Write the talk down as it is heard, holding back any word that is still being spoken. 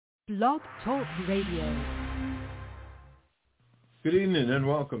Blog Talk Radio. Good evening and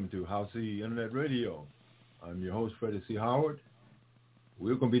welcome to House C Internet Radio. I'm your host, Freddie C. Howard.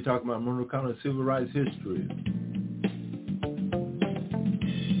 We're going to be talking about Monroe County civil rights history.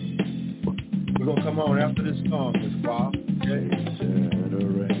 We're going to come on after this song, Miss Bob. Chasing a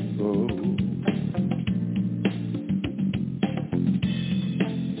rainbow,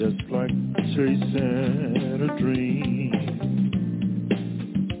 just like chasing a dream.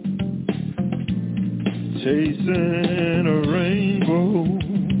 Chasing a rainbow,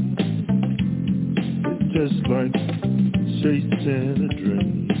 it's just like chasing a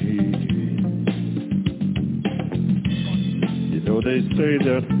dream. You know they say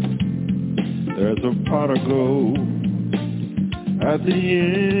that there's a pot of gold at the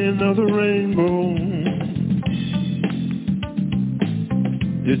end of the rainbow.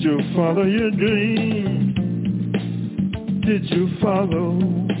 Did you follow your dream? Did you follow,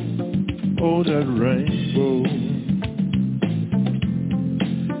 oh, that rainbow?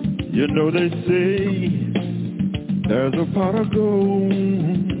 You know they say there's a pot of gold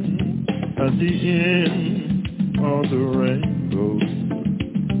at the end of the rainbow.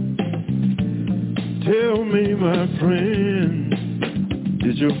 Tell me, my friend,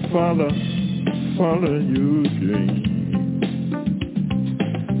 did you follow your dream?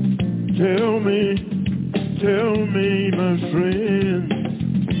 Tell me, my friend,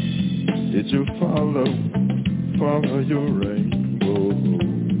 did you follow your rainbow?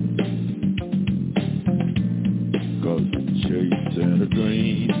 'Cause chasing a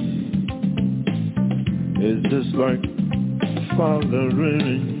dream is just like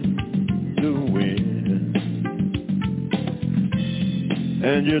following the wind.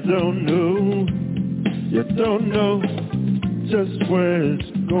 And you don't know just where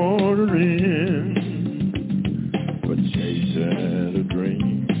it's gonna end. But chasing a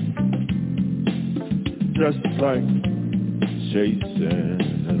dream, just like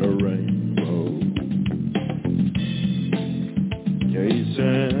chasing a rainbow.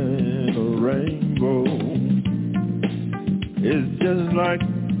 Chasing a rainbow is just like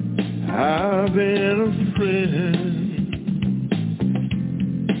having a friend.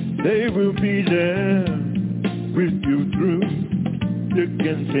 They will be there with you through thick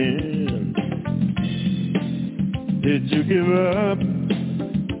and thin. Did you give up?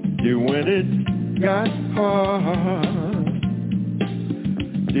 When it got hard?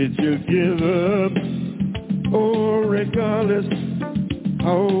 Did you give up? Oh, regardless,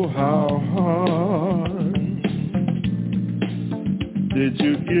 oh, how hard? Did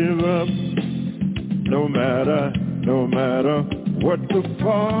you give up? No matter what the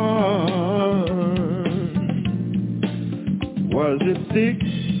part. Was it thick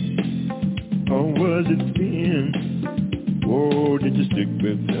or was it thin? Oh, did you stick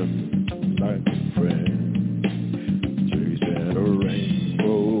with them like a friend? Chasing a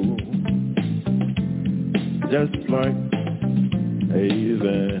rainbow, just like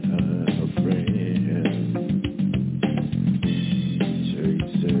having a friend.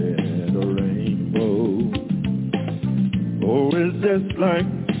 Chasing a rainbow, oh, it's just like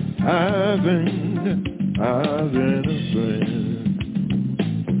having a friend.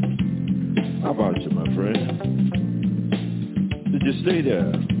 How about you, my friend? Did you stay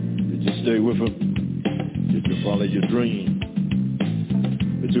there? Did you stay with him? Did you follow your dream?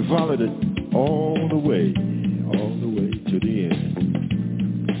 Did you follow it all the way to the end?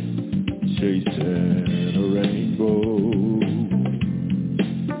 Chasing a rainbow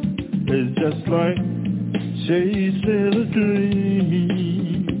is just like chasing a dream.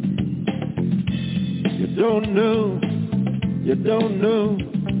 You don't know,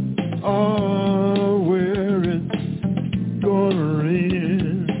 oh, where it's gonna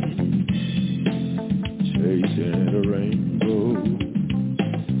end. Chasing a rainbow,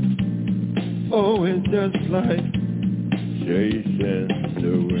 oh, it's just like chasing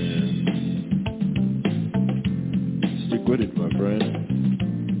the wind. Stick with it, my friend.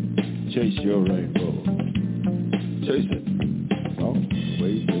 Chase your rainbow. Chase it all the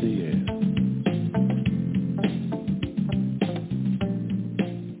way to the end.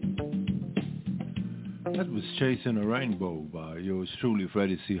 That was Chasing a Rainbow by yours truly,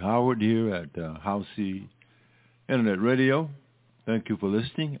 Freddie C. Howard, here at House C Internet Radio. Thank you for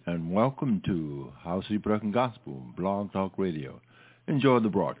listening, and welcome to House C Broken Gospel Blog Talk Radio. Enjoy the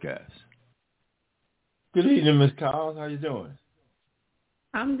broadcast. Good evening, Miss Cowles. How you doing?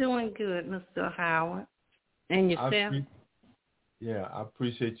 I'm doing good, Mr. Howard. And yourself? I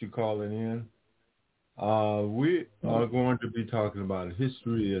appreciate you calling in. We are going to be talking about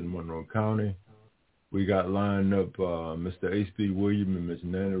history in Monroe County. We got lined up Mr. H.B. Williams and Miss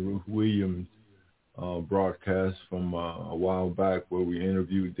Nanny Ruth Williams broadcast from a while back where we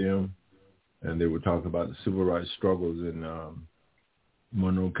interviewed them, and they were talking about the civil rights struggles in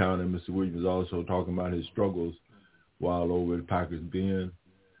Monroe County. Mr. Williams also talking about his struggles while over at Packers Bend.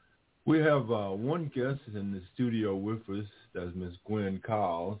 We have one guest in the studio with us. That's Miss Gwen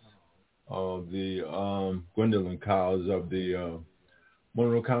Cowles of the Gwendolyn Cowles of the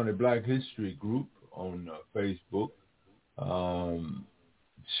Monroe County Black History Group on Facebook.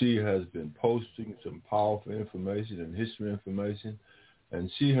 She has been posting some powerful information and history information, and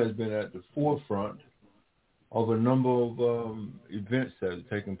she has been at the forefront of a number of events that have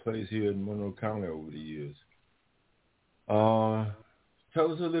taken place here in Monroe County over the years. Tell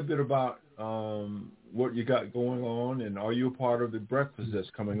us a little bit about what you got going on, and are you a part of the breakfast that's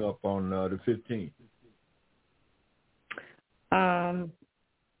coming up on the 15th?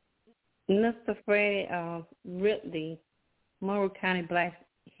 Mr. Freddie, the Monroe County Black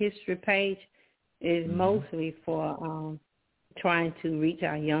History page is mostly for trying to reach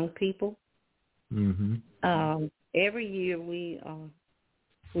our young people. Every year we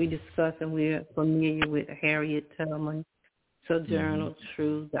discuss, and we're familiar with Harriet Tubman, Sojourner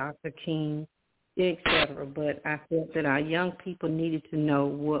Truth, Dr. King, etc. But I felt that our young people needed to know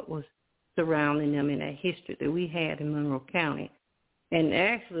what was surrounding them in that history that we had in Monroe County. And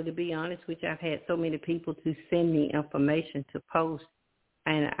actually, to be honest with you, I've had so many people to send me information to post,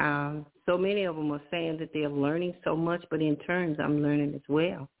 and so many of them are saying that they're learning so much, but in turns I'm learning as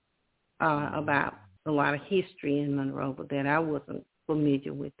well about a lot of history in Monroe, but that I wasn't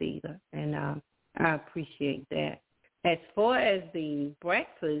familiar with either, and I appreciate that. As far as the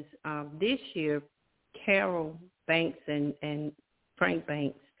breakfast, this year, Carol Banks and Frank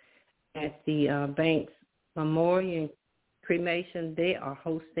Banks at the Banks Memorial Cremation, they are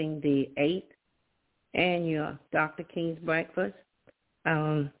hosting the 8th annual Dr. King's Breakfast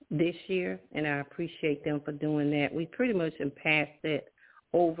this year, and I appreciate them for doing that. We pretty much have passed that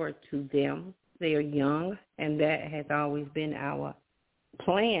over to them. They are young, and that has always been our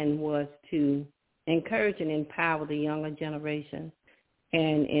plan, was to encourage and empower the younger generation,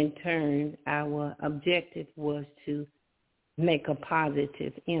 and in turn, our objective was to make a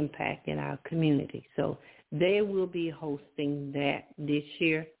positive impact in our community. So they will be hosting that this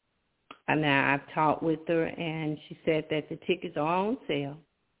year. And now I've talked with her, and she said that the tickets are on sale,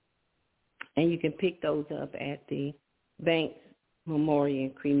 and you can pick those up at the Banks Memorial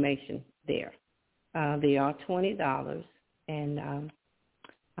Cremation there. They are $20, and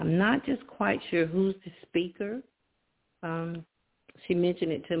I'm not just quite sure who's the speaker. She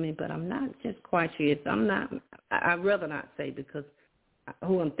mentioned it to me, but I'm not just quite sure. I'd rather not say, because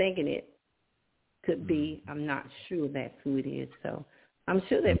who I'm thinking it could be, I'm not sure that's who it is. So I'm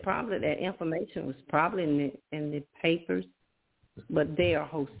sure that probably that information was probably in the papers, but they are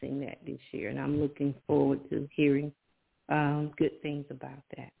hosting that this year, and I'm looking forward to hearing good things about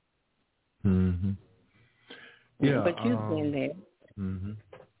that. Yeah, but you've been there.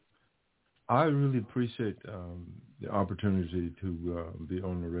 I really appreciate the opportunity to be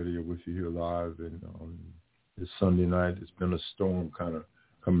on the radio with you here live, and on this Sunday night. It's been a storm kind of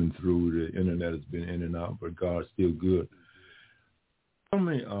coming through. The internet has been in and out, but God's still good. Tell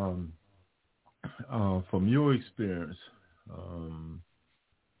me, from your experience,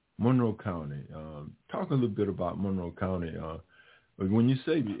 Monroe County, talk a little bit about Monroe County. When you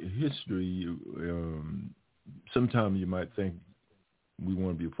say history, sometimes you might think we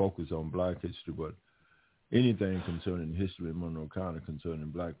want to be focused on black history, but anything concerning history in Monroe County concerning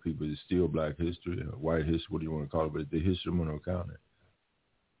black people is still black history, white history, what do you want to call it, but the history of Monroe County.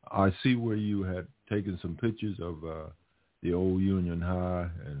 I see where you had taken some pictures of the old Union High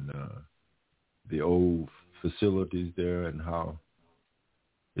and the old facilities there, and how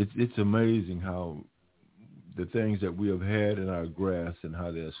it's amazing how the things that we have had in our grasp and how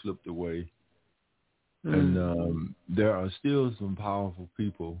they have slipped away. And there are still some powerful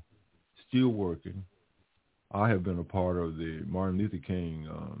people still working. I have been a part of the Martin Luther King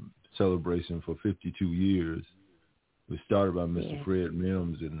celebration for 52 years. It was started by Mr. Fred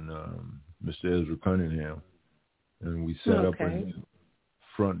Mims and Mr. Ezra Cunningham. And we set up in the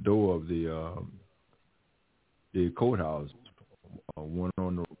front door of the courthouse, one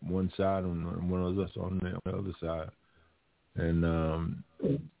on the one side and one of us on the other side. And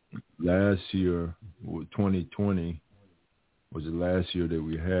last year, 2020, was the last year that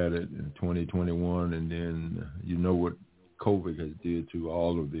we had it, in 2021, and then you know what COVID has did to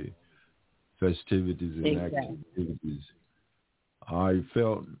all of the festivities and activities. I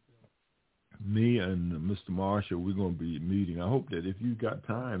felt me and Mr. Marshall, we're going to be meeting. I hope that if you got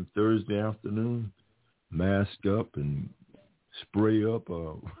time, Thursday afternoon, mask up and spray up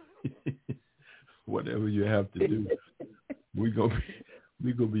or whatever you have to do. We're gonna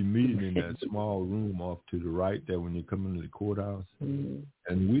be meeting in that small room off to the right there when you come into the courthouse, and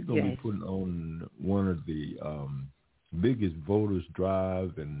we're gonna be putting on one of the biggest voters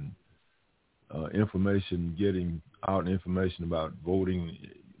drive and getting out information about voting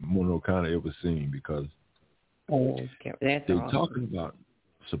Monroe County ever seen, because they're awesome. talking about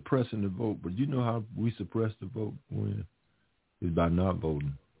suppressing the vote, but you know how we suppress the vote? Is by not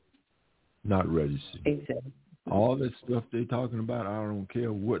voting, not registering. Exactly. All that stuff they're talking about, I don't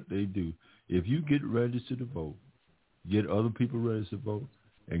care what they do. If you get registered to vote, get other people registered to vote,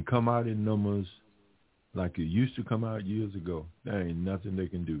 and come out in numbers like it used to come out years ago, there ain't nothing they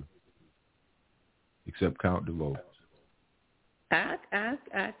can do except count the votes.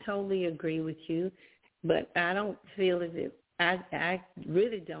 I totally agree with you, but I don't feel as if I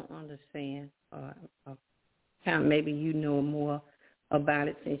really don't understand. Maybe you know more about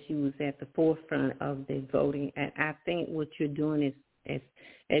it since you was at the forefront of the voting. And I think what you're doing is,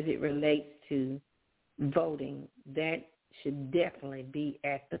 as it relates to voting, that should definitely be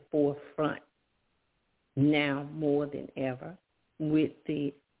at the forefront now more than ever with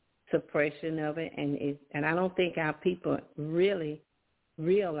the suppression of it. And I don't think our people really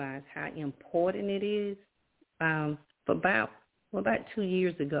realize how important it is. About 2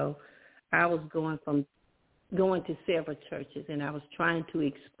 years ago, I was going to several churches, and I was trying to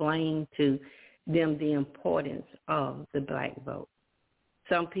explain to them the importance of the black vote.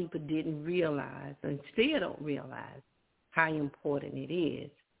 Some people didn't realize, and still don't realize, how important it is.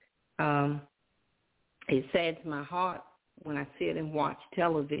 It saddens my heart when I sit and watch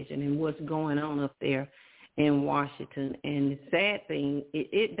television and what's going on up there in Washington. And the sad thing,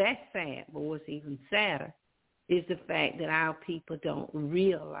 that's sad, but what's even sadder is the fact that our people don't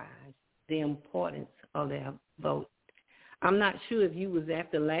realize the importance of their vote. I'm not sure if you was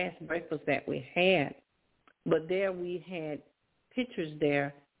at the last breakfast that we had, but there we had pictures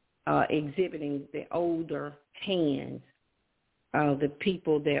there exhibiting the older hands, the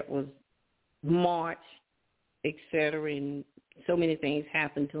people that was marched, et cetera, and so many things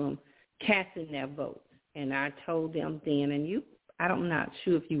happened to them, casting their votes. And I told them then, and I'm not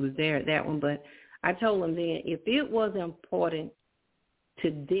sure if you was there at that one, but I told them then, if it was important to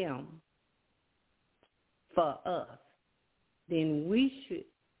them for us, then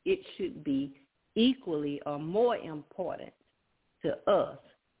it should be equally or more important to us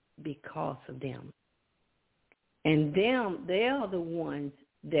because of them. And they are the ones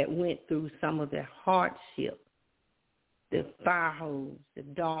that went through some of the hardship, the fire hose, the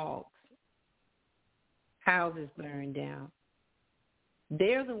dogs, houses burned down.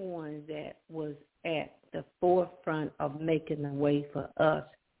 They're the ones that was at the forefront of making a way for us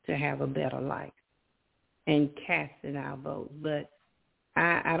to have a better life and casting our votes. But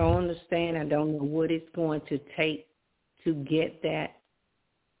I don't understand. I don't know what it's going to take to get that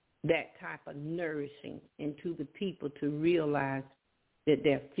type of nourishing into the people to realize that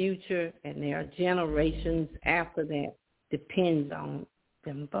their future and their generations after that depends on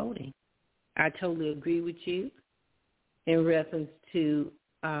them voting. I totally agree with you in reference to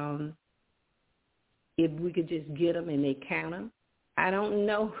if we could just get them and they count them. I don't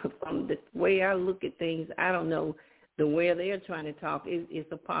know, from the way I look at things, I don't know the way they're trying to talk.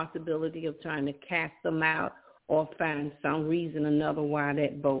 It's a possibility of trying to cast them out or find some reason or another why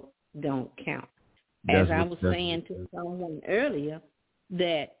that vote don't count. As I was saying to someone earlier,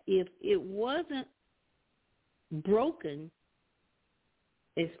 that if it wasn't broken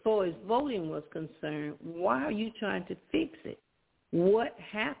as far as voting was concerned, why are you trying to fix it? What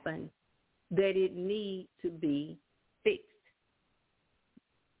happened that it needs to be fixed?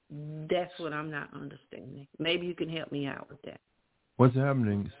 That's what I'm not understanding. Maybe you can help me out with that. What's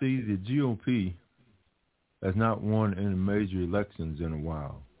happening? See, the GOP has not won any major elections in a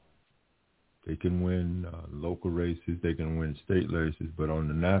while. They can win local races, they can win state races, but on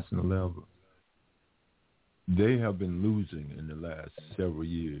the national level, they have been losing in the last several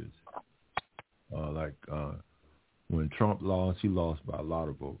years. When Trump lost, he lost by a lot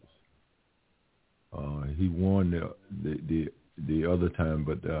of votes. He won the other time,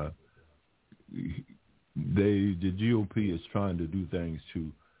 but the GOP is trying to do things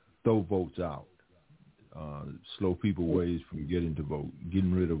to throw votes out, slow people ways from getting to vote,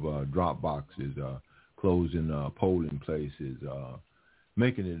 getting rid of drop boxes, closing polling places,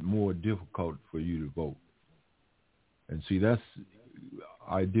 making it more difficult for you to vote. And see,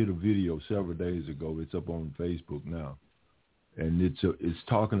 I did a video several days ago. It's up on Facebook now, and it's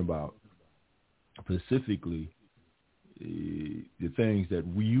talking about specifically the things that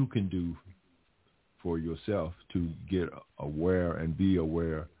you can do for yourself to get aware and be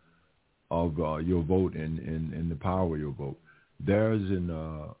aware of your vote and the power of your vote. There's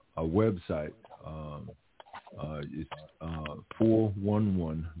a website. It's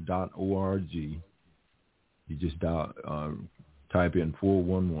 411.org. You just type in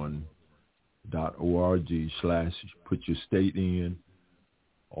 411.org/ put your state in,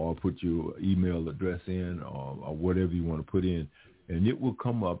 or put your email address in, or whatever you want to put in, and it will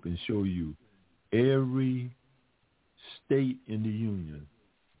come up and show you every state in the union,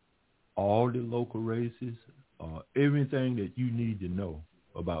 all the local races, everything that you need to know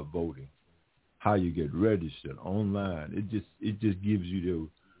about voting, how you get registered online. It just gives you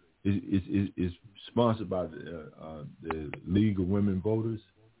it's sponsored by the League of Women Voters,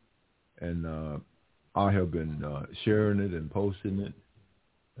 and I have been sharing it and posting it,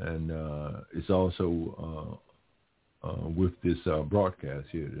 and it's also with this broadcast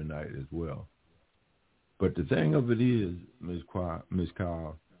here tonight as well. But the thing of it is, Ms.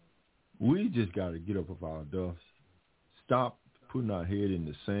 Kyle, we just got to get up off our duffs, stop putting our head in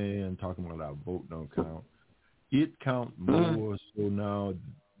the sand, talking about our vote don't count. It counts more so now.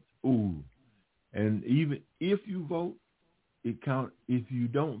 Ooh, and even if you vote, it counts. If you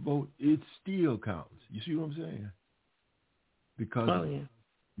don't vote, it still counts. You see what I'm saying? Because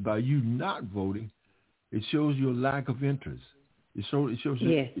by you not voting, it shows your lack of interest. It shows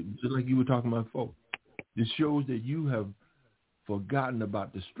you, just like you were talking about, folks. It shows that you have forgotten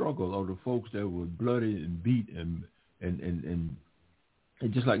about the struggle of the folks that were bloody and beat and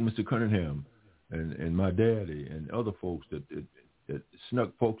just like Mr. Cunningham and my daddy and other folks that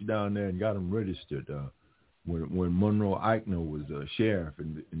snuck folks down there and got them registered. When Monroe Eichner was a sheriff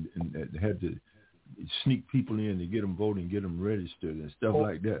and had to sneak people in to get them voting, get them registered and stuff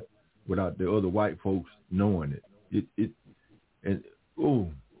like that, without the other white folks knowing it. It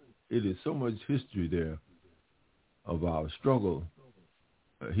is so much history there of our struggle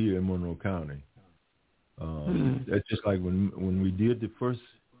here in Monroe County. That's just like when we did the first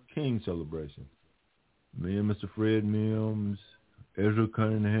King celebration. Me and Mr. Fred Mims, Ezra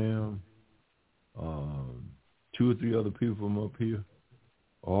Cunningham, 2 or 3 other people from up here.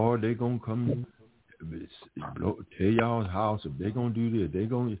 Or they gonna come tear y'all's house if they gonna do this.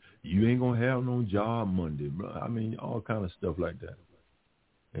 You ain't gonna have no job Monday, bro. I mean, all kind of stuff like that.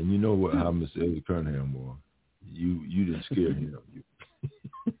 And you know how Mr. Ezra Cunningham was. You didn't scare him.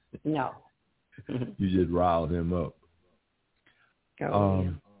 No. You just riled him up.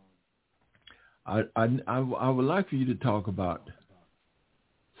 I would like for you to talk about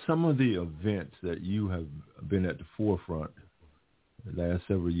some of the events that you have been at the forefront the last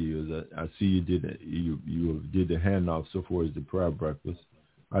several years. I see you did the handoff so far as the prayer breakfast.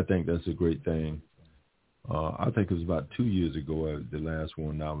 I think that's a great thing. I think it was about 2 years ago, the last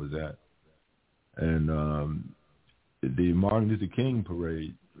one I was at. And the Martin Luther King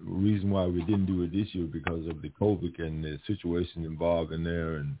parade, the reason why we didn't do it this year because of the COVID and the situation involved in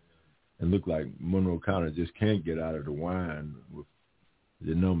there, and look like Monroe County just can't get out of the wine.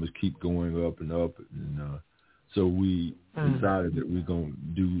 The numbers keep going up and up. And so we decided that we're going to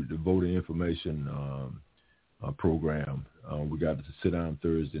do the voter information program. We got to sit down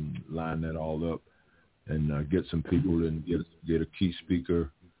Thursday and line that all up and get some people and get a key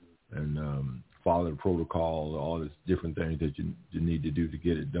speaker and follow the protocol, all these different things that you need to do to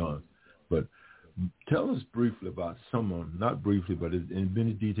get it done. But tell us briefly about not briefly, but in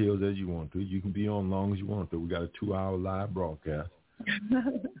many details as you want to. You can be on long as you want to. We got a 2-hour live broadcast.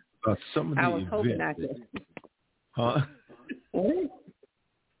 Some of the I was events. hoping I could. Huh?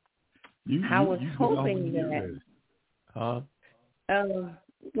 I was hoping that. Huh?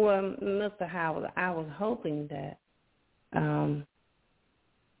 Well, Mr. Howard, I was hoping that I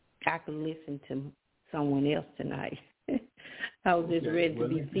could listen to someone else tonight. I was just ready to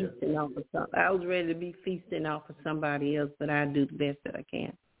be feasting off of something. I was ready to be feasting off of somebody else, but I do the best that I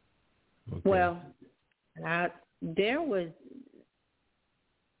can. Okay. Well, I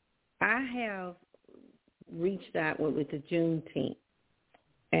have reached out with the Juneteenth,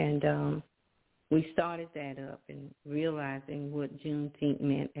 and we started that up and realizing what Juneteenth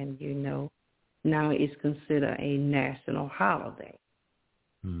meant, and now it's considered a national holiday.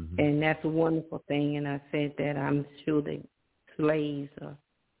 Mm-hmm. And that's a wonderful thing, and I said that I'm sure the slaves are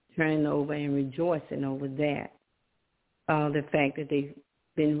turning over and rejoicing over that, the fact that they've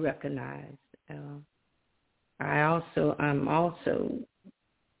been recognized. I'm also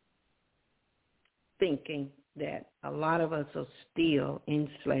thinking that a lot of us are still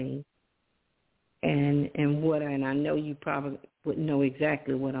enslaved, and I know you probably wouldn't know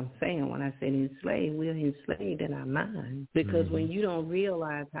exactly what I'm saying when I said enslaved. We're enslaved in our minds because when you don't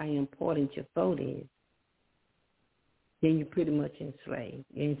realize how important your vote is, then you're pretty much enslaved.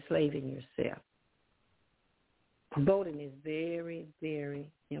 You're enslaving yourself. Voting is very,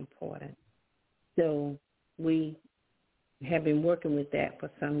 very important. So we have been working with that for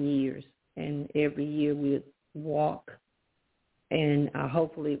some years, and every year we walk, and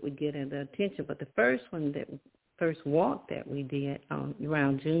hopefully it would get the attention. But the first walk that we did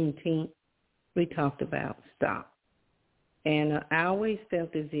around Juneteenth, we talked about stop. And I always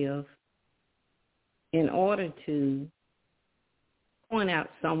felt as if in order to point out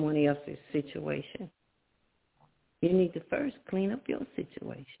someone else's situation, you need to first clean up your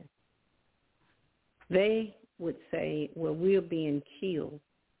situation. They would say, well, we're being killed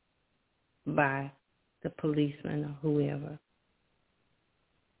by the policeman or whoever.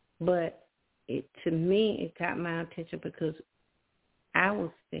 But to me, it got my attention because I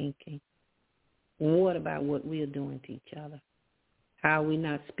was thinking, what about what we're doing to each other? How are we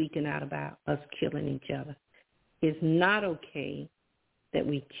not speaking out about us killing each other? It's not okay that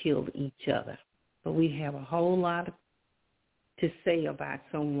we killed each other, but we have a whole lot to say about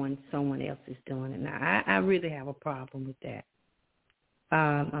someone else is doing it. Now, I really have a problem with that.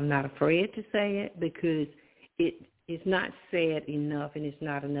 I'm not afraid to say it because it's not said enough, and it's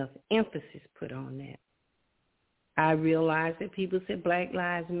not enough emphasis put on that. I realize that people say Black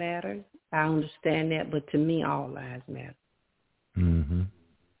Lives Matter. I understand that, but to me, all lives matter. Mm-hmm.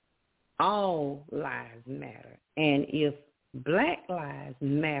 All lives matter. And if Black lives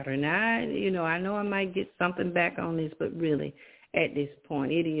matter, now, I know I might get something back on this, but really, at this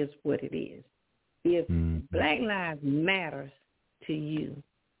point, it is what it is. If Black lives matters to you,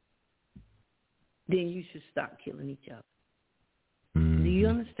 then you should stop killing each other. Do you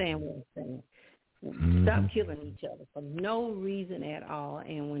understand what I'm saying? Stop killing each other for no reason at all.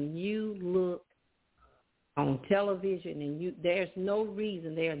 And when you look on television and there's no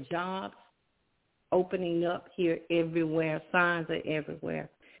reason, there are jobs opening up here everywhere, signs are everywhere.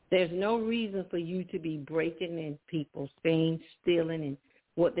 There's no reason for you to be breaking in people's things, stealing, and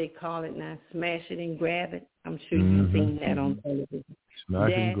what they call it now, smash it and grab it. I'm sure you've seen that on television.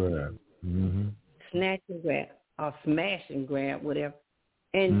 Smash and grab. Snatch and grab, or smash and grab, whatever.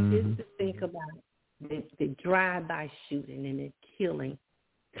 And just to think about the drive-by shooting and the killing.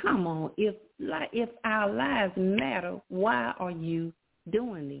 Come on, if our lives matter, why are you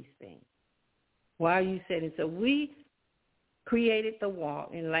doing these things? Why are you saying so? We created the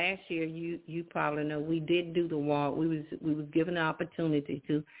walk, and last year you probably know we did do the walk. We was given the opportunity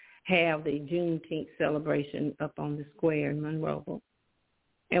to have the Juneteenth celebration up on the square in Monroe,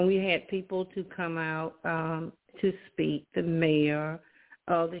 and we had people to come out to speak. The mayor,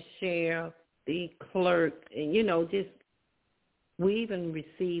 the sheriff, the clerk, and we even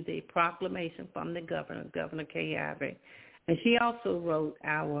received a proclamation from the governor, Governor Kay Ivory, and she also wrote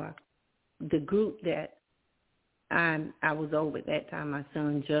the group that I was over at that time. My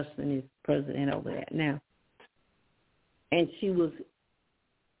son Justin is president over that now, and she was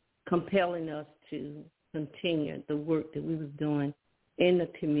compelling us to continue the work that we was doing in the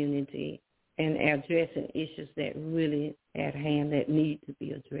community and addressing issues that really at hand that need to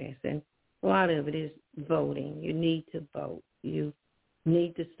be addressed. And a lot of it is voting. You need to vote. You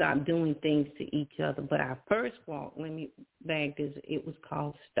need to stop doing things to each other. But our first walk, let me back this, it was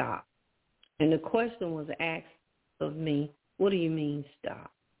called Stop. And the question was asked of me, what do you mean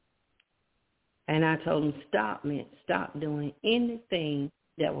stop? And I told them stop meant stop doing anything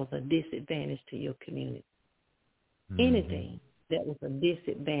that was a disadvantage to your community. Anything that was a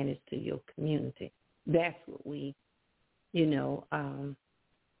disadvantage to your community. That's what we,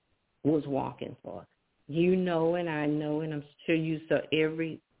 was walking for. And I know, and I'm sure you saw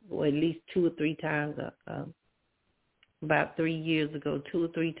at least 2 or 3 times, about 3 years ago, 2 or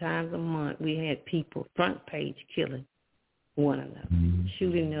 3 times a month, we had people front page killing one another,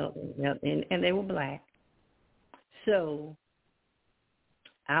 shooting up, and they were Black. So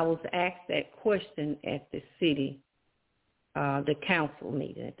I was asked that question at the city, the council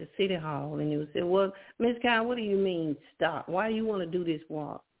meeting at the city hall, and it said, well, Ms. Kyle, what do you mean stop? Why do you want to do this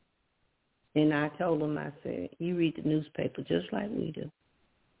walk? And I told them, I said, you read the newspaper just like we do,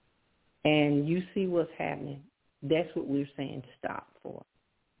 and you see what's happening. That's what we're saying stop for.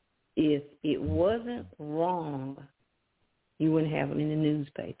 If it wasn't wrong, you wouldn't have them in the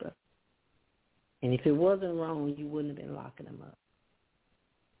newspaper. And if it wasn't wrong, you wouldn't have been locking them up.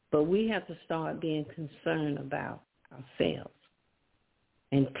 But we have to start being concerned about ourselves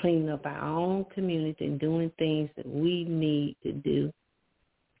and cleaning up our own community and doing things that we need to do.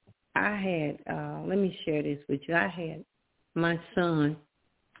 I had, let me share this with you. I had my son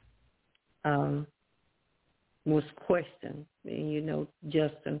was questioned. And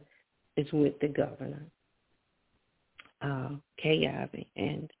Justin is with the governor. Kay Ivey,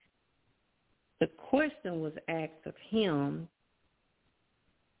 and the question was asked of him,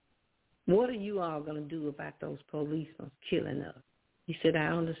 what are you all going to do about those policemen killing us? He said, I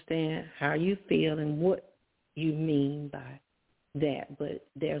understand how you feel and what you mean by that, but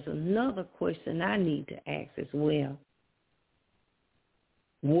there's another question I need to ask as well.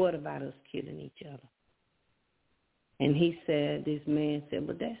 What about us killing each other? And he said, this man said,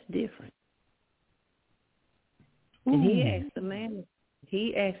 well, that's different. And he asked the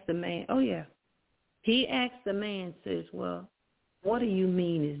man, says, well, what do you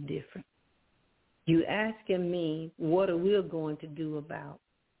mean is different? You asking me, what are we going to do about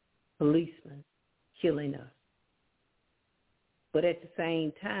policemen killing us? But at the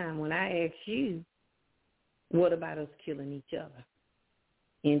same time, when I ask you, what about us killing each other?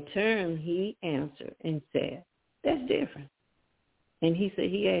 In turn, he answered and said, that's different. And he said,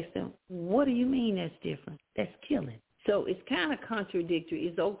 he asked him, what do you mean that's different? That's killing. So it's kind of contradictory.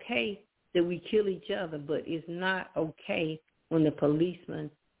 It's okay that we kill each other, but it's not okay when the policeman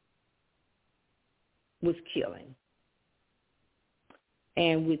was killing.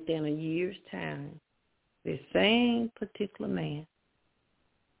 And within a year's time, the same particular man's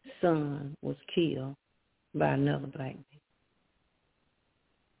son was killed by another black man.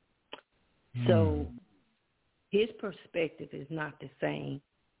 So his perspective is not the same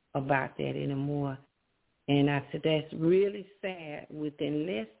about that anymore. And I said, that's really sad. Within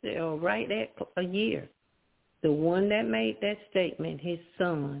less than, or right at a year, the one that made that statement, his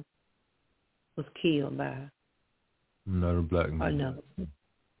son, was killed by another black man. Another.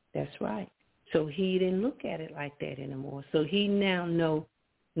 That's right. So he didn't look at it like that anymore. So he now knows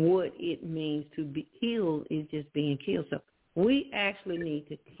what it means to be killed is just being killed. So we actually need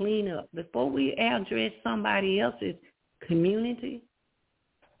to clean up. Before we address somebody else's community,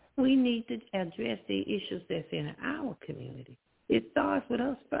 we need to address the issues that's in our community. It starts with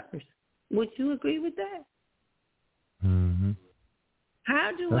us first. Would you agree with that? Mm-hmm.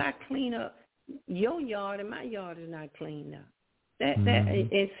 How do I clean up your yard and my yard is not cleaned up?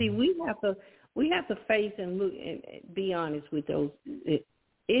 And see, we have to face and look and be honest with those. It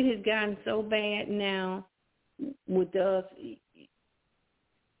has gotten so bad now with us.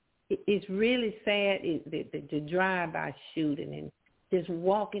 It's really sad. The drive-by shooting and just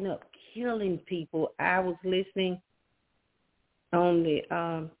walking up, killing people. I was listening on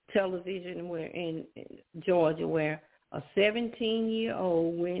the television where in Georgia where a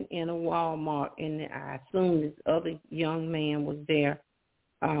 17-year-old went in a Walmart, and I assume this other young man was there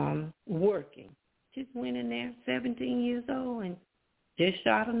working. Just went in there, 17 years old, and just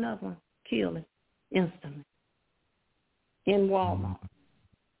shot another one, killed him instantly in Walmart.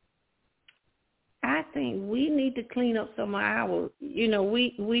 I think we need to clean up some of our,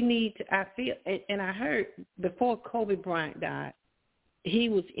 we need to, I feel, and I heard before Kobe Bryant died, he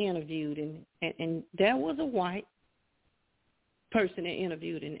was interviewed, and there was a white person that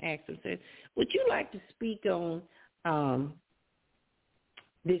interviewed and asked him, said, would you like to speak on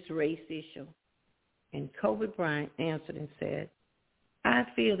this race issue? And Kobe Bryant answered and said, I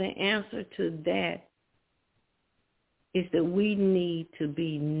feel the answer to that is that we need to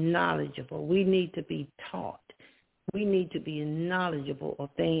be knowledgeable. We need to be taught. We need to be knowledgeable of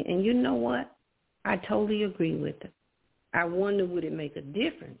things. And you know what? I totally agree with him. I wonder would it make a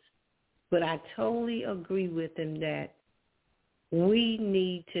difference? But I totally agree with him that we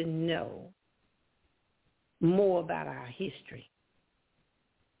need to know more about our history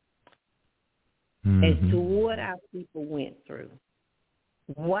as to what our people went through.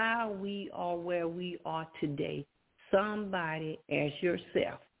 Why we are where we are today, somebody as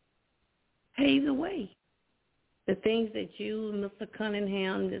yourself paved the way. The things that you, Mr.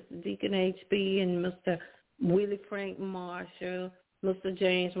 Cunningham, Mr. Deacon H.B., and Mr. Willie Frank Marshall, Mr.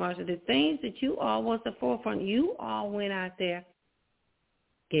 James Marshall, the things that you all was the forefront, you all went out there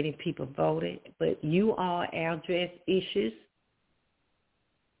getting people voted, but you all addressed issues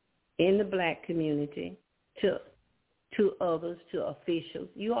in the black community to others, to officials.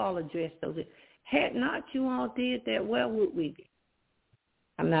 You all addressed those. Had not you all did that, where would we be?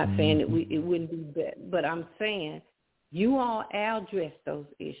 I'm not saying that it wouldn't be better, but I'm saying you all addressed those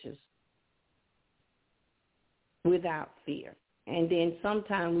issues without fear. And then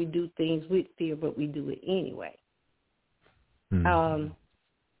sometimes we do things with fear, but we do it anyway.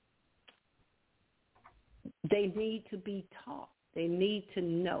 They need to be taught. They need to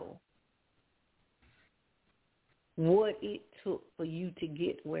know what it took for you to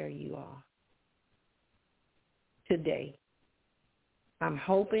get where you are today. I'm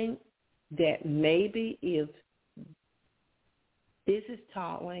hoping that maybe if this is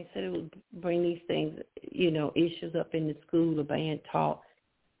taught when they said it would bring these things, issues up in the school of being taught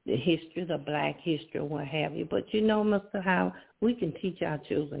the history, the black history, or what have you. But Mr. Howard, we can teach our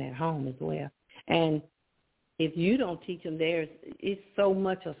children at home as well. And if you don't teach them, it's so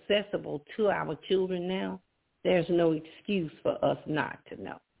much accessible to our children now, there's no excuse for us not to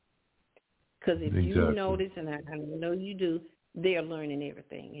know. Because if you notice, and I know you do, they're learning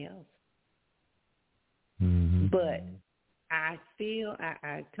everything else. Mm-hmm. But I feel,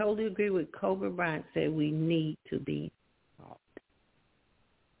 I totally agree with Kobe Bryant said we need to be taught.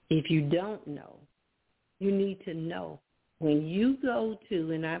 If you don't know, you need to know. When you go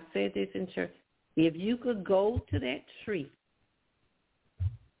to, and I've said this in church, if you could go to that tree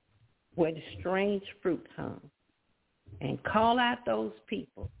where the strange fruit hung and call out those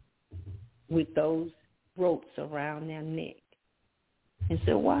people with those ropes around their neck and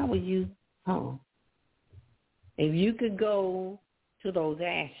say, why were you hung? If you could go to those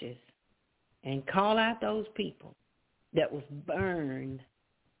ashes and call out those people that was burned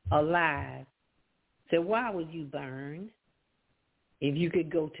alive, say, why were you burned? If you could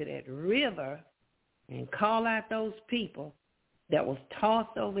go to that river and call out those people that was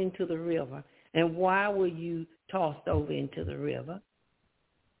tossed over into the river, and why were you tossed over into the river?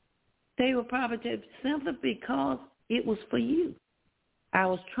 They were probably just simply because it was for you. I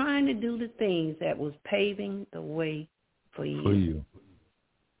was trying to do the things that was paving the way for you. For you.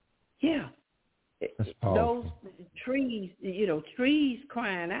 Yeah. That's powerful. Those trees, trees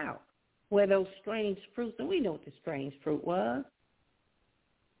crying out where those strange fruits, and we know what the strange fruit was.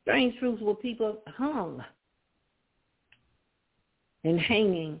 Strange fruits were people hung and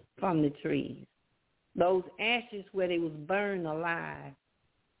hanging from the trees. Those ashes where they was burned alive.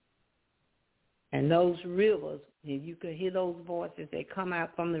 And those rivers, if you could hear those voices that come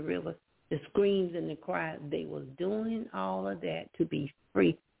out from the river, the screams and the cries, they was doing all of that to be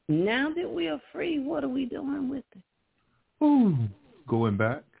free. Now that we are free, what are we doing with it? Ooh, going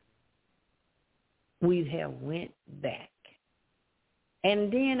back? We have went back.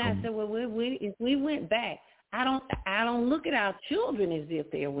 And then I said, well, if we went back, I don't look at our children as if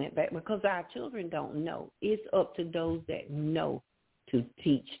they went back because our children don't know. It's up to those that know to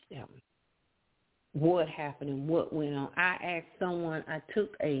teach them what happened and what went on. I asked someone,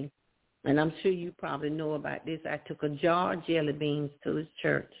 and I'm sure you probably know about this, I took a jar of jelly beans to his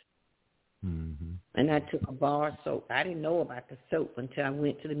church. Mm-hmm. And I took a bar of soap. I didn't know about the soap until I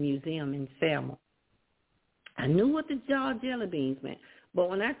went to the museum in Selma. I knew what the jar of jelly beans meant. But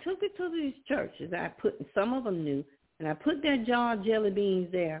when I took it to these churches, some of them knew, and I put that jar of jelly beans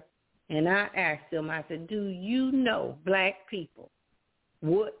there, and I asked them, I said, do you know, black people,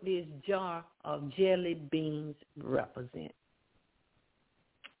 what this jar of jelly beans represent?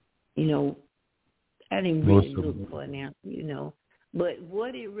 I didn't really look for it now, but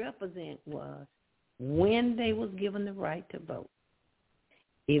what it represent was when they was given the right to vote.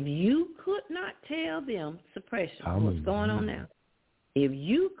 If you could not tell them, suppression, what's going on now, if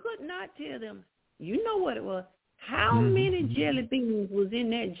you could not tell them, you know what it was, how many jelly beans was in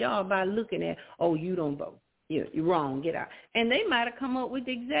that jar by looking at, you don't vote. You're wrong, get out. And they might have come up with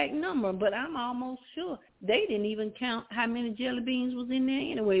the exact number, but I'm almost sure they didn't even count how many jelly beans was in there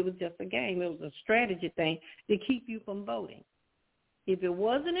anyway. It was just a game. It was a strategy thing to keep you from voting. If it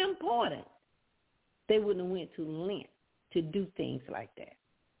wasn't important, they wouldn't have went to length to do things like that,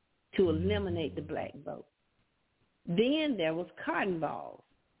 to eliminate the black vote. Then there was cotton balls,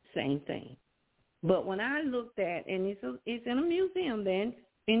 same thing. But when I looked at, and it's in a museum then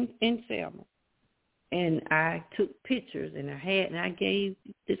in Selma, and I took pictures, and I gave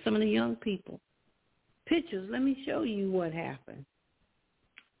to some of the young people pictures. Let me show you what happened.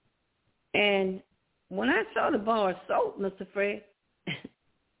 And when I saw the bar of soap, Mr. Fred,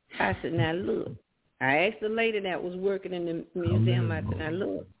 I said, now look. I asked the lady that was working in the museum, I said, now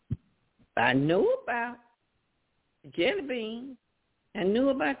look, I know about jelly beans. I knew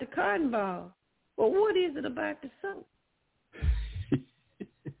about the cotton ball. Well, what is it about the soap?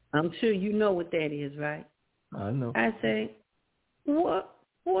 I'm sure you know what that is, right? I know. I say, what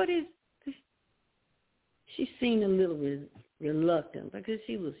is this? She seemed a little reluctant because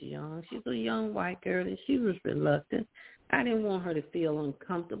she was young. She was a young white girl, and she was reluctant. I didn't want her to feel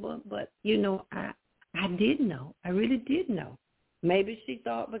uncomfortable, but, I did know. I really did know. Maybe she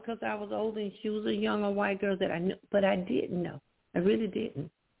thought because I was older and she was a younger white girl that I knew, but I didn't know. I really didn't.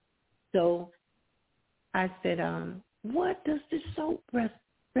 So I said, what does the soap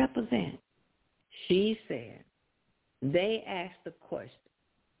represent? She said, they asked the question,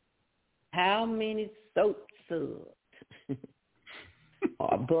 how many soap suds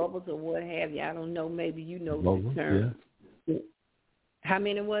or bubbles or what have you? I don't know. Maybe you know the term. Yeah. How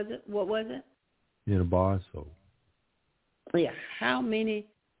many was it? What was it? In a bar of soap. Yeah. How many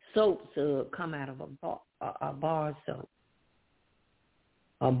soaps come out of a bar of soap?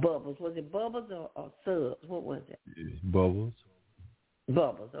 Or bubbles? Was it bubbles or subs? What was it? Bubbles.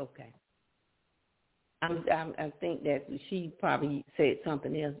 Bubbles. Okay. I think that she probably said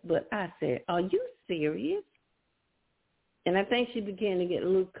something else, but I said, "Are you serious?" And I think she began to get a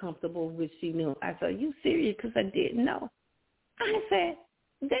little comfortable with she knew. I said, "Are you serious?" Because I didn't know. I said,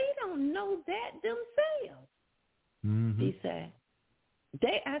 "They don't know that themselves." Mm-hmm. She said,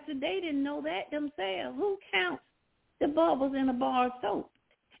 I said, "They didn't know that themselves. Who counts the bubbles in a bar of soap?"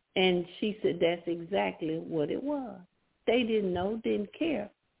 And she said, "That's exactly what it was. They didn't know, didn't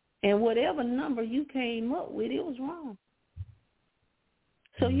care. And whatever number you came up with, it was wrong.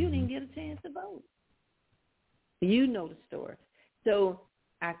 So you didn't get a chance to vote." You know the story. So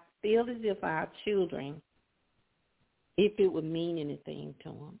I feel as if our children, if it would mean anything to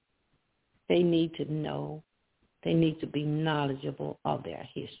them, they need to know, they need to be knowledgeable of their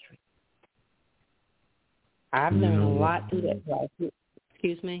history. I've learned a lot through that process.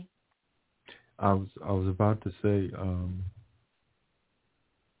 Excuse me? I was about to say,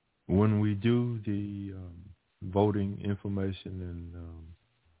 when we do the voting information and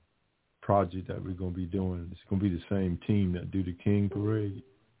project that we're going to be doing, it's going to be the same team that do the King Parade.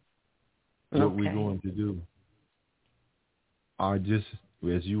 Okay. What we're going to do,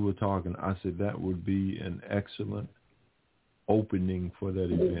 as you were talking, I said that would be an excellent opening for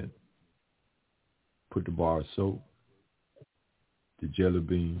that event. Put the bar of soap, the jelly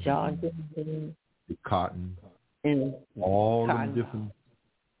beans, the cotton, and all cotton. the different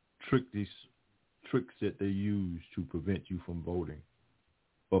tricks that they use to prevent you from voting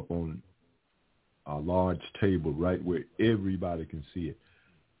up on a large table right where everybody can see it.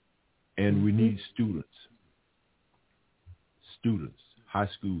 And we need students, high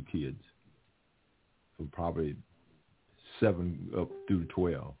school kids from probably 7 up through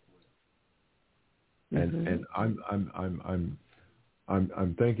 12. And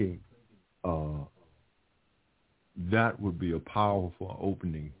I'm thinking that would be a powerful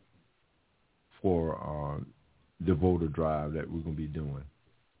opening for the voter drive that we're going to be doing.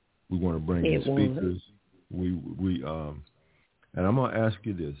 We want to bring in speakers. And I'm going to ask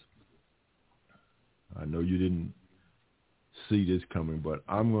you this. I know you didn't see this coming, but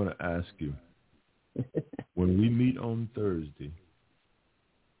I'm going to ask you, when we meet on Thursday,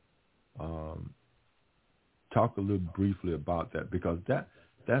 talk a little briefly about that, because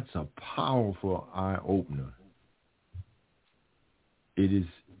that's a powerful eye-opener. It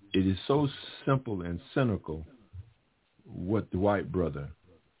is so simple and cynical what the white brother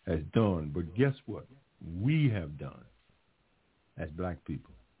has done, but guess what we have done as black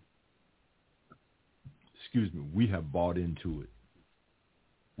people? We have bought into it.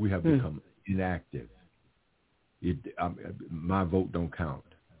 We have become inactive. My vote don't count.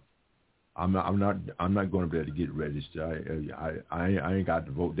 I'm not going to be able to get registered. I ain't got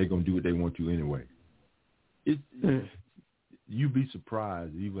to vote. They're going to do what they want to anyway. You'd be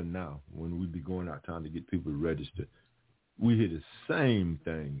surprised even now when we be going out trying to get people to register. We hear the same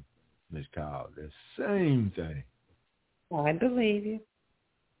thing, Ms. Kyle. The same thing. I believe you.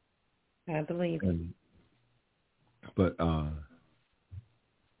 I believe you. But go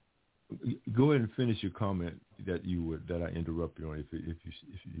ahead and finish your comment that I interrupted you on. If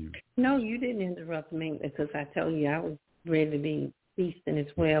you. No, you didn't interrupt me, because I told you I was ready to be feasting as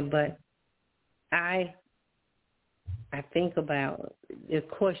well. But I think about the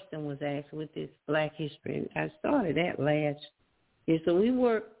question was asked with this Black History. I started that last year, so we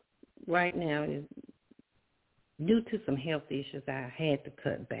work right now. Due to some health issues, I had to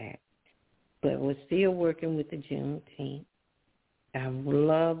cut back, but we're still working with the Juneteenth. I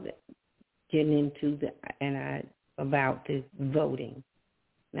love getting into about this voting.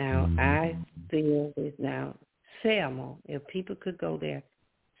 Now, I feel this now. Selma, if people could go there,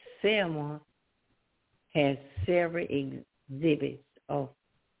 Selma has several exhibits of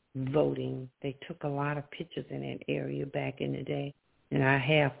voting. They took a lot of pictures in that area back in the day, and I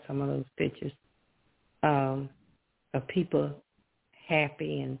have some of those pictures of people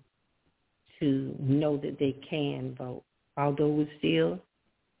happy and to know that they can vote, although with still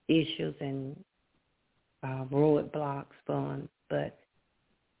issues and roadblocks fun, but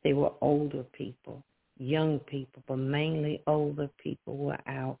they were older people, young people, but mainly older people were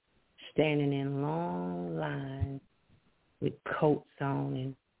out standing in long lines with coats on,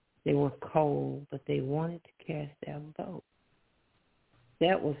 and they were cold, but they wanted to cast their vote.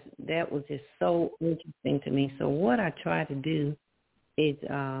 That was just so interesting to me. So what I try to do is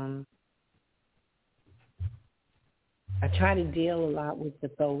I try to deal a lot with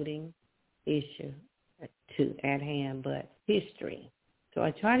the voting issue at hand, but history. So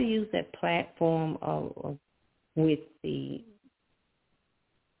I try to use that platform with the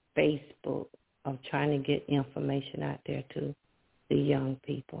Facebook of trying to get information out there to the young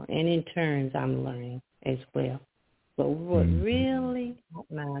people. And in turns, I'm learning as well. But what really got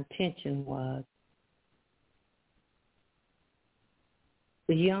my attention was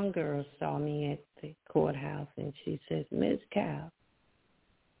the young girl saw me at the courthouse, and she says, Ms. Cow,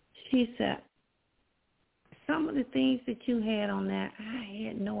 she said, some of the things that you had on that, I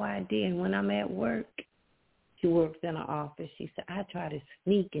had no idea. And when I'm at work, she works in an office, she said, I try to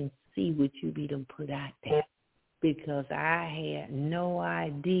sneak and see what you be done put out there because I had no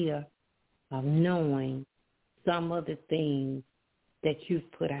idea of knowing some of the things that you've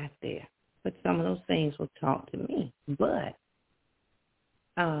put out there. But some of those things were taught to me. But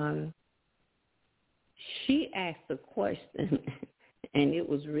she asked a question, and it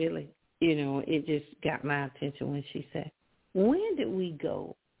was really, it just got my attention when she said, when did we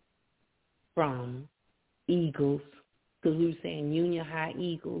go from Eagles, because we were saying Junior High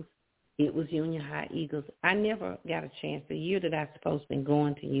Eagles, it was Junior High Eagles. I never got a chance. The year that I was supposed to be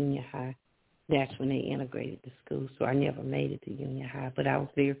going to Junior High, that's when they integrated the school, so I never made it to Junior High, but I was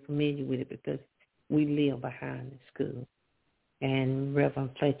very familiar with it because we lived behind the school. And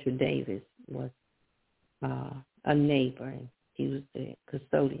Reverend Fletcher Davis was a neighbor, and he was the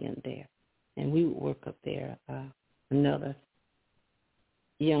custodian there. And we would work up there. Another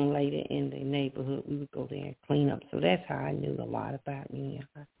young lady in the neighborhood, we would go there and clean up. So that's how I knew a lot about Junior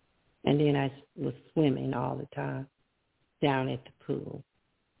High. And then I was swimming all the time down at the pool.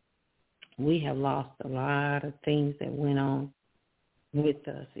 We have lost a lot of things that went on with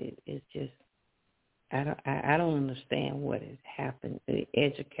us. It's just, I don't understand what has happened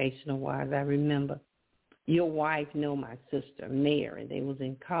educational-wise. I remember your wife know my sister, Mary. They was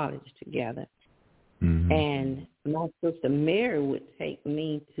in college together. Mm-hmm. And my sister, Mary, would take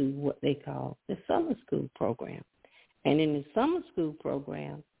me to what they call the summer school program. And in the summer school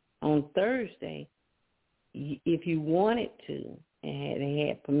program, on Thursday, if you wanted to, and they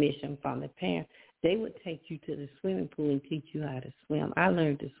had permission from the parents, they would take you to the swimming pool and teach you how to swim. I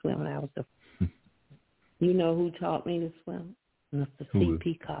learned to swim when I was you know who taught me to swim? Mr.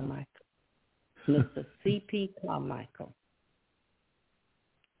 C.P. Carmichael. Mr. C.P. Carmichael.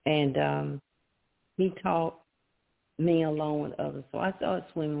 And he taught me along with others. So I started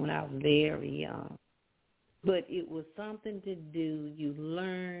swimming when I was very young. But it was something to do. You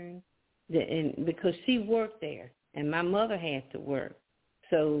learn, and because she worked there, and my mother had to work.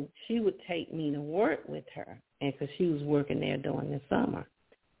 So she would take me to work with her, and because she was working there during the summer.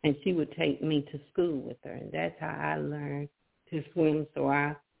 And she would take me to school with her, and that's how I learned to swim. So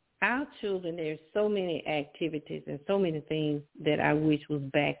our children, there's so many activities and so many things that I wish was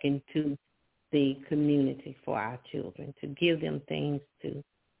back into the community for our children, to give them things to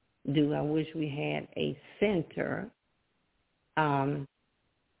do. I wish we had a center, Mr.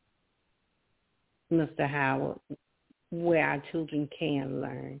 Howard, where our children can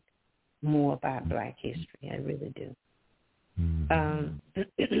learn more about Black history. I really do.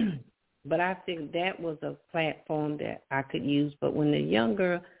 But I think that was a platform that I could use. But when the young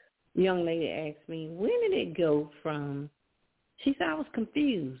lady asked me, when did it go from, she said, I was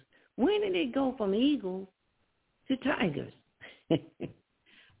confused. When did it go from Eagles to Tigers?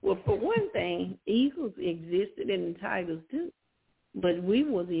 Well, for one thing, Eagles existed and the Tigers too. But we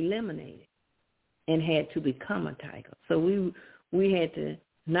was eliminated and had to become a Tiger. So we had to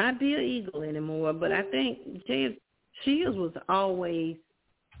not be an Eagle anymore. But I think Shields was always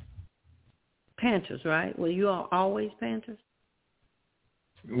Panthers, right? Were you all always Panthers?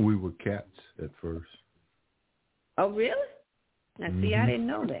 We were Cats at first. Oh, really? Now, see, I didn't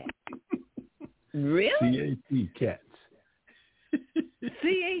know that. Really? C-A-T, Cats.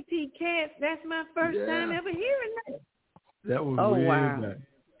 C-A-T, Cats. That's my first time ever hearing that. That was way back.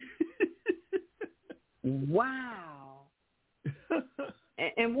 Wow.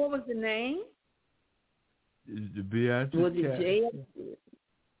 And what was the name? The Beatrice was Cat.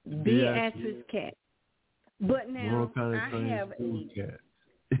 it Beatrice Cat? But now I have a cat.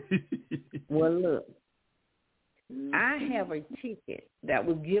 Well, look, I have a ticket that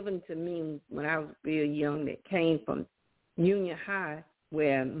was given to me when I was real young that came from Junior High,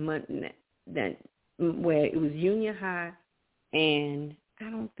 where it was Junior High, and I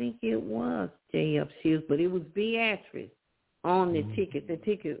don't think it was J.F. Shields, but it was Beatrice on the ticket. The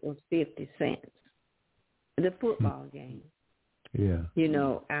ticket was 50 cents. The football game. Yeah. You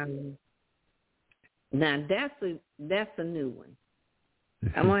know, now that's a new one.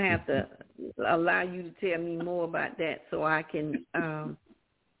 I'm going to have to allow you to tell me more about that so I can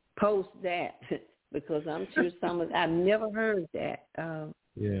post that because I'm sure I've never heard that.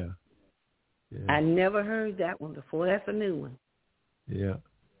 Yeah. I never heard that one before. That's a new one. Yeah.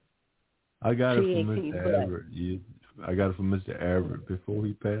 I got it from T.A.T. Mr. Everett. I got it from Mr. Everett before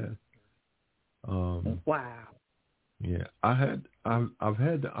he passed. Wow. Yeah. I've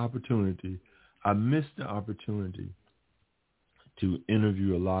had the opportunity. I missed the opportunity to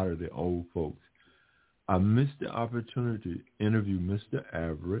interview a lot of the old folks. I missed the opportunity to interview Mr.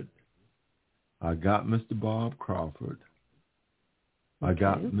 Everett. I got Mr. Bob Crawford. I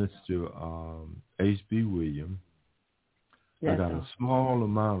got Mr. H.B. Williams. I got a small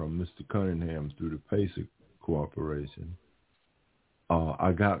amount of Mr. Cunningham through the Pacer Corporation.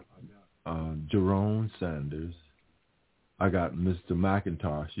 I got Jerome Sanders. I got Mr.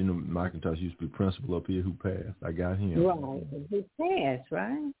 McIntosh. You know, McIntosh used to be principal up here who passed. I got him. Right. He passed,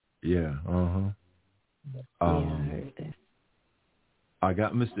 right? Yeah, I heard that. I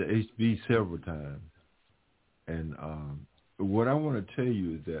got Mr. HB several times. And what I want to tell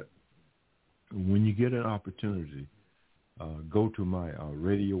you is that when you get an opportunity, go to my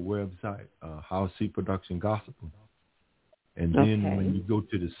radio website, House C Production Gospel. And then when you go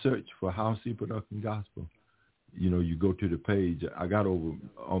to the search for House C Production Gospel, you know, you go to the page. I got over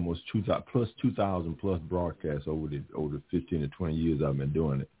almost 2,000 plus broadcasts over the 15 to 20 years I've been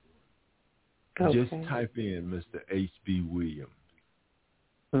doing it. Just type in Mr. H.B. Williams.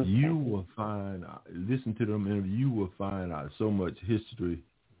 You will find, listen to them interviews, you will find out so much history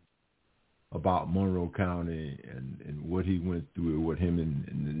about Monroe County and what he went through, what him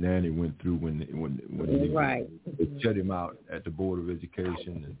and Nanny went through when they shut him out at the Board of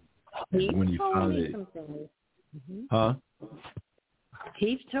Education. And when he finally...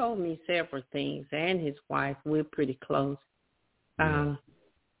 He's told me several things, and his wife. We're pretty close. But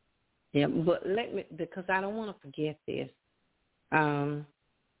let me, because I don't want to forget this.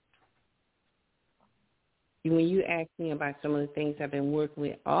 When you ask me about some of the things I've been working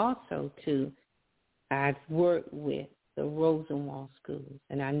with, also too, I've worked with the Rosenwald schools,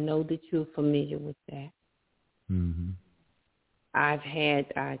 and I know that you're familiar with that. Mm-hmm.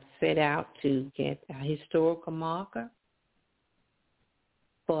 I set out to get a historical marker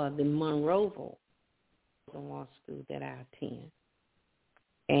for the Monroe Rosenwald school that I attend,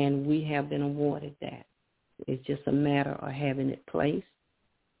 and we have been awarded that. It's just a matter of having it placed.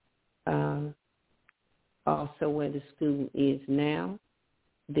 Also, where the school is now,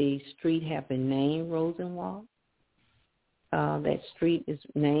 the street have been named Rosenwald. That street is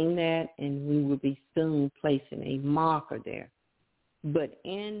named that, and we will be soon placing a marker there. But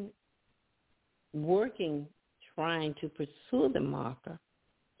in working, trying to pursue the marker,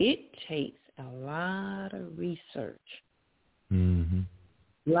 it takes a lot of research. Mm-hmm.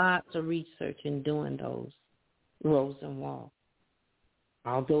 Lots of research in doing those Rosenwald.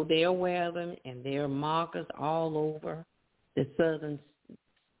 Although they're aware of them, and there are markers all over the southern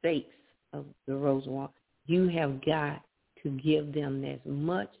states of the Rosenwald, you have got to give them as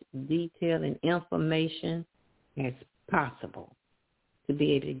much detail and information as possible to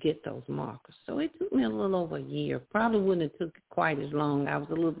be able to get those markers. So it took me a little over a year. Probably wouldn't have took quite as long. I was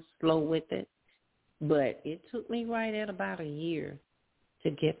a little slow with it, but it took me right at about a year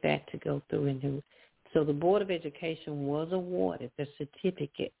to get that to go through and do. So the Board of Education was awarded the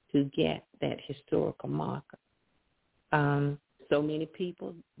certificate to get that historical marker. So many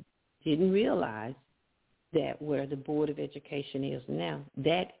people didn't realize that where the Board of Education is now,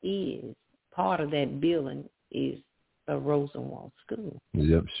 that is part of that building is a Rosenwald school.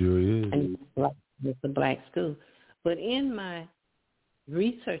 Yep, sure is. And it's a black school. But in my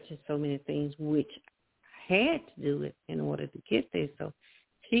researching so many things, which I had to do it in order to get there, so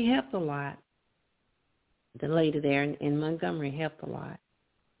she helped a lot. The lady there in Montgomery helped a lot.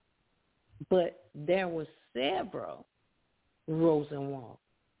 But there were several Rosenwald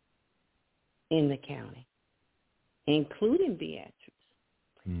in the county, including Beatrice.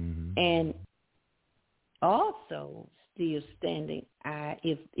 Mm-hmm. And also still standing,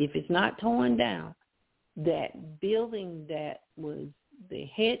 if it's not torn down, that building that was the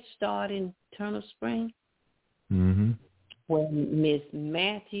Head Start in Turner Spring, mm-hmm. where Miss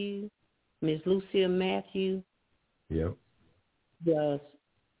Lucille Matthew, yep, the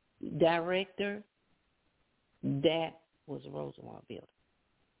director, that was a Rosenwald building.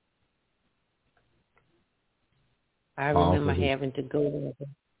 I remember having to go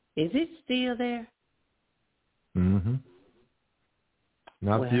there. Is it still there? Mm-hmm.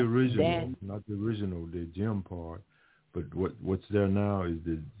 Not the original, the gym part, but what's there now is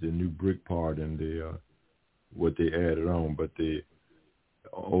the new brick part and the what they added on. But the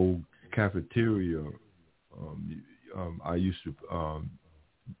old cafeteria. I used to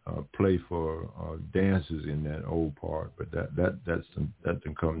play for dancers in that old part, but that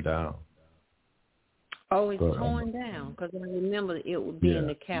didn't come down. Oh, it's torn down, because I remember it would be in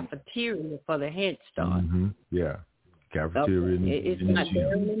the cafeteria for the Head Start. Mm-hmm. Yeah, cafeteria. Okay. It's not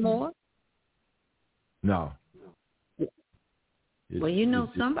there anymore? No. Well,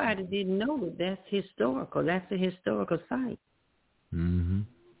 somebody didn't know that that's historical. That's a historical site. Mm-hmm.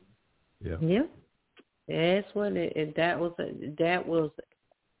 Yeah. Yeah. That's what that was.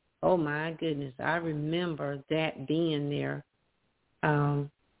 Oh my goodness, I remember that being there, and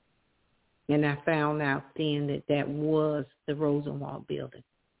I found out then that was the Rosenwald building.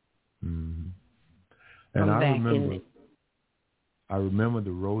 Mm-hmm. And I remember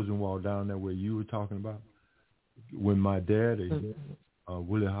the Rosenwald down there where you were talking about. When my daddy,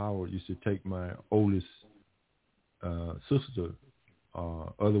 Willie Howard, used to take my oldest sister,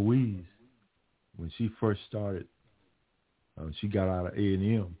 Other Weeze, when she first started, she got out of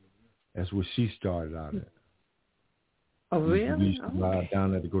A&M. That's where she started out at. Oh, really? We used to ride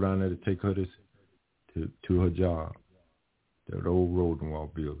down there to go down there to take her to her job, that old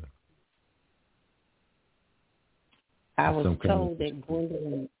Rosenwald building. I was told that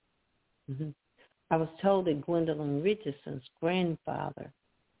Gwendolyn Richardson's grandfather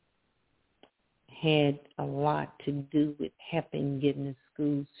had a lot to do with helping getting the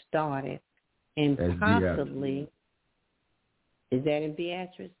school started, and possibly is that in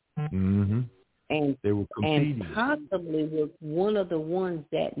Beatrice? Mm-hmm. And they were competing. And possibly was one of the ones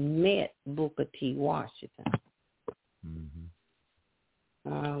that met Booker T. Washington. Mm-hmm.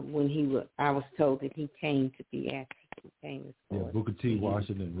 I was told that he came to Beatrice. Booker T.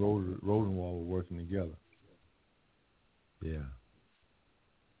 Washington and Rosenwald were working together. Yeah.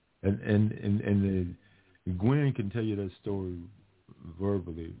 And Gwen can tell you that story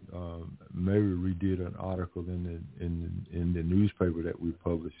verbally. Mary redid an article in the newspaper that we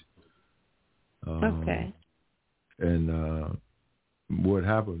published. Okay. And what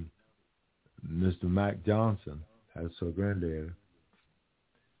happened? Mr. Mac Johnson, that's her granddad,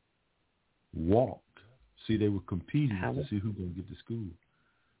 walked. See, they were competing to see who's going to get to school.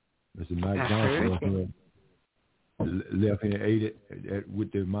 Mr. Mac Johnson left here ate it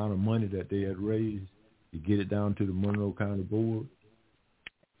with the amount of money that they had raised to get it down to the Monroe County Board.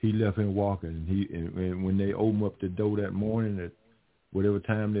 He left him walking. And when they opened up the door that morning, at whatever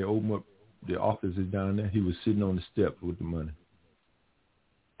time they opened up the offices down there, he was sitting on the steps with the money.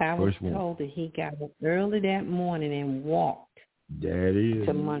 I was told that he got up early that morning and walked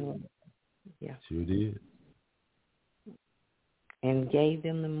to Monroe. Yeah. Sure did. And gave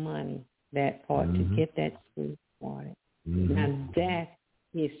them the money, that part, to get that school started. Mm-hmm. Now, that's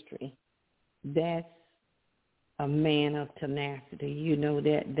history. That's a man of tenacity.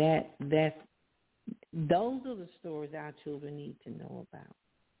 That's those are the stories our children need to know about.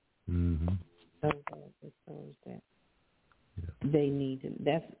 Mm-hmm. Those are the stories that they need to.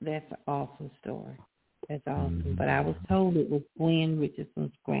 That's an awesome story. That's awesome. Mm-hmm. But I was told it was Gwen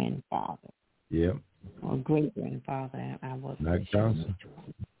Richardson's grandfather. Yep. Or great-grandfather. I wasn't Mac sure. Johnson.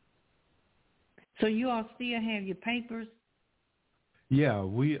 So you all still have your papers? Yeah,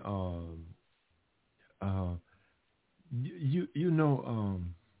 we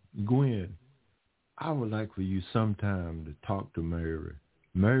Gwen, I would like for you sometime to talk to Mary.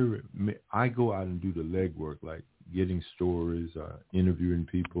 Mary, I go out and do the legwork, like getting stories, interviewing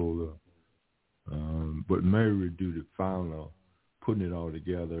people, but Mary would do the final, putting it all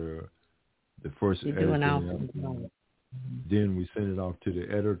together, the first editing. Then we send it off to the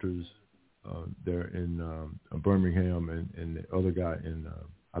editors there in Birmingham, and the other guy in,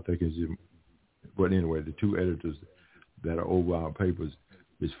 I think is, but anyway, the two editors that are over our papers.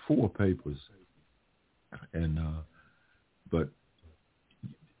 There's 4 papers, and but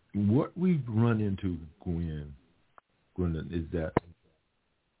what we've run into, Gwendolyn, is that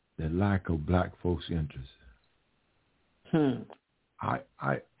the lack of black folks' interest. I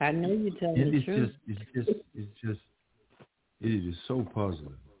know you tell the truth. It is so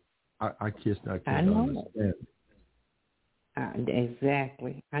puzzling. I can't understand it.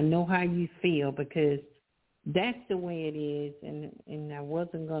 Exactly. I know how you feel, because that's the way it is, and I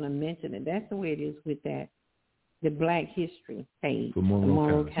wasn't going to mention it. That's the way it is with the Black History page, the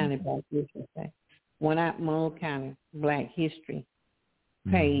Monroe County Black History page. Monroe County Black History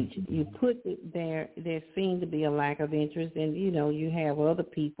page, you put it there. There seemed to be a lack of interest, and you have other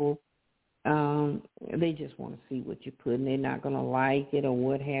people. They just want to see what you put, and they're not going to like it or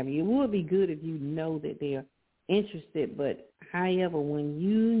what have you. It would be good if you know that they're interested, but however, when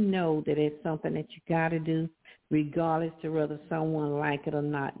you know that it's something that you got to do, regardless to whether someone like it or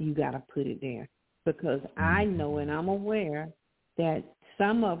not, you got to put it there. Because I know and I'm aware that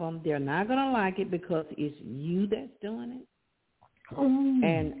some of them, they're not going to like it because it's you that's doing it.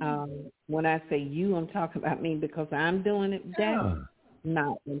 And when I say you, I'm talking about me because I'm doing it. That's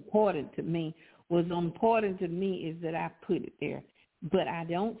not important to me. What's important to me is that I put it there. But I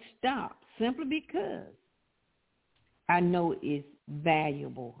don't stop simply because I know it's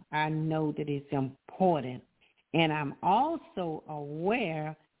valuable. I know that it's important. And I'm also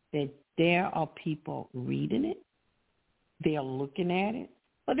aware that there are people reading it. They're looking at it.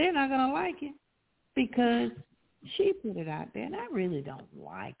 But they're not going to like it because she put it out there, and I really don't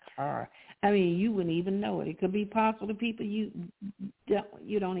like her. I mean, you wouldn't even know it. It could be possible to people you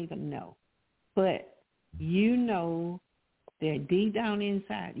don't even know. But you know that deep down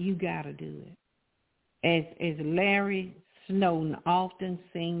inside, you got to do it. As Larry Snowden often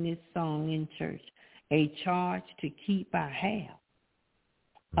sing this song in church, a charge to keep I have,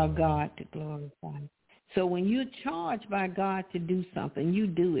 a God to glorify. So when you're charged by God to do something, you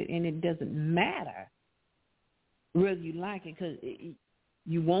do it, and it doesn't matter whether you like it, because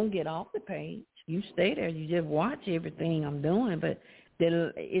you won't get off the page. You stay there. You just watch everything I'm doing. But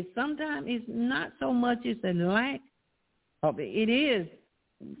sometimes it's not so much as a lack of it. It is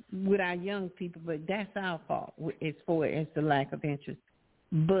with our young people, but that's our fault. It's the lack of interest.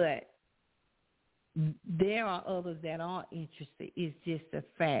 But there are others that are interested. It's just the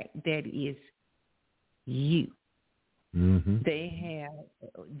fact that it's you. Mm-hmm.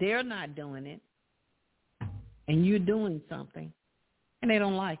 They're not doing it, and you're doing something, and they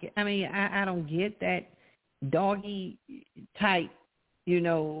don't like it. I mean, I don't get that doggy type,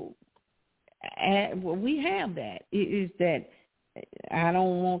 well, we have that. It is that I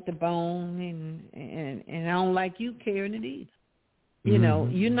don't want the bone, and I don't like you carrying it either.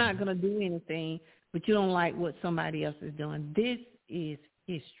 You're not going to do anything, but you don't like what somebody else is doing. This is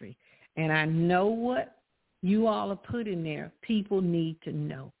history, and I know what you all are putting there. People need to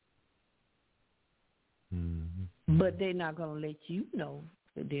know. Mm-hmm. But they're not going to let you know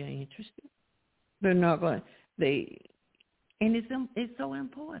that they're interested. They're not going to. And it's so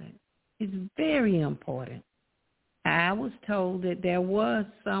important. It's very important. I was told that there was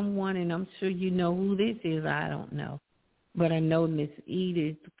someone, and I'm sure you know who this is. I don't know. But I know Miss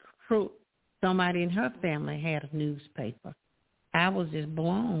Edith Crook, somebody in her family had a newspaper. I was just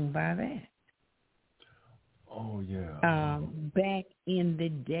blown by that. Oh, yeah. Back in the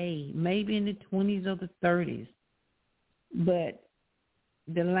day, maybe in the 20s or the 30s. But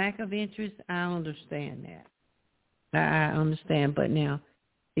the lack of interest, I understand that. I understand. But now,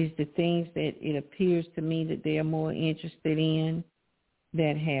 it's the things that it appears to me that they're more interested in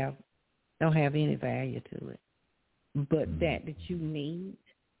that don't have any value to it. But that you need.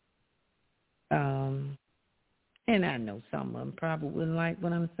 And I know some of them probably wouldn't like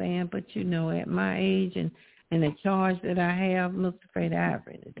what I'm saying, but at my age and the charge that I have, look, afraid I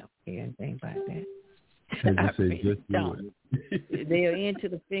really don't care anything about that. I really don't. They're into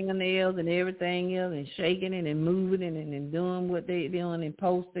the fingernails and everything else and shaking it and moving it and doing what they're doing and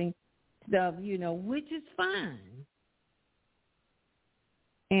posting stuff, which is fine.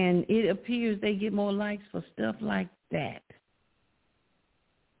 And it appears they get more likes for stuff like that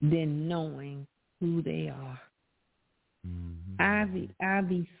than knowing who they are. Mm-hmm. I'd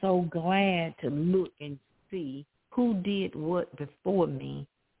be so glad to look and see who did what before me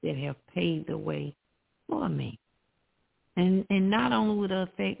that have paved the way for me. And not only would it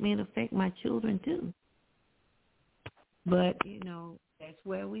affect me, it affect my children too. But, that's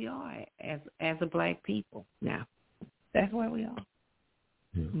where we are as a black people now. That's where we are.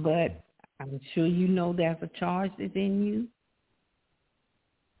 Yeah. But I'm sure there's a charge that's in you.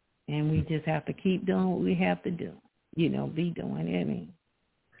 And we just have to keep doing what we have to do. Be doing it. I mean,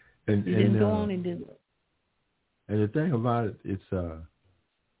 just go on and do it. And the thing about it, it's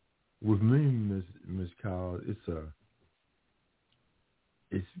with me, Miss Kyle,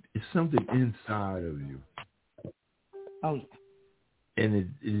 it's something inside of you. Oh yeah. And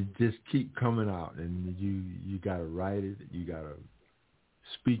it just keep coming out, and you gotta write it, you gotta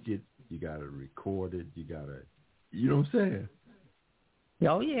speak it, you gotta record it, you know what I'm saying?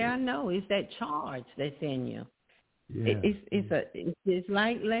 Oh yeah, I know. It's that charge that's in you. Yeah. It's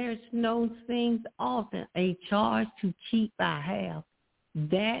like Larry Snow sings often, a charge to keep I have.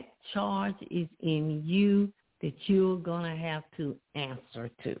 That charge is in you that you're gonna have to answer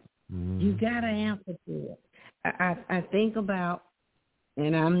to. Mm. You gotta answer to it. I think about,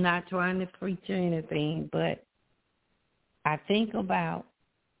 and I'm not trying to preach or anything, but I think about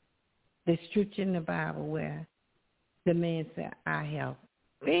the scripture in the Bible where the man said, I have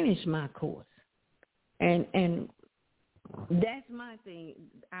finished my course. And that's my thing.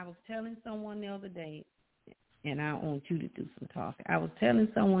 I was telling someone the other day, and I want you to do some talking. I was telling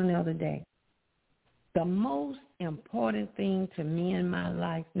someone the other day, the most important thing to me in my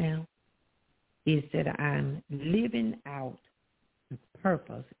life now is that I'm living out the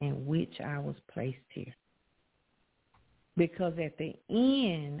purpose in which I was placed here. Because at the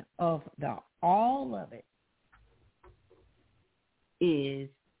end of all of it is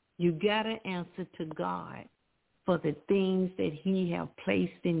you got to answer to God for the things that he have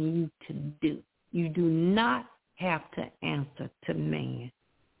placed in you to do. You do not have to answer to man,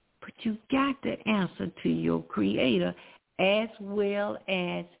 but you got to answer to your Creator as well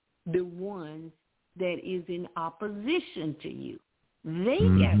as the ones that is in opposition to you. They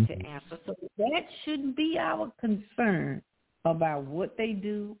got to answer. So that shouldn't be our concern about what they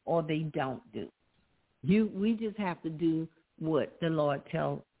do or they don't do. We just have to do what the Lord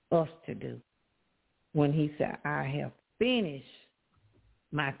tells us to do. When he said, I have finished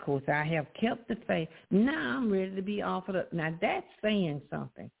my course, I have kept the faith, now I'm ready to be offered up. Now that's saying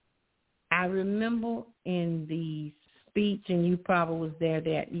something. I remember in the speech, and you probably was there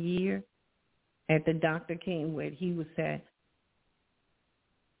that year at the Dr. King, where he was saying,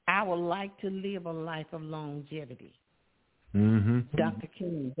 I would like to live a life of longevity. Dr.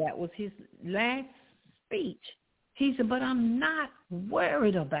 King, that was his last speech. He said, but I'm not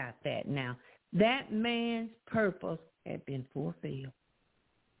worried about that now. That man's purpose had been fulfilled.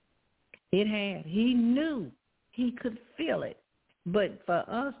 It had. He knew. He could feel it. But for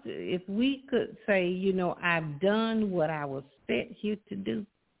us, if we could say, I've done what I was set here to do,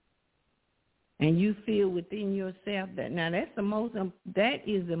 and you feel within yourself that, now that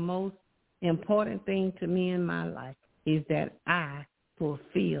is the most important thing to me in my life, is that I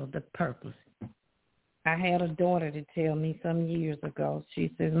fulfill the purpose. I had a daughter to tell me some years ago,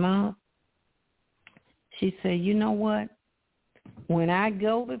 she says, Mom, she said, you know what? When I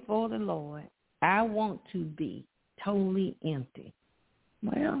go before the Lord, I want to be totally empty.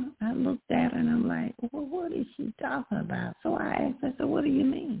 Well, I looked at her and I'm like, well, what is she talking about? So I asked her, so what do you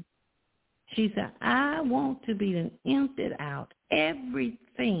mean? She said, I want to be emptied out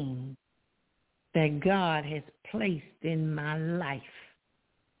everything that God has placed in my life.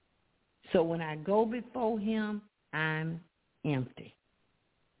 So when I go before him, I'm empty.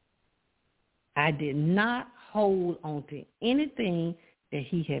 I did not hold on to anything that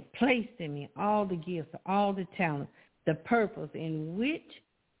he had placed in me, all the gifts, all the talent, the purpose in which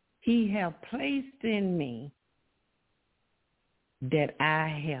he have placed in me, that I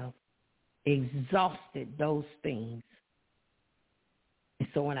have exhausted those things. And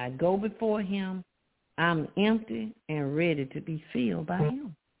so when I go before him, I'm empty and ready to be filled by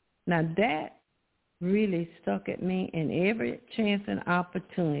him. Now that really stuck at me, and every chance and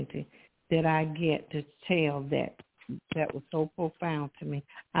opportunity that I get to tell that was so profound to me,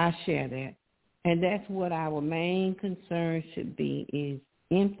 I share that. And that's what our main concern should be, is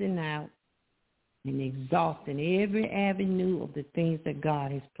emptying out and exhausting every avenue of the things that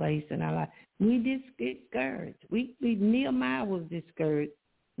God has placed in our life. We just get discouraged. Nehemiah was discouraged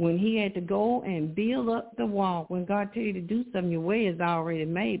when he had to go and build up the wall. When God tells you to do something, your way is already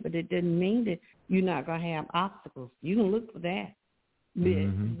made, but it doesn't mean that you're not going to have obstacles. You can look for that.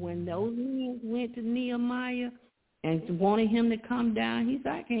 But when those men went to Nehemiah and wanted him to come down, he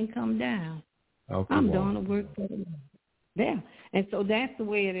said, I can't come down. Okay, I'm doing the work for the Lord. Yeah. And so that's the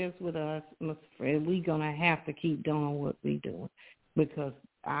way it is with us, Mr. Fred. We're going to have to keep doing what we're doing, because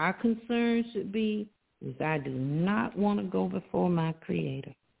our concern should be is I do not want to go before my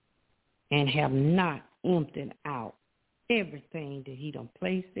Creator and have not emptied out everything that he done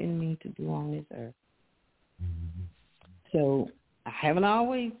placed in me to do on this earth. So I haven't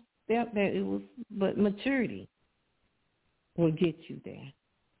always felt that it was, but maturity will get you there.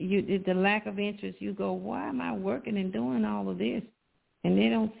 The lack of interest, you go, why am I working and doing all of this? And they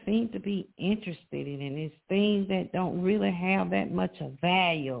don't seem to be interested in it. It's things that don't really have that much of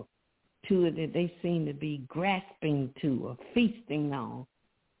value to it that they seem to be grasping to or feasting on.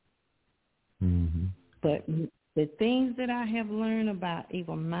 But the things that I have learned about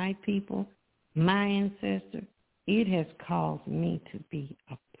even my people, my ancestors, it has caused me to be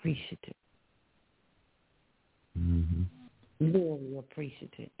appreciative. Very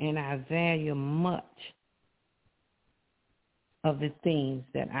appreciative. And I value much of the things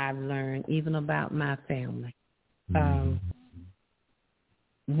that I've learned, even about my family.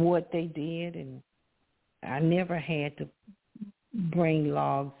 What they did, and I never had to bring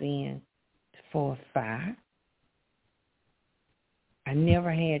logs in for a fire. I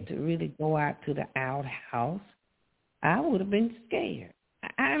never had to really go out to the outhouse I would have been scared.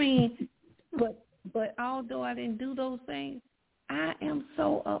 I mean, but although I didn't do those things, I am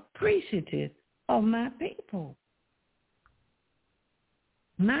so appreciative of my people.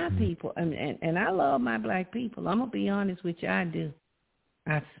 My people, and I love my black people. I'm going to be honest with you, I do.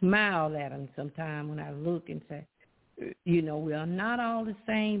 I smile at them sometimes when I look and say, we are not all the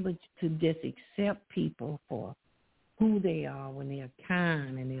same, but to just accept people for who they are when they're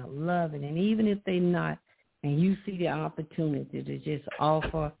kind and they're loving. And even if they're not, and you see the opportunity to just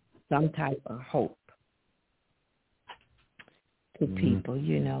offer some type of hope to people,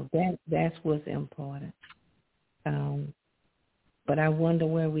 that's what's important. But I wonder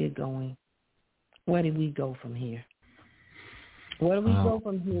where we're going. Where do we go from here? Where do we go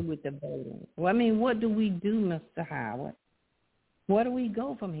from here with the voting? Well, I mean, what do we do, Mr. Howard? Where do we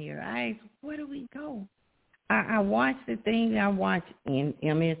go from here? I ask, where do we go? I watch the things. I watch in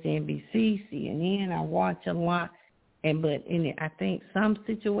MSNBC, CNN. I watch a lot, I think some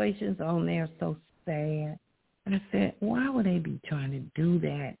situations on there are so sad. And I said, why would they be trying to do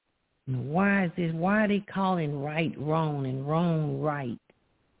that? Why is this? Why are they calling right wrong and wrong right?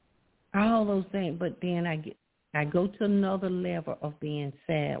 All those things. But then I go to another level of being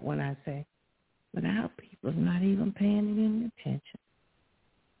sad when I say, but our people's not even paying it any attention.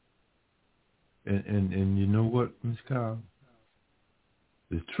 And you know what, Ms. Kyle?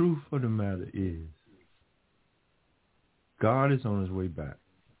 The truth of the matter is, God is on his way back.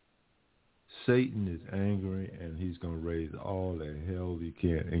 Satan is angry, and he's going to raise all the hell he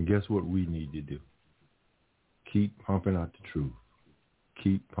can. And guess what we need to do? Keep pumping out the truth.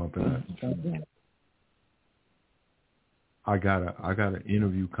 Keep pumping out the truth. I got an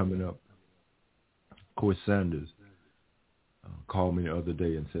interview coming up. Of course, Sanders called me the other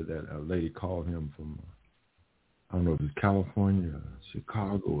day and said that a lady called him from, I don't know if it was California,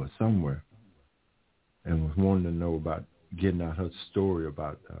 Chicago, or somewhere, and was wanting to know about getting out her story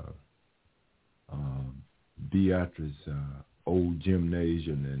about Beatrice's old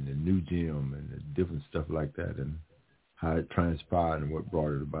gymnasium and the new gym and the different stuff like that and how it transpired and what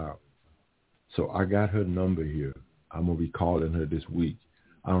brought it about. So I got her number here. I'm going to be calling her this week.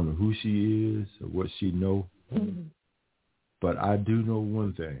 I don't know who she is or what she know, but I do know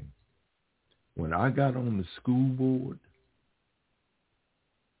one thing. When I got on the school board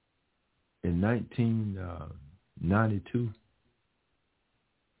in 1992,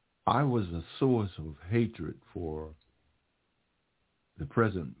 I was a source of hatred for the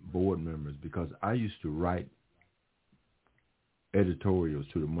present board members because I used to write editorials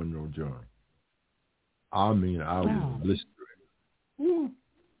to the Monroe Journal. I mean, I was blistering. Woo.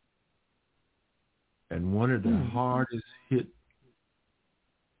 And one of the hardest hit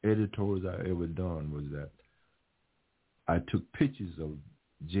editorials I ever done was that I took pictures of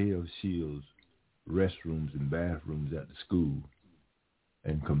J.F. Shields' restrooms and bathrooms at the school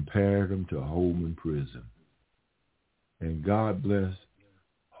and compared them to Holman Prison. And God bless,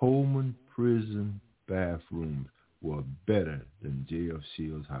 Holman Prison bathrooms were better than J.F.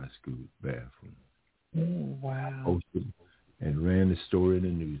 Shields High School bathrooms. Oh, wow. Posted and ran the story in the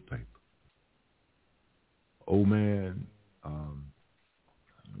newspaper. Old man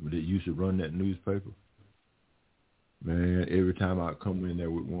that used to run that newspaper, man, every time I come in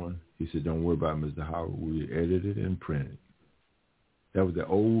there with one, he said, don't worry about it, Mr. Howard. We edited and printed. That was the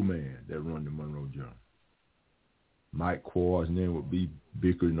old man that run the Monroe Journal. Mike Quarles and then would be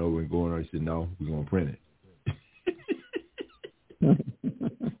bickering over and going on. He said, no, we're going to print it.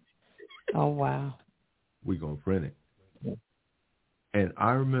 Oh, wow. We're going to print it. And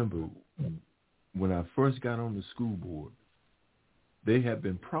I remember when I first got on the school board, they had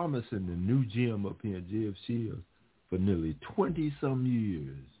been promising the new gym up here at J.F. Shields for nearly 20-some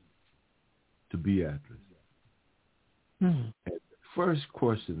years to Beatrice. And the first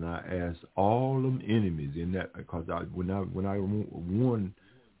question I asked all them enemies in that, because when I won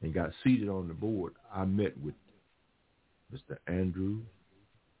and got seated on the board, I met with Mr. Andrews,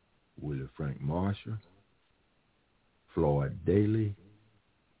 Willie Frank Marshall, Floyd Daly,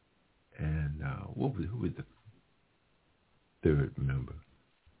 and who was the third member?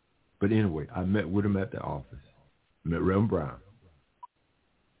 But anyway, I met with him at the office, met Reverend Brown.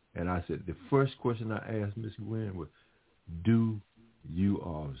 And I said, the first question I asked Ms. Gwen was, do you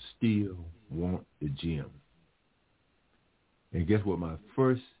all still want the gym? And guess what my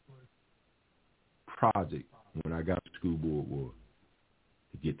first project when I got to school board was?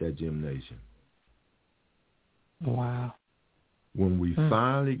 To get that gymnasium. Wow. When we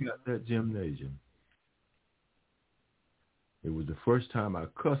finally got that gymnasium, it was the first time I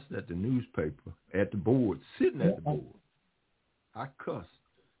cussed at the newspaper, at the board, sitting at the board. I cussed.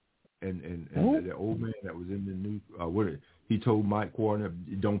 And the old man that was in the new, he told Mike Warner,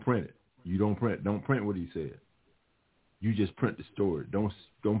 don't print it. You don't print. Don't print what he said. You just print the story. Don't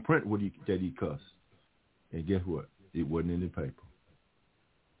print that he cussed. And guess what? It wasn't in the paper.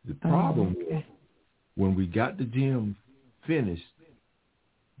 The problem was when we got the gym finished,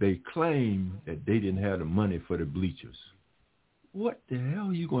 they claimed that they didn't have the money for the bleachers. What the hell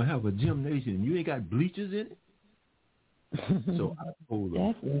are you going to have a gymnasium and you ain't got bleachers in it? So I told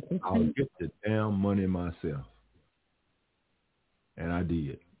them, I'll get the damn money myself. And I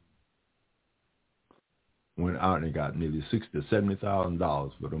did. Went out and got nearly $60,000 to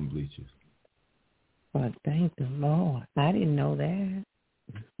 $70,000 for them bleachers. Well, thank the Lord. I didn't know that.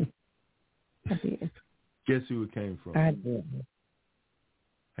 I did. Guess who it came from? I did.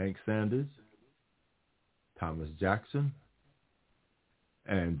 Hank Sanders, Thomas Jackson,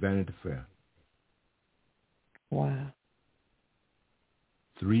 and Vanity Fair. Wow.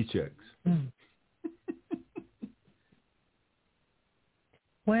 3 checks.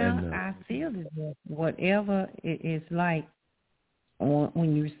 Well, I feel that whatever it is like,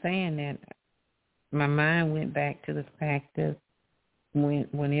 when you were saying that, my mind went back to the fact that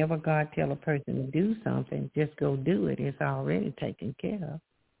whenever God tell a person to do something, just go do it. It's already taken care of.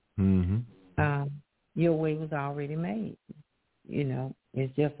 Mm-hmm. Your way was already made. You know,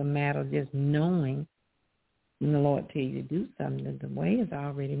 it's just a matter of just knowing when the Lord tell you to do something, that the way is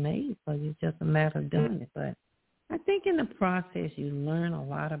already made. So it's just a matter of doing it. But I think in the process you learn a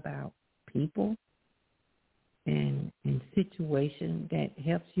lot about people and situations that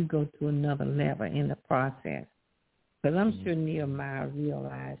helps you go to another level in the process. Because I'm sure Nehemiah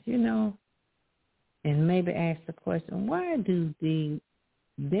realized, and maybe asked the question, why do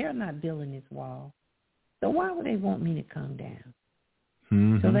they're not building this wall, so why would they want me to come down?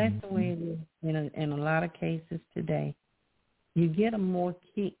 Mm-hmm. So that's the way it is in a lot of cases today. You get a more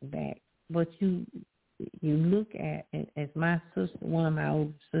kickback, but you look at it, as my sister, one of my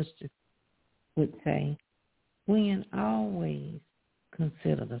older sisters would say, Gwen, always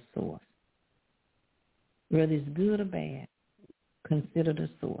consider the source. Whether it's good or bad, consider the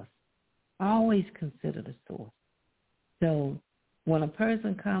source. Always consider the source. So when a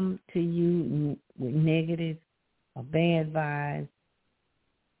person comes to you with negative or bad vibes,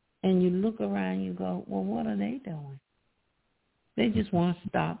 and you look around, you go, well, what are they doing? They just want to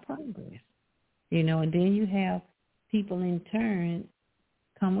stop progress. And then you have people in turn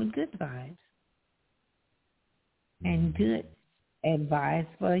come with good vibes and good advice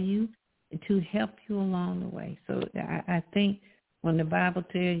for you to help you along the way. So I think when the Bible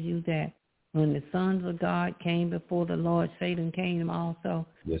tells you that when the sons of God came before the Lord, Satan came also,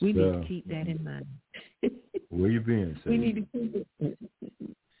 we need to keep that in mind. Where you been, Satan? We need to keep it.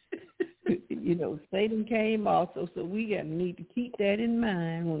 Satan came also, so we need to keep that in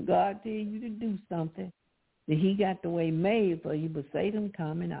mind when God tells you to do something, that he got the way made for you, but Satan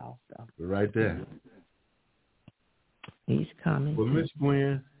coming also. Right there. He's coming. Well, Miss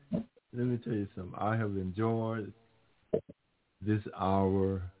Gwen, let me tell you something. I have enjoyed this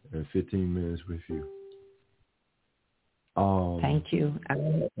hour and 15 minutes with you. Thank you. I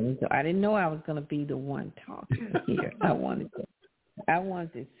didn't know I was going to be the one talking here. I wanted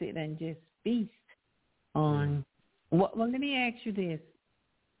to sit and just feast on. Well, let me ask you this.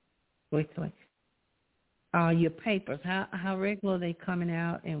 Wait. Your papers, how regular are they coming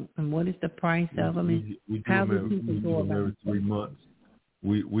out, and what is the price of them? And how do people go about every 3 months?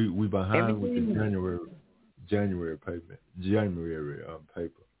 We behind with the January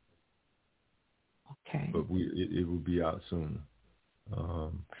paper. Okay. But it will be out soon.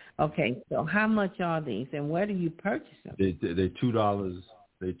 Okay, so how much are these, and where do you purchase them? They're $2.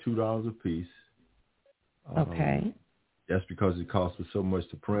 They're $2 a piece. Okay. That's because it costs us so much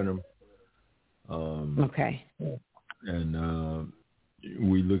to print them. Okay. And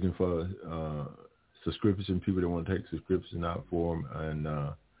we're looking for subscription people that want to take subscription out for them.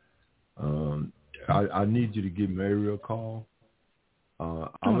 And I need you to give Mary a call. I'm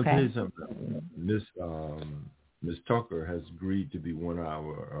going to tell you something. Miss Tucker has agreed to be one of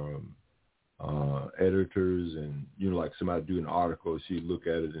our editors, and like somebody do an article, she look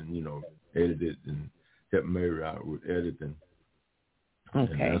at it and edit it and help Mary out with editing.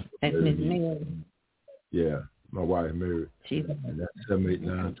 Okay, that's Miss Mary. Yeah, my wife Mary. And that's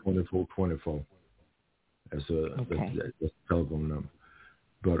 789-2424. That's the telephone number.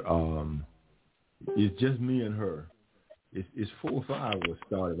 But it's just me and her. It's 4 or 5 was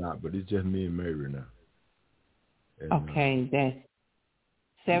started out, but it's just me and Mary now. And, okay, that's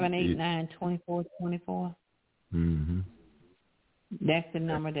 789-2424. Mm-hmm. That's the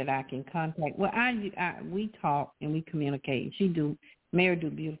number that I can contact. Well, we talk and we communicate. She do Mary do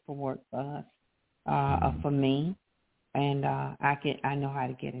beautiful work for us, for me, and I know how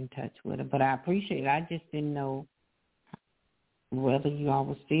to get in touch with her. But I appreciate it. I just didn't know whether you all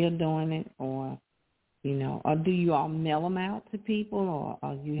were still doing it or, or do you all mail them out to people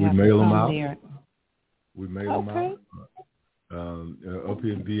or you have to come there? We mail them out. Up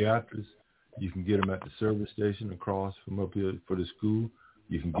here in Beatrice, you can get them at the service station across from up here for the school.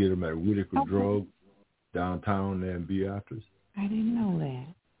 You can get them at Whitaker Drug downtown there in Beatrice. I didn't know that.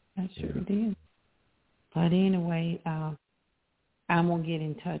 I sure did. But anyway, I'm going to get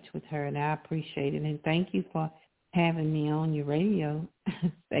in touch with her, and I appreciate it. And thank you for having me on your radio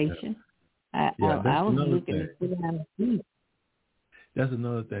station. I was looking to sit down and see. That's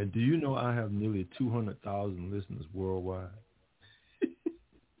another thing. Do you know I have nearly 200,000 listeners worldwide?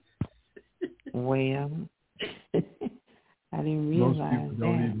 Well, I didn't realize that. Most people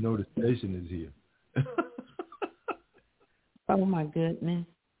don't even know the station is here. Oh, my goodness.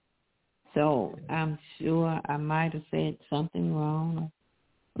 So I'm sure I might have said something wrong.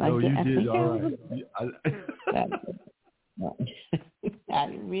 No, you did all right. I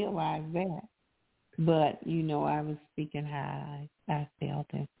didn't realize that. But, I was speaking how I felt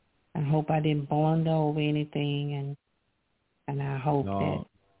it. I hope I didn't blunder over anything, and I hope that.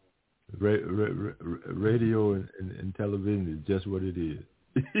 Radio and television is just what it is.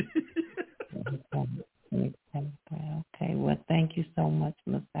 Okay. Well, thank you so much,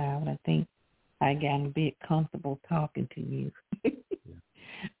 Mr. Howard. I think I got a bit comfortable talking to you.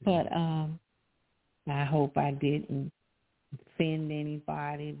 But I hope I didn't offend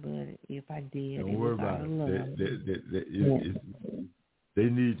anybody, but if I did, don't worry about it. They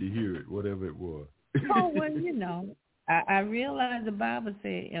need to hear it, whatever it was. Oh, well, I realize the Bible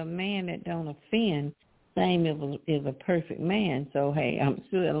said a man that don't offend, same is a perfect man. So, hey, I'm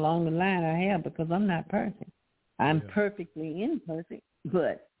sure along the line I have, because I'm not perfect. I'm perfectly imperfect,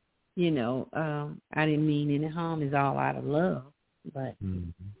 but, I didn't mean any harm. It's all out of love, but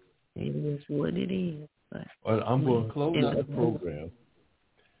it is what it is. But, well, I'm going to close out the program.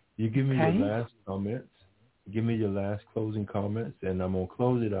 You give me your last comments. Give me your last closing comments, and I'm going to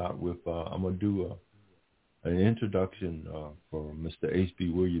close it out with, I'm going to do an introduction for Mr. H.B.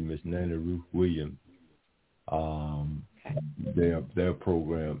 Williams, Miss Nanny Ruth Williams. Their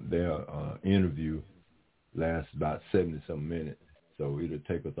program, their interview lasts about 70-some minutes, so it'll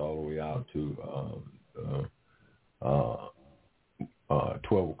take us all the way out to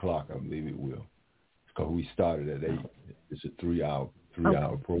 12 o'clock, I believe it will. Because we started at 8. It's a 3-hour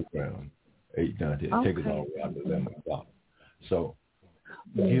program. 8 down to take us all the way out to 11 o'clock. So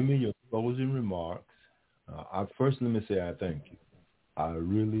give me your closing remarks. First, let me say I thank you. I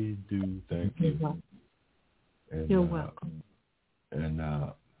really do thank you. And, you're welcome. And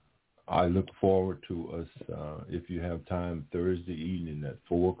I look forward to us, if you have time, Thursday evening at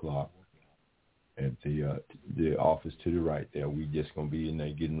 4 o'clock at the office to the right there. We just going to be in there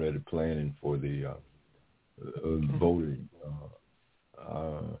getting ready, planning for the voting.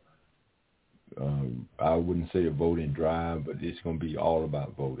 I wouldn't say a voting drive, but it's going to be all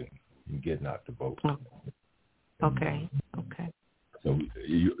about voting and getting out to vote. Okay. So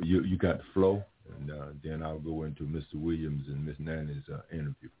you got the flow, and then I'll go into Mr. Williams and Miss Nanny's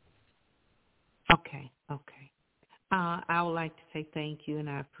interview. Okay. I would like to say thank you, and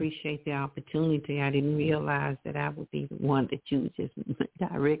I appreciate the opportunity. I didn't realize that I would be the one that you would just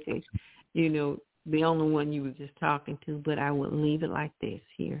directly, the only one you were just talking to, but I would leave it like this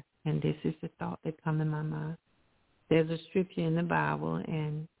here. And this is the thought that come in my mind. There's a scripture in the Bible,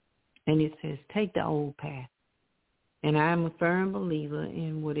 and it says, take the old path. And I'm a firm believer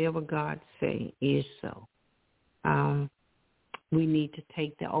in whatever God say is so. We need to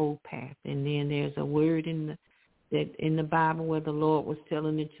take the old path. And then there's a word in the Bible where the Lord was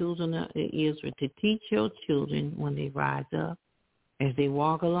telling the children of Israel to teach your children when they rise up, as they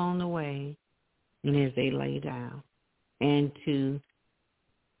walk along the way, and as they lay down. And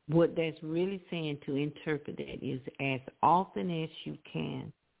what that's really saying, to interpret that, is as often as you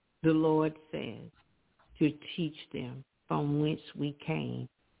can, the Lord says, to teach them from whence we came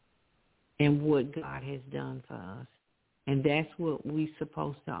and what God has done for us. And that's what we're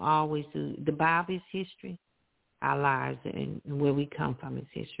supposed to always do. The Bible is history. Our lives and where we come from is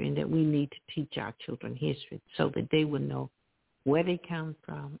history, and that we need to teach our children history so that they will know where they come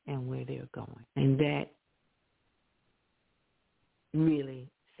from and where they're going. And that really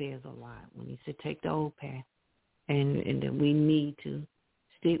says a lot when you say take the old path, and that we need to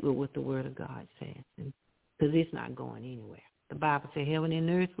stick with what the Word of God says, because it's not going anywhere. The Bible says heaven and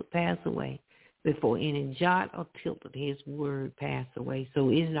earth will pass away before any jot or tittle of His Word pass away, so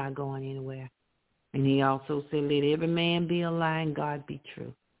it's not going anywhere. And he also said, let every man be a lie and God be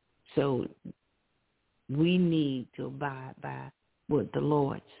true. So we need to abide by what the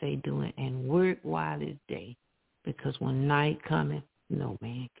Lord say doing and work while it's day, because when night cometh, no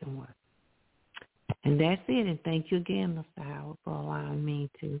man can work. And that's it. And thank you again, Mr. Howard, for allowing me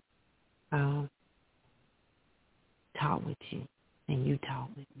to talk with you, and you talk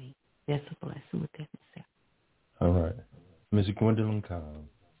with me. That's a blessing with that itself. All right. Mr. Gwendolyn Kyle,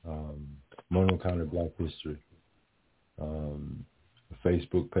 Monroe County Black History, a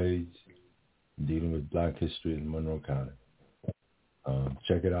Facebook page dealing with Black history in Monroe County.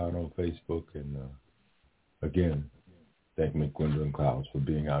 Check it out on Facebook. And again, thank Ms. Gwendolyn Clouds for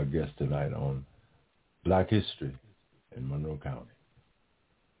being our guest tonight on Black history in Monroe County.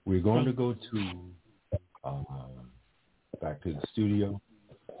 We're going to go to back to the studio.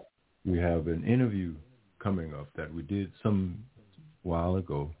 We have an interview coming up that we did some while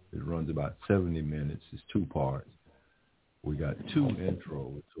ago. It runs about 70 minutes. It's 2 parts. We got 2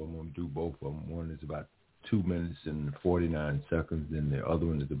 intros, so I'm going to do both of them. One is about 2 minutes and 49 seconds, and the other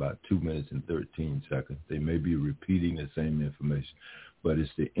one is about 2 minutes and 13 seconds. They may be repeating the same information, but it's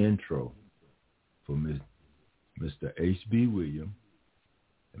the intro for Mr. H.B. Williams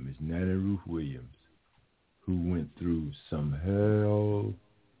and Miss Nanny Ruth Williams, who went through some hell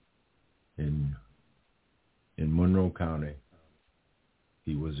in Monroe County.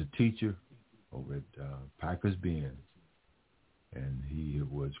 He was a teacher over at Packers Bend, and he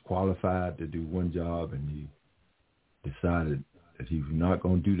was qualified to do one job, and he decided that he was not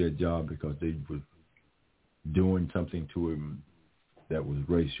going to do that job because they were doing something to him that was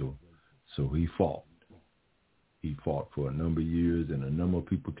racial. So he fought. He fought for a number of years, and a number of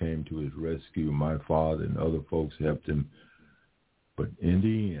people came to his rescue. My father and other folks helped him. But in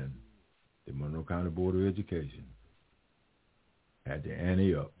the end, the Monroe County Board of Education had to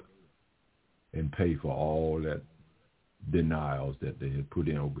ante up and pay for all that denials that they had put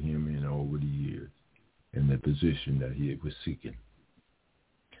in over him and over the years in the position that he was seeking.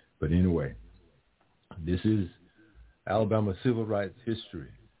 But anyway, this is Alabama Civil Rights History.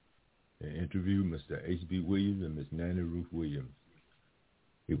 An interview with Mr. H.B. Williams and Miss Nanny Ruth Williams.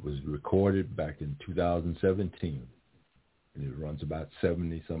 It was recorded back in 2017, and it runs about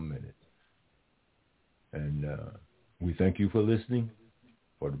 70-some minutes. And we thank you for listening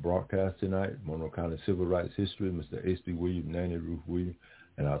for the broadcast tonight, Monroe County Civil Rights History, Mr. H.B. Williams, Nanny Ruth Williams,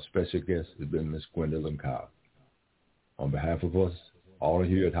 and our special guest has been Miss Gwendolyn Kyle. On behalf of us, all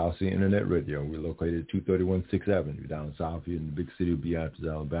here at House Internet Radio, we're located at 231 6th Avenue down south here in the big city of Beatrice,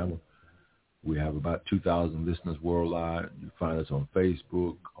 Alabama. We have about 2,000 listeners worldwide. You find us on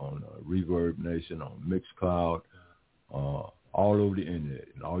Facebook, on Reverb Nation, on Mixcloud, all over the internet.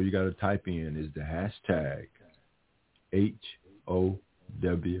 And all you got to type in is the hashtag HOWCEE.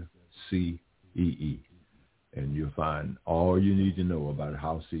 And you'll find all you need to know about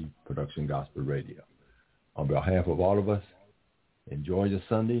House C Production Gospel Radio. On behalf of all of us, enjoy your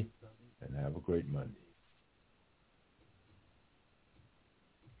Sunday and have a great Monday.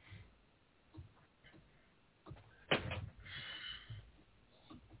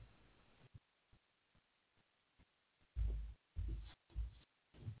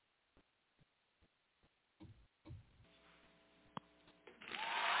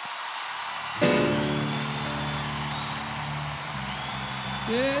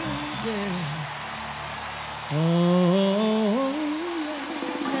 Yeah, yeah. Oh,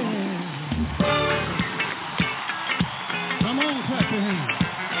 yeah. Come on, clap your hands.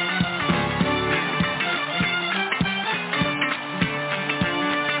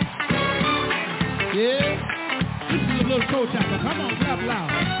 Yeah, this is a little toe tapper. Come on, clap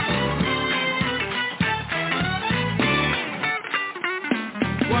loud.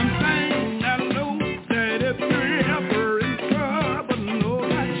 One thing I know, that if you're ever in trouble, know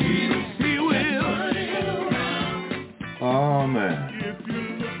that Jesus, He will. Oh, man.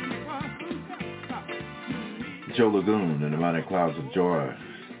 Joe Lagoon and the Mighty Clouds of Joy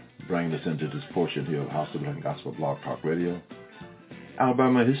bring us into this portion here of House of Black Gospel Blog Talk Radio.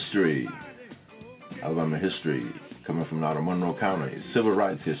 Alabama history coming from out of Monroe County. Civil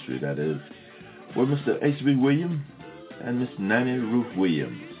rights history, that is, with Mr. H.B. Williams and Miss Nanny Ruth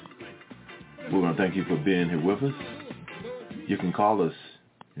Williams. We want to thank you for being here with us. You can call us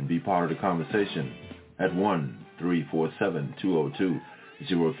and be part of the conversation at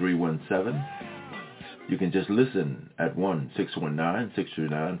 1-347-202-0317. You can just listen at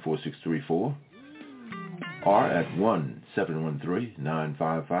 1-619-639-4634 or at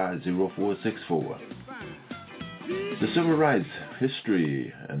 1-713-955-0464. The civil rights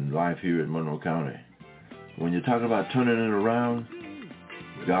history and life here in Monroe County. When you're talking about turning it around,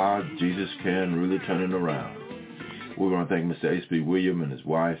 God, Jesus can really turn it around. We want to thank Mr. H.B. Williams and his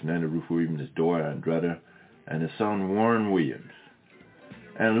wife, Nanny Ruth Williams, his daughter, Andretta, and his son, Warren Williams.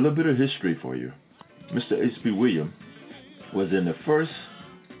 And a little bit of history for you. Mr. H.B. Williams was in the first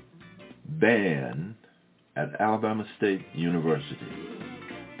band at Alabama State University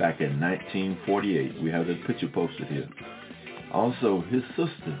back in 1948. We have the picture posted here. Also, his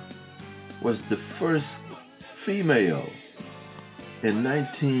sister was the first female in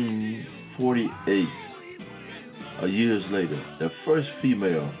 1948, years later, the first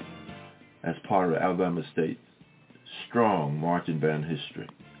female as part of Alabama State's strong marching band history.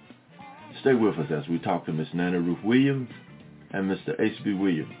 Stay with us as we talk to Miss Nanny Ruth Williams and Mr. H.B.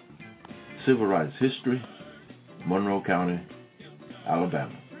 Williams. Civil rights history, Monroe County,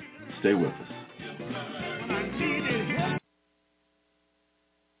 Alabama. Stay with us.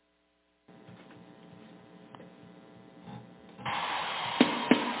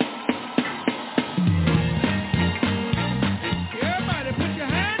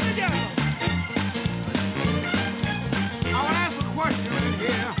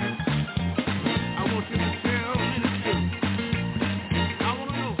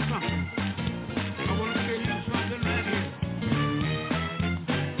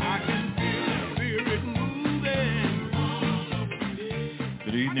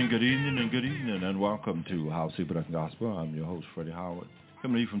 Welcome to House of Broken Gospel. I'm your host, Freddie Howard,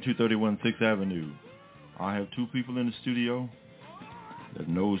 coming to you from 231 6th Avenue. I have two people in the studio that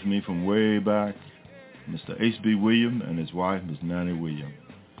knows me from way back, Mr. H.B. Williams and his wife, Ms. Nanny Williams.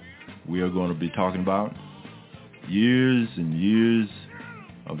 We are going to be talking about years and years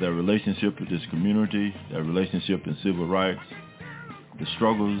of their relationship with this community, their relationship in civil rights, the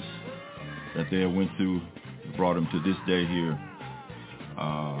struggles that they went through brought them to this day here,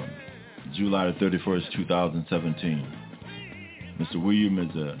 July the 31st, 2017. Mr.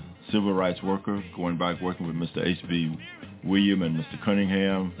 Williams is a civil rights worker, going back working with Mr. H.B. Williams and Mr.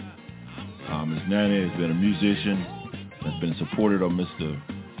 Cunningham. Ms. Nanny has been a musician, has been supported of Mr.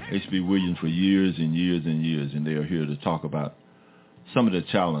 H.B. Williams for years and years and years, and they are here to talk about some of the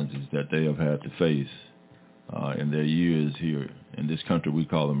challenges that they have had to face in their years here in this country we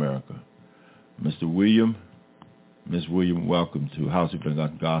call America. Mr. Williams, Ms. Williams, welcome to House of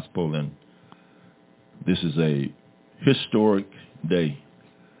the Gospel, and this is a historic day.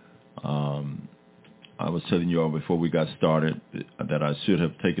 I was telling you all before we got started that I should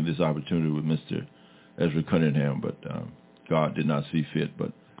have taken this opportunity with Mr. Ezra Cunningham, but God did not see fit.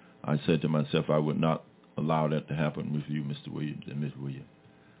 But I said to myself I would not allow that to happen with you, Mr. Williams and Ms. Williams.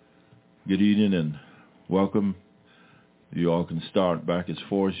 Good evening and welcome. You all can start back as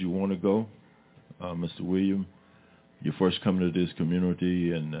far as you want to go. Mr. Williams, your first coming to this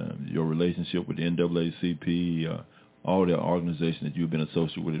community and your relationship with the NAACP, all the organizations that you've been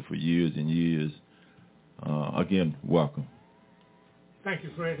associated with it for years and years. Again, welcome. Thank you,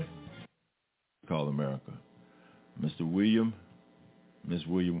 Freddie. Call America. Mr. Williams, Ms.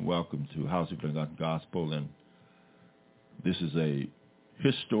 Williams, welcome to House of the Gospel, and this is a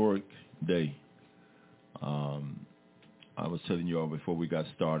historic day. I was telling you all before we got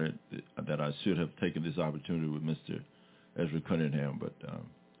started that I should have taken this opportunity with Mr. Ezra Cunningham, but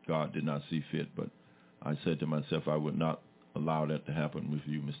God did not see fit. But I said to myself I would not allow that to happen with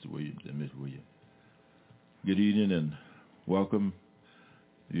you, Mr. Williams and Ms. Williams. Good evening and welcome.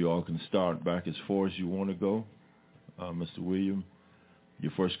 You all can start back as far as you want to go. Mr. Williams,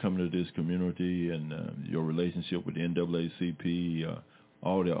 your first coming to this community and your relationship with the NAACP,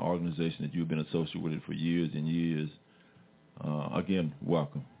 all the organizations that you've been associated with it for years and years. Again,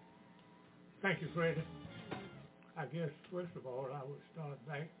 welcome. Thank you, Freddie. I guess, first of all, I would start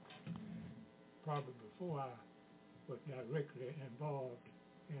back probably before I was directly involved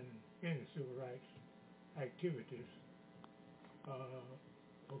in any civil rights activities.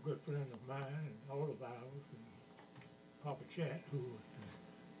 A good friend of mine and all of ours, and Papa Chat, who was the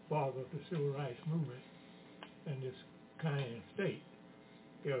father of the civil rights movement in this kind state,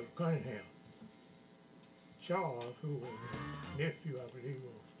 Elder Cunningham. Charles, who was a nephew, I believe,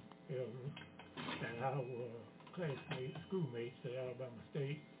 of Elder, and I were classmates, schoolmates at Alabama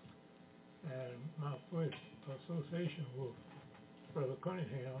State. And my first association with Brother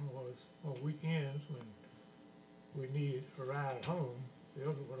Cunningham was on weekends when we needed a ride home. The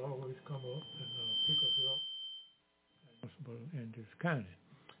Elder would always come up and pick us up in this county.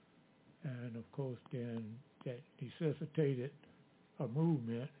 And of course, then that necessitated a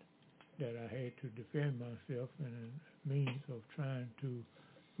movement that I had to defend myself in a means of trying to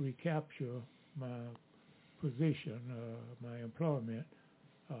recapture my position, my employment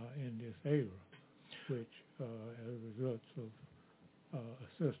in this era, which as a result of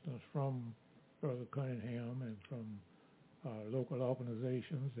assistance from Brother Cunningham and from local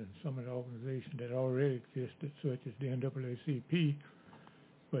organizations and some of the organizations that already existed, such as the NAACP.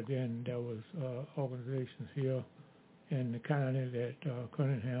 But then there was organizations here in the county that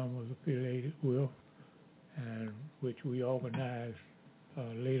Cunningham was affiliated with, and which we organized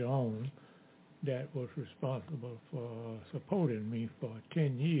later on, that was responsible for supporting me for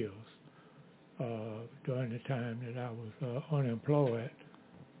 10 years during the time that I was unemployed,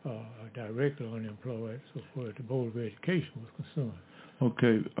 directly unemployed, so far as the Board of Education was concerned.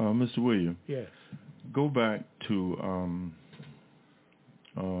 Okay, Mr. William. Yes. Go back to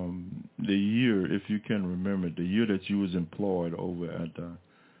the year, if you can remember, the year that you was employed over at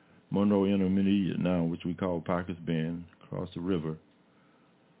Monroe Intermediate now, which we call Packers Bend, across the river,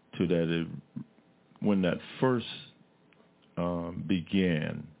 to that when that first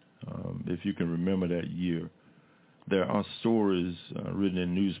began. If you can remember that year, there are stories written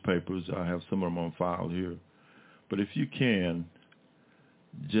in newspapers. I have some of them on file here. But if you can,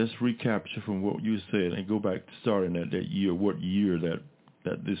 just recapture from what you said and go back to starting at that year, what year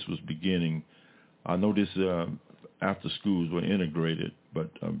that this was beginning. I know this after schools were integrated,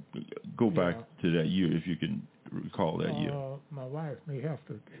 but go back to that year if you can recall that year. My wife may have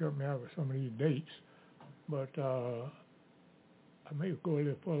to help me out with some of these dates, but I may go a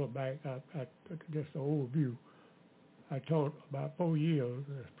little further back. I just an overview. I taught about 4 years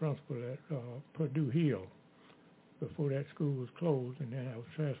as principal at Purdue Hill before that school was closed, and then I was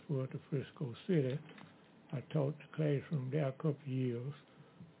transferred to Frisco City. I taught the classroom there a couple of years,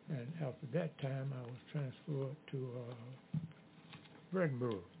 and after that time I was transferred to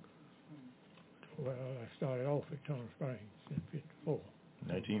Reddenburg. Well, I started off at Tom Springs in 54.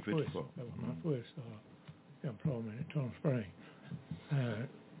 1954. That was my first employment at Tom Springs.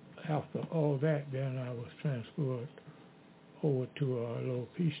 After all that, then I was transferred over to Lower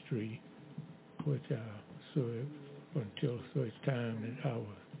Peachtree, which I served until such time that I was,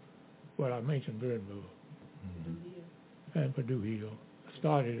 well, I mentioned Reddenburg and Purdue Hill. I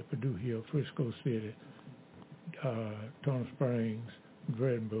started at Purdue Hill, Frisco City, Tom Springs,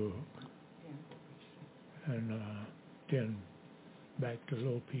 Reddenburg, and then back to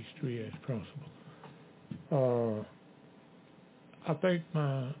Lower Peachtree as principal. I think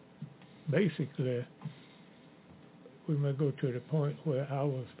basically, we may go to the point where I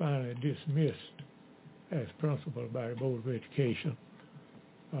was finally dismissed as principal by the Board of Education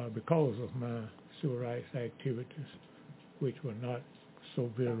because of my civil rights activities, which were not so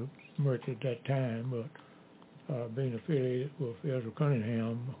very much at that time, but being affiliated with Ezra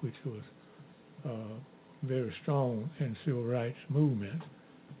Cunningham, which was very strong in civil rights movement,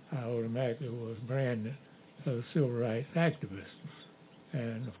 I automatically was branded as a civil rights activist.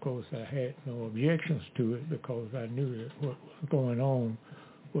 And of course I had no objections to it because I knew that what was going on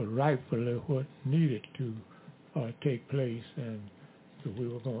was rightfully what needed to take place, and if we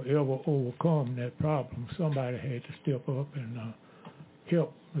were going to ever overcome that problem, somebody had to step up and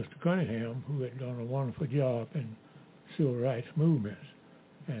help Mr. Cunningham, who had done a wonderful job in civil rights movements.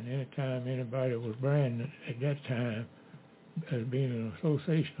 And anytime anybody was branded at that time as being in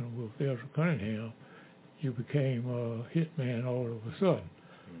association with Ezra Cunningham, you became a hitman all of a sudden.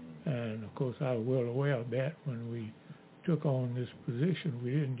 And of course I was well aware of that when we took on this position.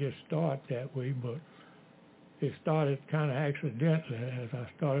 We didn't just start that way, but it started kind of accidentally. As I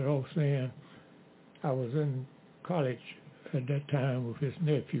started off saying, I was in college at that time with his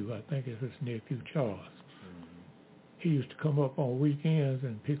nephew. I think it's his nephew, Charles. He used to come up on weekends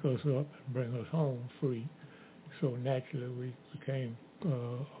and pick us up and bring us home free. So naturally we became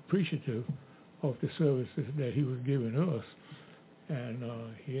appreciative of the services that he was giving us. And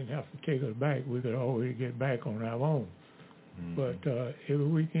he didn't have to take us back. We could always get back on our own. But every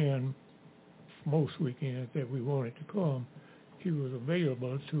weekend, most weekends that we wanted to come, he was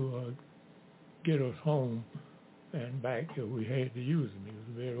available to get us home and back if we had to use him. He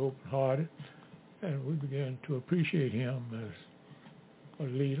was very open-hearted, and we began to appreciate him as a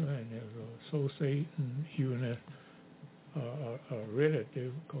leader and as an associate, and even as a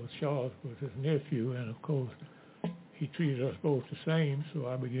relative, because Charles was his nephew, and of course he treated us both the same, so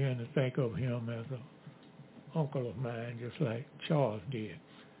I began to think of him as an uncle of mine, just like Charles did.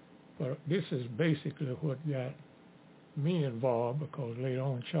 But this is basically what got me involved, because later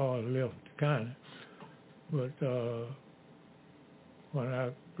on Charles left the county. But when I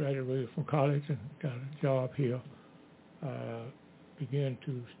graduated from college and got a job here, I began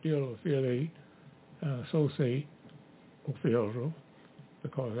to still affiliate and associate with Ezra,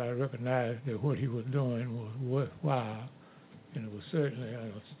 because I recognized that what he was doing was worthwhile, and it was certainly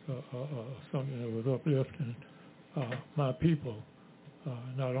something that was uplifting my people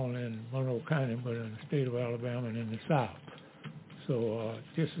not only in Monroe County, but in the state of Alabama and in the South. So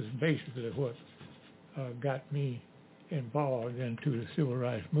this is basically what got me involved into the civil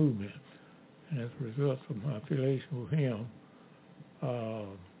rights movement. And as a result of my affiliation with him,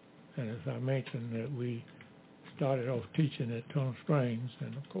 and as I mentioned, that we started off teaching at Tunnel Springs,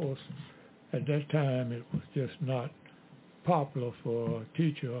 and of course, at that time, it was just not popular for a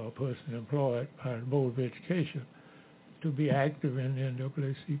teacher or a person employed by the Board of Education to be active in the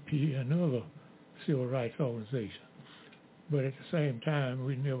NAACP and other civil rights organizations. But at the same time,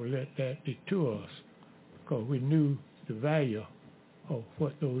 we never let that deter us because we knew the value of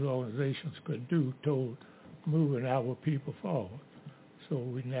what those organizations could do toward moving our people forward. So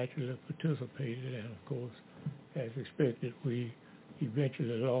we naturally participated, and of course, as expected, we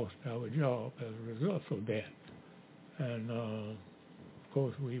eventually lost our job as a result of that. And of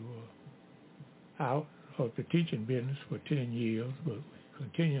course, we were out of the teaching business for 10 years, but we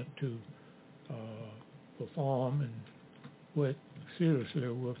continued to perform and work seriously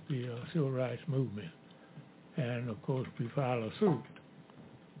with the civil rights movement. And of course, we filed a suit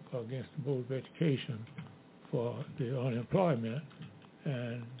against the Board of Education for the unemployment.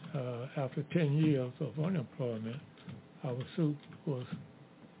 And after 10 years of unemployment, our suit was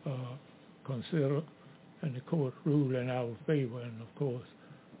considered, and the court ruled in our favor. And of course,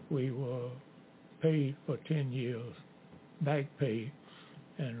 we were paid for 10 years, back pay,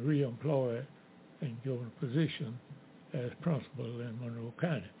 and reemployed and given a position as principal in Monroe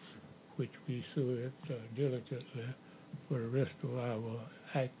County, which we served diligently for the rest of our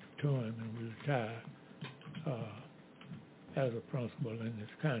active term, and we retired as a principal in this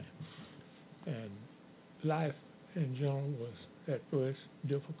county. And life in general was at first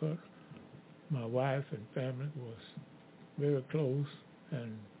difficult. My wife and family was very close,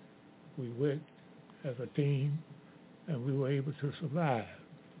 and we worked as a team, and we were able to survive.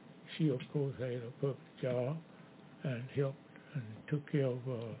 She, of course, had a perfect job and helped and took care of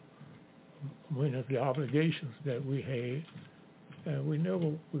many of the obligations that we had. And we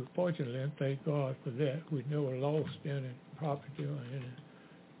fortunately, and thank God for that, we never lost any property or any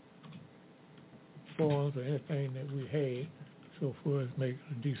funds or anything that we had so far as making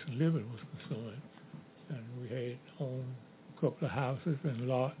a decent living was concerned. And we had owned a couple of houses and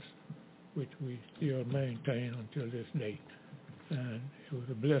lots, which we still maintain until this date. And it was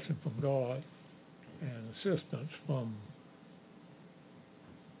a blessing from God and assistance from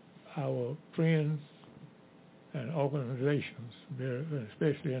our friends and organizations,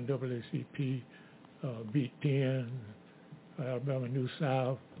 especially NAACP, Beat 10, Alabama New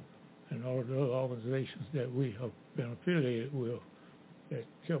South, and all the other organizations that we have been affiliated with that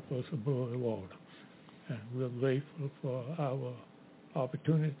kept us above the water. And we're grateful for our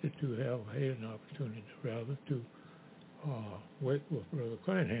opportunity to have had an opportunity, rather, to work with Brother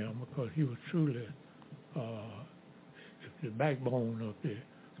Cunningham, because he was truly the backbone of the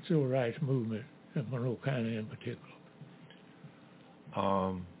civil rights movement in Monroe County in particular.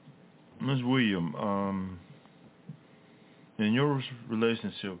 Ms. William, in your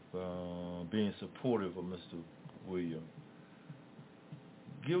relationship, being supportive of Mr. William,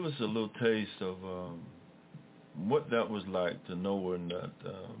 give us a little taste of what that was like to know that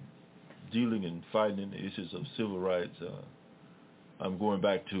dealing and fighting in the issues of civil rights. I'm going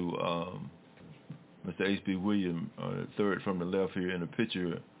back to Mr. H.B. William, third from the left here in the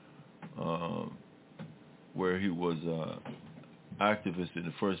picture, where he was activist in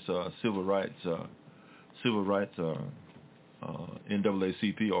the first civil rights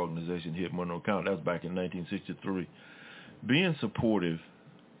NAACP organization here at Monroe County. That was back in 1963. Being supportive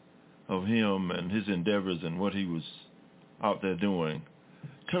of him and his endeavors and what he was out there doing,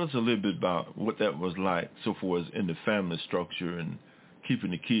 tell us a little bit about what that was like so far as in the family structure and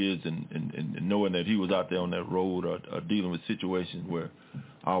keeping the kids and knowing that he was out there on that road or dealing with situations where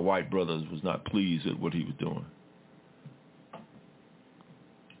our white brothers was not pleased with what he was doing.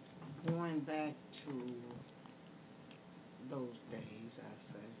 Going back to those days,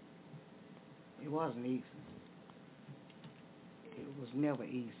 I say, it wasn't easy. It was never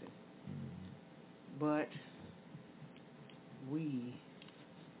easy. But we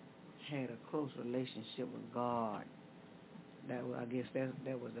had a close relationship with God. I guess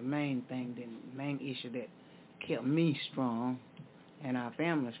that was the main thing, the main issue that kept me strong and our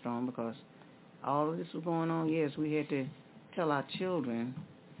family strong, because all of this was going on. Yes, we had to tell our children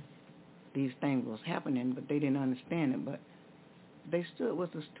these things was happening, but they didn't understand it. But they stood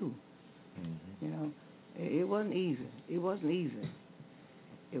with us too. Mm-hmm. You know, it wasn't easy. It wasn't easy.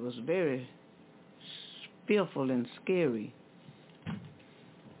 It was very fearful and scary.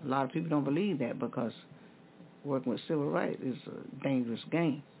 A lot of people don't believe that, because working with civil rights is a dangerous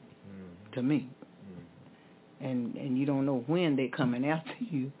game to me. And you don't know when they're coming after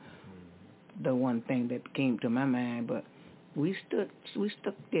you. The one thing that came to my mind, but we stuck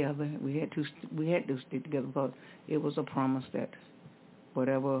together. We had to stick together because it was a promise that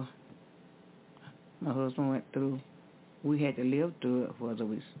whatever my husband went through, we had to live through it. Whether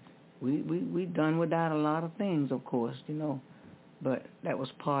we done without a lot of things, of course, but that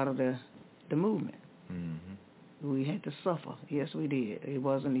was part of the movement. We had to suffer. Yes, we did. It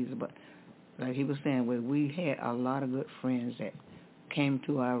wasn't easy, but like he was saying, we had a lot of good friends that came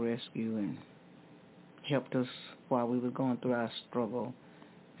to our rescue and helped us while we were going through our struggle,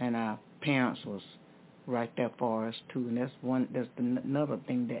 and our parents was right there for us too. And that's another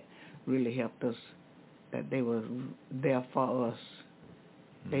thing that really helped us, that they were there for us.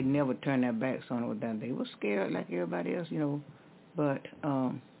 They never turned their backs on us. They were scared like everybody else, but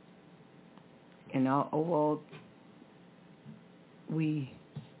and overall we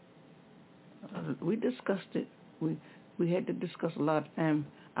discussed it. We had to discuss a lot of time.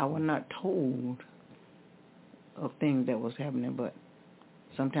 I was not told of things that was happening, but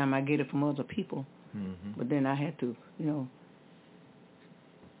sometimes I get it from other people. But then I had to,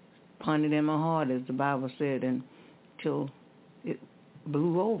 ponder it in my heart, as the Bible said, until it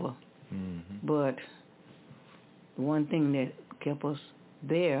blew over. But the one thing that kept us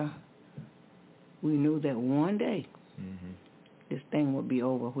there, we knew that one day this thing would be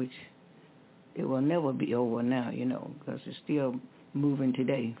over, which it will never be over now, because it's still moving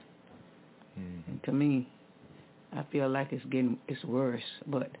today. And to me, I feel like it's worse,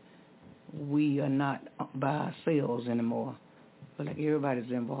 but we are not by ourselves anymore. But like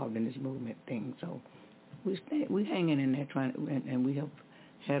everybody's involved in this movement thing, so we hanging in there and we have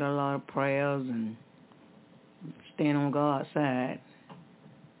had a lot of prayers and stand on God's side,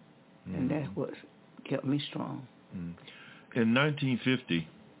 and that's what kept me strong. In 1950,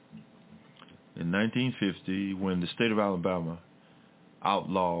 when the state of Alabama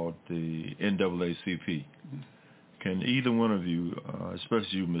outlawed the NAACP, can either one of you,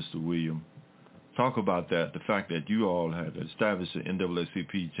 especially you, Mr. William, talk about that, the fact that you all had established the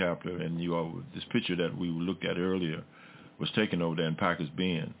NAACP chapter, and you all, this picture that we looked at earlier was taken over there in Packers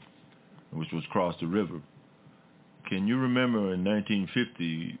Bend, which was across the river. Can you remember in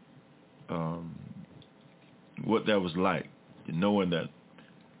 1950 what that was like, knowing that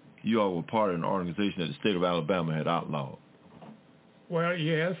you all were part of an organization that the state of Alabama had outlawed? Well,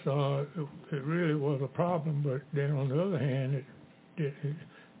 yes, it really was a problem, but then on the other hand,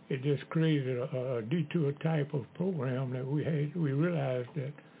 it just created a detour type of program that we had. We realized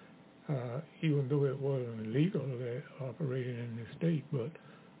that even though it wasn't illegal that operated in the state, but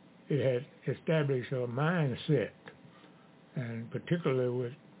it had established a mindset, and particularly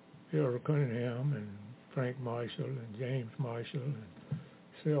with Harold Cunningham and Frank Marshall and James Marshall and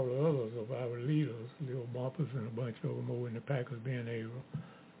several others of our leaders, Lil Bumpers and a bunch of them over in the Packers Bend area,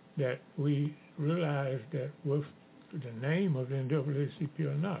 that we realized that with the name of the NAACP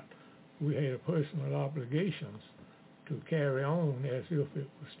or not, we had personal obligations to carry on as if it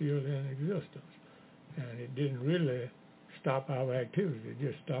was still in existence. And it didn't really stop our activity. It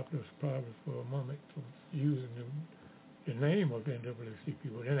just stopped us probably for a moment from using the name of the NAACP.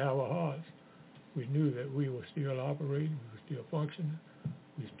 But in our hearts, we knew that we were still operating, we were still functioning,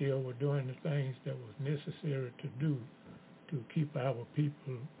 we still were doing the things that was necessary to do to keep our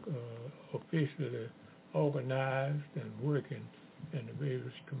people officially organized and working in the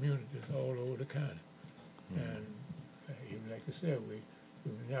various communities all over the county. And even like I said, we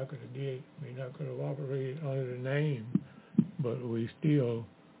may not could have operated under the name, but we still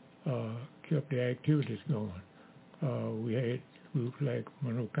kept the activities going. We had groups like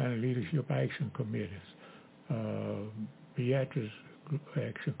Monroe County Leadership Action Committees, Beatrice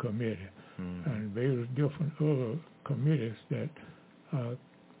Action Committee, and various different other committees that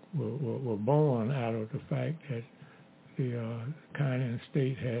were born out of the fact that the county and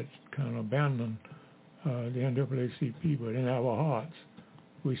state had kind of abandoned the NAACP, but in our hearts,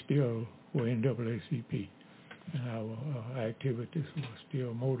 we still were NAACP, and our activities were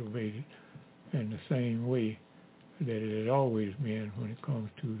still motivated in the same way that it had always been when it comes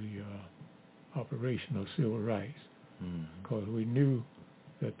to the operation of civil rights, because we knew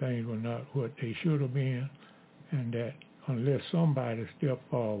that things were not what they should have been, and that unless somebody stepped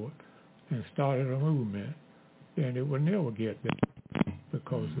forward and started a movement, then it would never get there,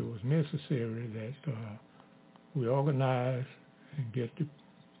 because it was necessary that we organize and get the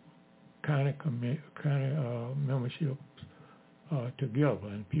county memberships together,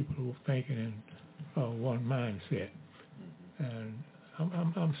 and people who were thinking in one mindset. And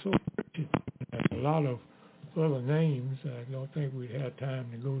I'm so appreciative that a lot of other names. I don't think we'd have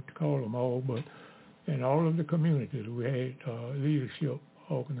time to go to call them all, but in all of the communities, we had leadership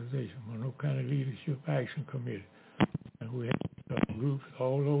organization, Monroe County Leadership Action Committee. And we had groups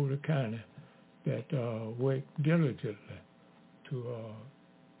all over the county that work diligently to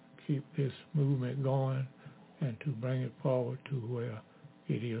keep this movement going and to bring it forward to where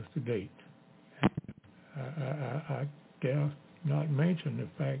it is today. I dare not mention the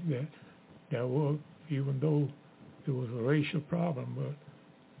fact that there was, even though it was a racial problem, but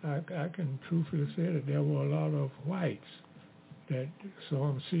I can truthfully say that there were a lot of whites, that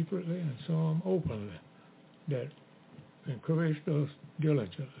some secretly and some openly, that encouraged us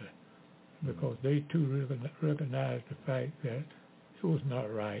diligently, because they too recognized the fact that it was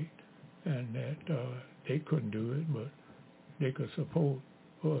not right and that they couldn't do it, but they could support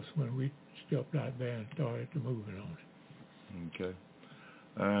us when we stepped out there and started to moving on it. Okay.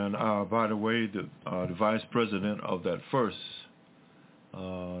 And by the way, the vice president of that first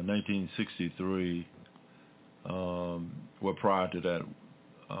 1963, well, prior to that,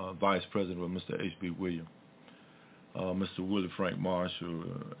 vice president was Mr. H.B. Williams. Mr. Willie Frank Marshall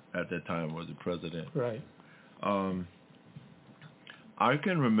at that time was the president. Right. I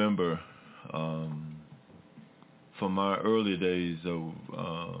can remember from my early days of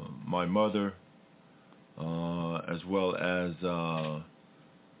my mother, as well as a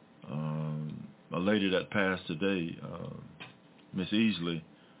lady that passed today, Miss Easley,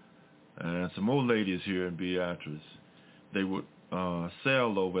 and some old ladies here in Beatrice. They would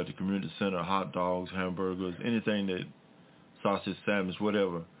sell over at the community center hot dogs, hamburgers, anything that, sausage, sandwich,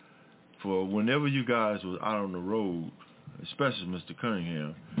 whatever. For whenever you guys was out on the road, especially Mr.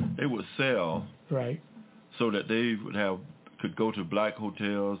 Cunningham, they would sell, right, so that they could go to black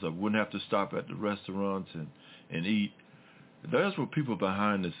hotels or wouldn't have to stop at the restaurants and eat. Those were people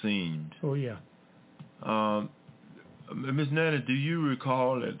behind the scenes. Oh yeah. Miss Nanny, do you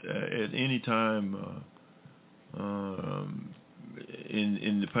recall at any time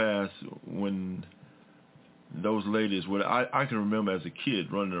in the past when those ladies would, I can remember as a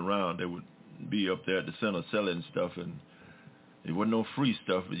kid running around, they would be up there at the center selling stuff, and there wasn't no free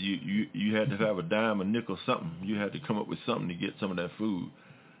stuff, but you had to have a dime, a nickel, something. You had to come up with something to get some of that food,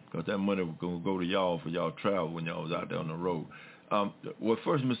 because that money was going to go to y'all for y'all travel when y'all was out there on the road. Well,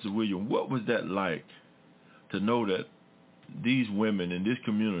 first, Mr. William, what was that like to know that these women in this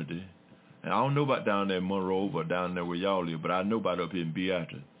community, and I don't know about down there in Monroe or down there where y'all live, but I know about up here in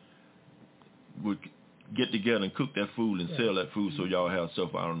Beatrice, would get together and cook that food and sell that food so y'all have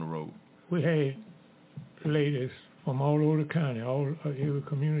stuff out on the road? We had ladies from all over the county, every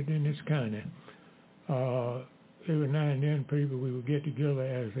community in this county. Every now and then, people, we would get together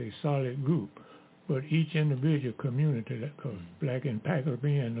as a solid group, but each individual community, because black and Packers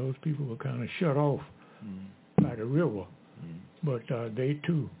being, those people were kind of shut off by the river, but they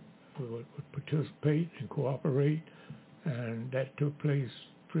too would participate and cooperate, and that took place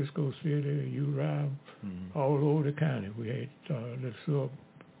Frisco City, Uriah, all over the county. We had little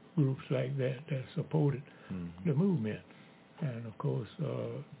sub-groups like that supported the movement, and of course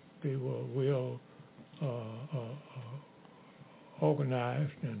they were well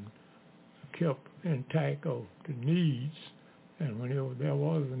organized and kept intact of the needs, and whenever there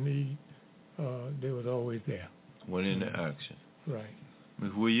was a need, they was always there. Went into action. Right.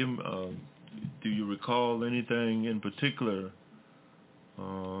 Ms. William, do you recall anything in particular,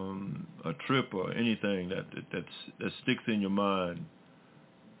 a trip or anything that sticks in your mind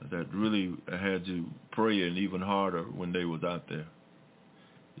that really had you praying even harder when they was out there?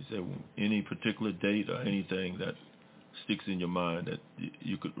 Is there any particular date or anything that sticks in your mind that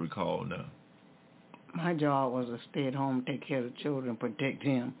you could recall now? My job was to stay at home, take care of the children, protect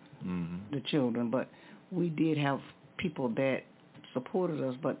him, the children. But we did have people that supported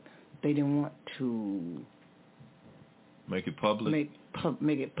us, but they didn't want to make it public. Make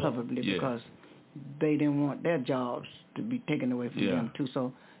it publicly because they didn't want their jobs to be taken away from them too.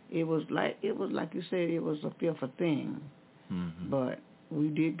 So it was like you said, it was a fearful thing. But we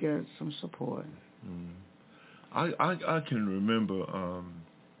did get some support. I can remember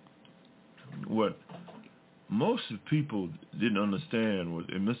what most of the people didn't understand was,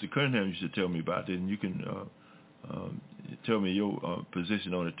 and Mr. Cunningham used to tell me about it, and you can tell me your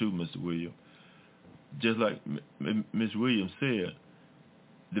position on it too, Mr. Williams. Just like Ms. Williams said,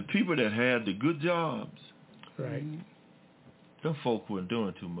 the people that had the good jobs, right, them folk weren't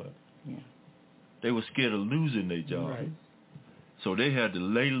doing too much. Yeah. They were scared of losing their job. Right. So they had to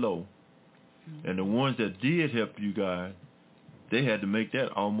lay low. And the ones that did help you guys, they had to make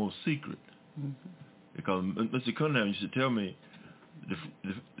that almost secret. Because Mr. Cunningham used to tell me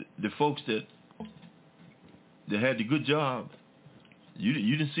the folks that that had the good jobs, you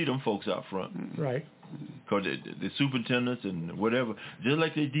didn't see them folks out front. Right. Because the superintendents and whatever, just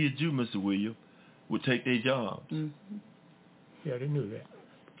like they did you, Mr. William, would take their jobs. Mm-hmm. Yeah, they knew that.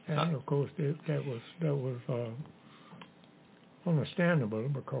 And, of course, that was understandable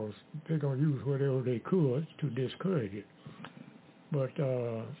because they're going to use whatever they could to discourage it. But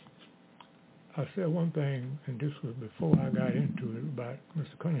I said one thing, and this was before I got into it, about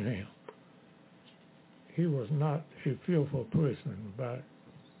Mr. Cunningham. He was not a fearful person about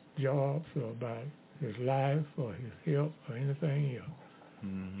jobs or about his life or his health or anything else.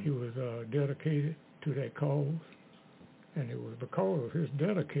 Mm-hmm. He was dedicated to that cause, and it was because of his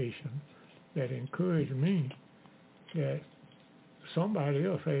dedication that encouraged me that somebody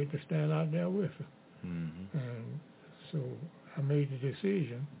else had to stand out there with him. Mm-hmm. And so I made the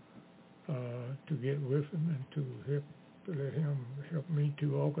decision to get with him and to let him help me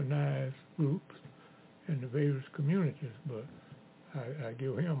to organize groups in the various communities. But I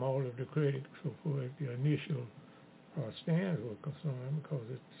give him all of the credit so far as the initial stands were concerned, because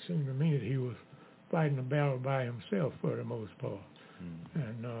it seemed to me that he was fighting the battle by himself for the most part. Mm.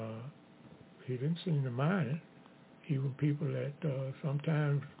 And he didn't seem to mind it. Even people that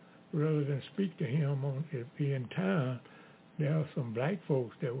sometimes, rather than speak to him if he in town, there are some black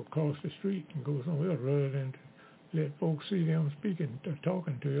folks that will cross the street and go somewhere rather than let folks see them speaking or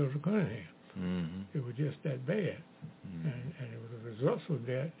talking to Elder Cunningham. Mm-hmm. It was just that bad. Mm-hmm. And it was a result of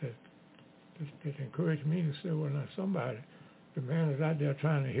that encouraged me to say, well, now somebody, the man is out there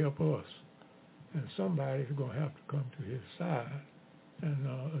trying to help us, and somebody's going to have to come to his side and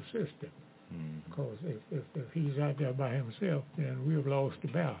assist him. Because if he's out there by himself, then we've lost the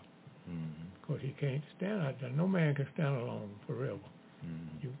battle. Because he can't stand out there. No man can stand alone forever.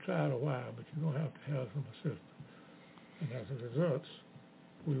 You've tried a while, but you're going to have to have some assistance. And as a result,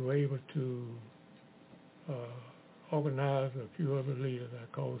 we were able to organize a few other leaders.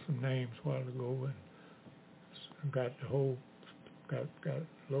 I called some names a while ago and got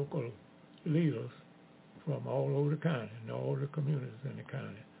local leaders from all over the county and all the communities in the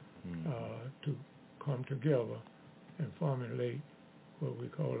county to come together and formulate what we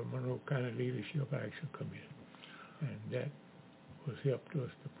call the Monroe County Leadership Action Committee. And that was helped us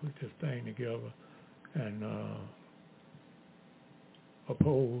to put this thing together and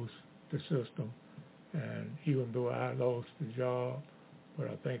oppose the system. And even though I lost the job, but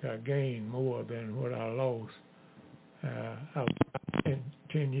I think I gained more than what I lost. I was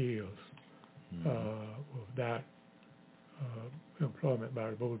 10 years without employment by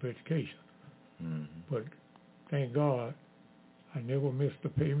the Board of Education. But thank God I never missed a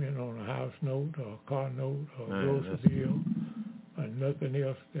payment on a house note or a car note or a grocery bill or nothing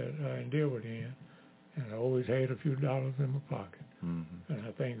else that I endeavored in. And I always had a few dollars in my pocket. And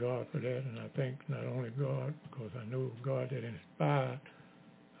I thank God for that. And I thank not only God, because I know it was God that inspired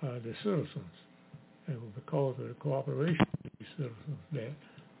the citizens. And it was because of the cooperation of these citizens that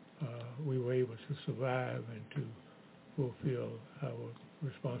we were able to survive and to fulfill our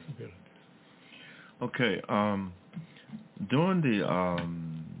responsibilities. Okay. During the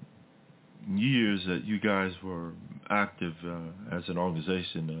years that you guys were active as an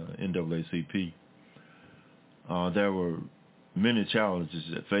organization, NAACP, there were many challenges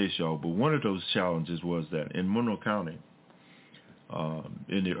that faced y'all, but one of those challenges was that in Monroe County,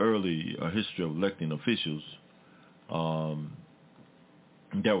 in the early history of electing officials,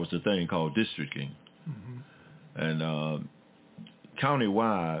 there was a thing called districting. And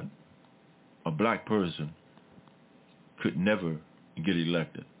countywide, a black person could never get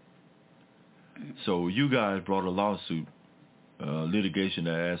elected. So you guys brought a lawsuit, litigation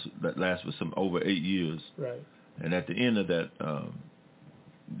that lasted for over 8 years. Right. And at the end of that,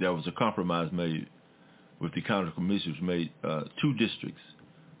 there was a compromise made with the county commissioners, made 2 districts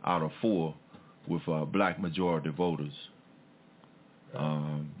out of 4 with black majority voters.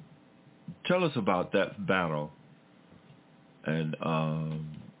 Right. Tell us about that battle and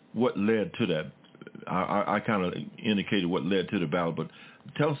what led to that. I kind of indicated what led to the battle, but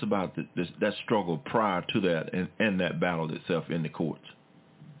tell us about that struggle prior to that and that battle itself in the courts.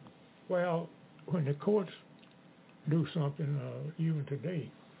 Well, when the courts do something, even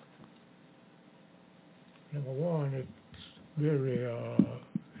today, number one, it's very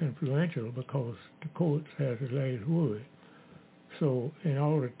influential because the courts has the last word. So in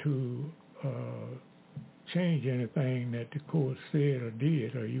order to change anything that the court said or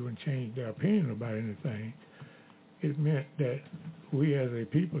did, or even change their opinion about anything, it meant that we as a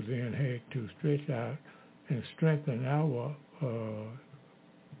people then had to stretch out and strengthen our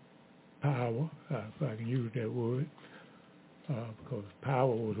power, if I can use that word, because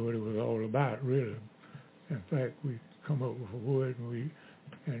power was what it was all about, really. In fact, we come up with a word,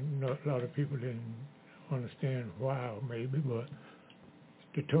 and a lot of people didn't understand why, maybe, but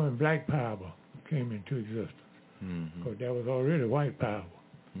the term black power came into existence. Because there was already white power.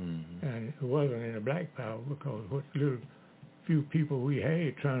 And it wasn't any black power because what little few people we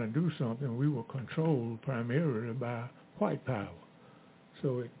had trying to do something, we were controlled primarily by white power.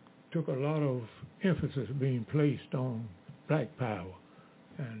 So it took a lot of emphasis being placed on black power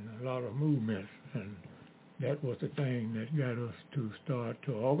and a lot of movements, and that was the thing that got us to start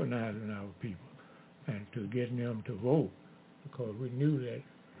to organizing our people and to getting them to vote, because we knew that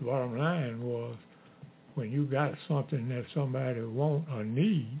the bottom line was when you got something that somebody want or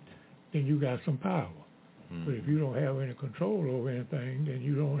need, then you got some power. But if you don't have any control over anything, then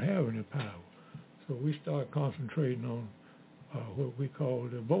you don't have any power. So we started concentrating on what we call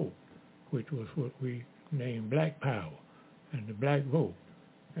the vote, which was what we named black power and the black vote.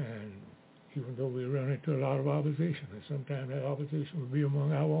 And even though we run into a lot of opposition, and sometimes that opposition would be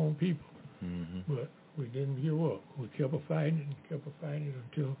among our own people, but we didn't give up. We kept fighting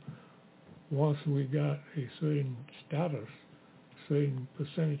until once we got a certain status, certain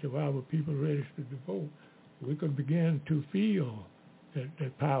percentage of our people registered to vote, we could begin to feel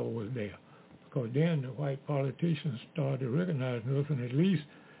that power was there. Because then the white politicians started recognizing us, and at least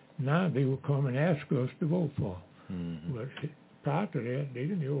now they would come and ask us to vote for them. But prior to that, they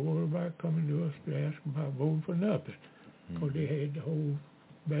didn't even worry about coming to us to ask about voting for nothing, because they had the whole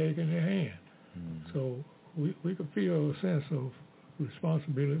bag in their hand. So we could feel a sense of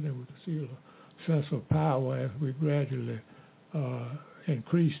responsibility, and we could feel a sense of power as we gradually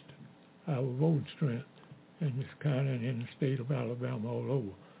increased our voting strength in this county and in the state of Alabama all over.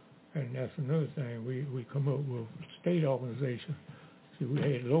 And that's another thing. We come up with state organizations. See, we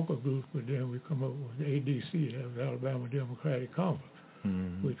had local groups, but then we come up with the ADC, that was Alabama Democratic Conference,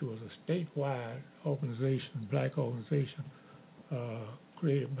 which was a statewide organization, black organization,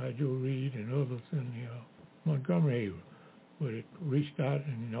 created by Joe Reed and others in the Montgomery area. But it reached out,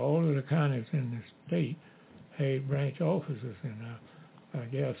 and all of the counties in the state had branch offices. And I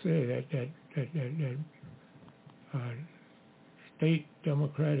dare say that state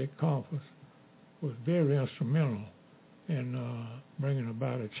Democratic Conference was very instrumental in bringing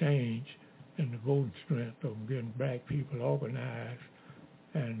about a change in the voting strength of getting black people organized,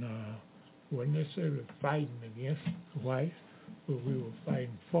 and wasn't necessarily fighting against the whites, but we were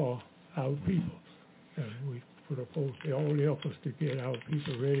fighting for our people. And we put up all the efforts to get our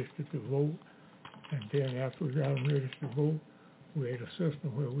people registered to vote, and then after we got them registered to vote, we had a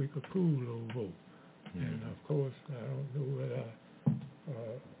system where we could pool those votes. And of course, I don't know whether I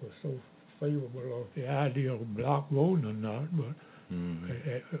was so favorable of the idea of block voting or not, but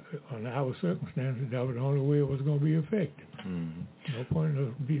on our circumstances, that was the only way it was going to be effective. No point in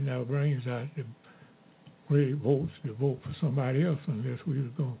us beating our brains out to really votes to vote for somebody else unless we were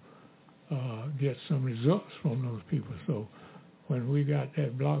going to get some results from those people. So when we got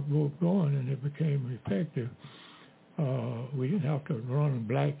that block vote going and it became effective, we didn't have to run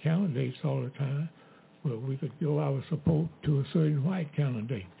black candidates all the time, but we could give our support to a certain white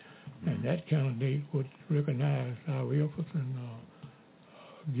candidate. And that candidate would recognize our efforts and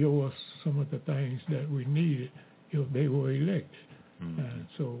give us some of the things that we needed if they were elected. And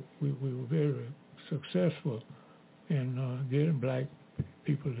so we were very successful in getting black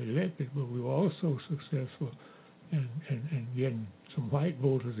people elected, but we were also successful in getting some white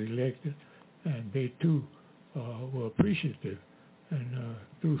voters elected, and they too were appreciative and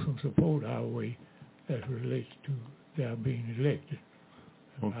threw some support our way as relates to their being elected.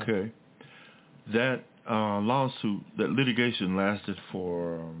 Okay. That lawsuit, that litigation lasted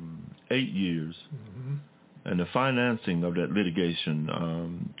for 8 years, and the financing of that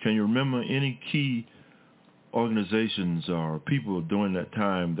litigation, can you remember any key organizations or people during that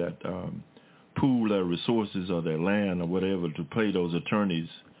time that pooled their resources or their land or whatever to pay those attorneys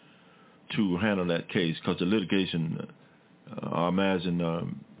to handle that case? Because the litigation, I imagine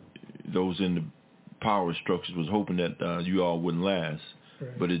those in the power structures was hoping that you all wouldn't last.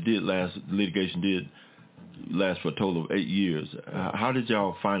 Right. But it did last. The litigation did last for a total of 8 years. How did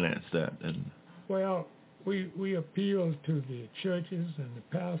y'all finance that? And well, we appealed to the churches and the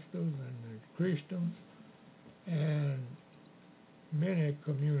pastors and the Christians and many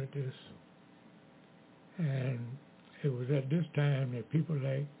communities. And it was at this time that people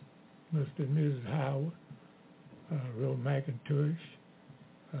like Mr. and Mrs. Howard, Real McIntosh,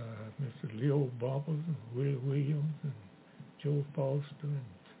 Mr. Leo Bumpers, and Willie Williams, and Joe Foster,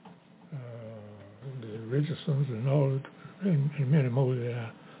 and the Richardsons, and all, and many more that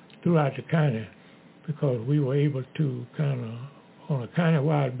are throughout the county, because we were able to kind of, on a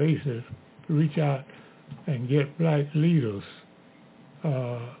county-wide basis, reach out and get black leaders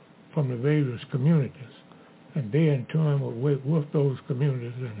from the various communities. And they in turn would work with those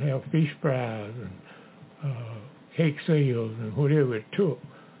communities and have fish fries and cake sales and whatever it took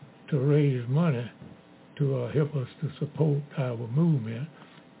to raise money to help us to support our movement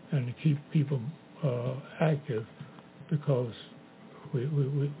and to keep people active, because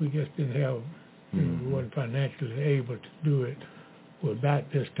we just didn't have, we weren't financially able to do it without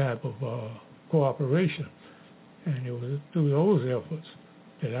this type of cooperation. And it was through those efforts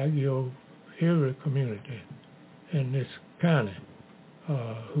that I give every community in this county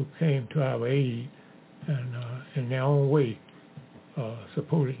who came to our aid and in their own way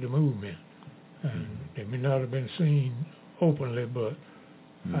supported the movement. And they may not have been seen openly, but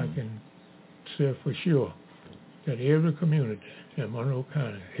I can say for sure that every community in Monroe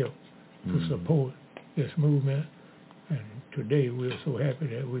County helped to support this movement. And today we're so happy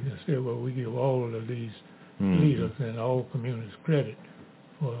that we can say, well, we give all of these leaders and all communities credit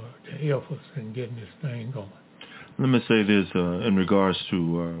for the efforts in getting this thing going. Let me say this in regards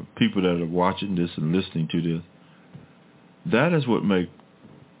to people that are watching this and listening to this. That is what makes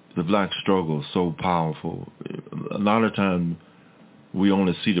the black struggle so powerful. A lot of times we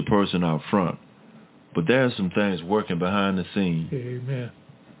only see the person out front, but there are some things working behind the scenes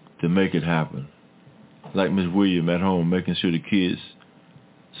to make it happen. Like Ms. William at home, making sure the kids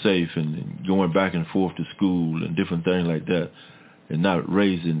safe and going back and forth to school and different things like that, and not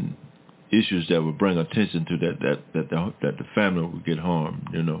raising issues that would bring attention to that the family would get harmed,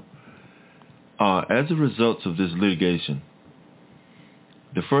 you know. As a result of this litigation,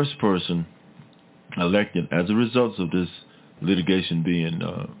 the first person elected as a result of this litigation being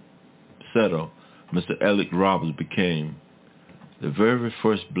settled, Mr. Alec Roberts became the very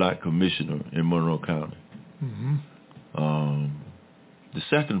first black commissioner in Monroe County. The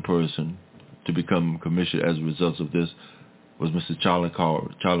second person to become commissioner as a result of this was Mr. Charlie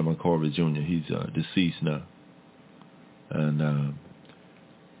McCorvey Jr. He's deceased now. And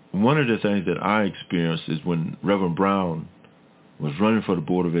one of the things that I experienced is when Reverend Brown was running for the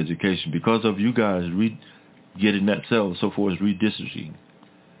Board of Education, because of you guys getting that cell so far as redistricting,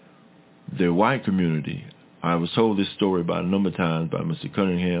 the white community, I was told this story by a number of times by Mr.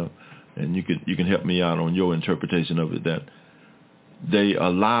 Cunningham, and you can help me out on your interpretation of it, that they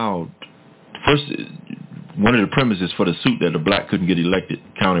allowed, first, one of the premises for the suit that the black couldn't get elected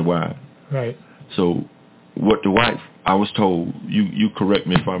countywide. Right. So what the white, I was told, you correct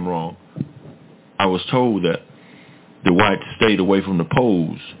me if I'm wrong, I was told that the whites stayed away from the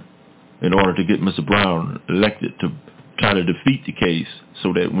polls in order to get Mr. Brown elected to try to defeat the case,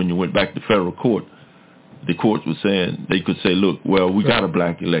 so that when you went back to federal court, the courts were saying, they could say, look, well, we got a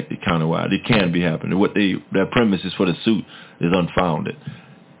black elected countywide. It can be happening. What their premises for the suit is unfounded.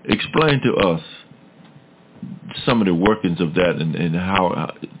 Explain to us some of the workings of that and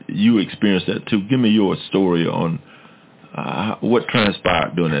how you experienced that too. Give me your story on what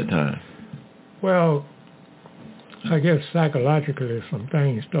transpired during that time. Well, I guess psychologically some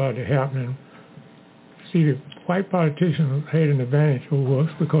things started happening. See, the white politicians had an advantage over us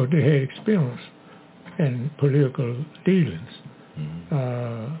because they had experience in political dealings.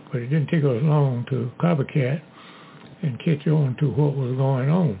 But it didn't take us long to copycat and catch on to what was going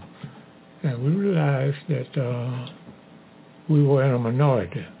on. And we realized that we were in a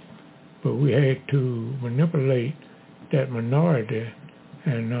minority, but we had to manipulate that minority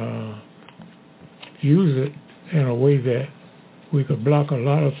and use it in a way that we could block a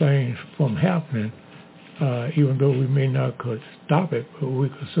lot of things from happening, even though we may not could stop it, but we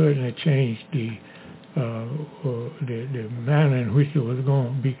could certainly change the manner in which it was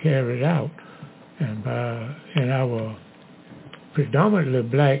going to be carried out. And in our predominantly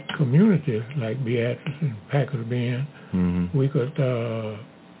black communities like Beatrice and Packers Bend, we could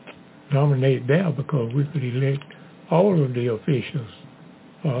dominate there because we could elect all of the officials,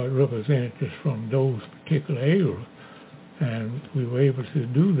 representatives from those particular areas. And we were able to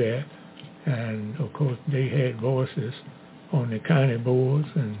do that. And, of course, they had voices on the county boards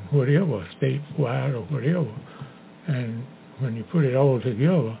and whatever, statewide or whatever. And when you put it all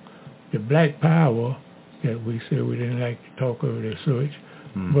together, the black power that we said we didn't like to talk of it as such,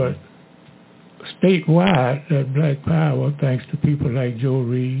 but statewide, that black power, thanks to people like Joe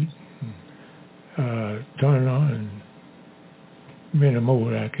Reed, Turner, and many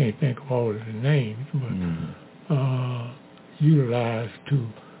more, I can't think of all of the names, but utilized to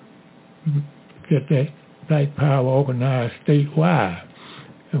get that black power organized statewide.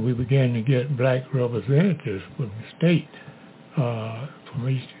 And we began to get black representatives from the state, from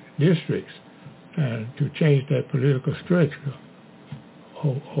each districts, and to change that political structure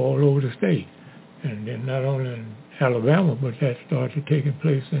all over the state. And then not only in Alabama, but that started taking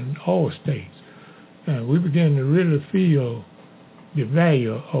place in all states. And we began to really feel the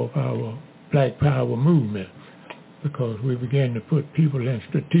value of our Black Power movement because we began to put people in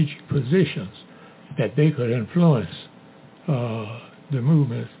strategic positions that they could influence the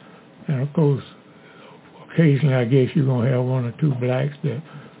movements. And of course, occasionally I guess you're going to have one or two blacks that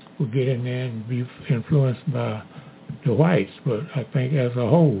will get in there and be influenced by the whites, but I think as a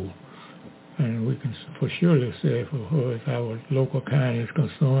whole, and we can for surely say for who as our local county is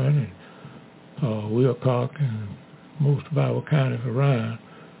concerned, and Wilcox and most of our counties around,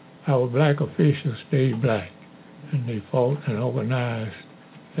 our black officials stayed black, and they fought and organized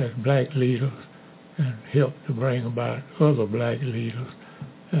as black leaders and helped to bring about other black leaders,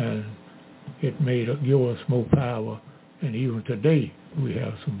 and it give us more power. And even today, we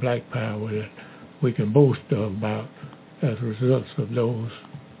have some black power that we can boast about as results of those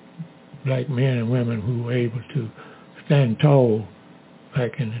black men and women who were able to stand tall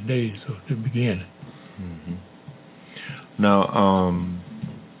back in the days of the beginning. Mm-hmm. Now,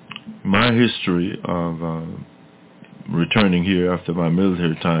 my history of returning here after my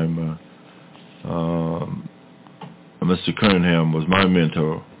military time, Mr. Cunningham was my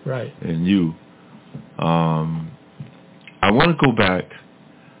mentor. Right. And you. I want to go back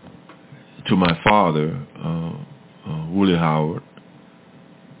to my father, Willie Howard.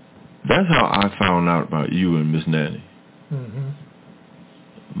 That's how I found out about you and Miss Nanny. Mm-hmm.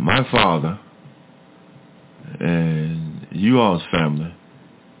 My father and you all's family,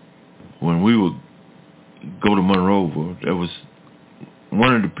 when we would go to Monroe, there was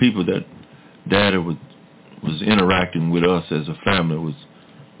one of the people that Daddy was interacting with us as a family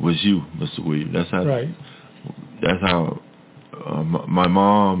was you, Mr. Williams. That's how. Right. That's how my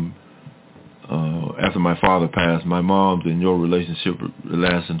mom. After my father passed, my mom's and your relationship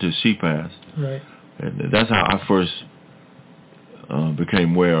lasted until she passed. Right. And that's how I first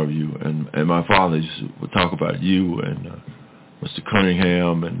became aware of you. And my father would talk about you and Mr.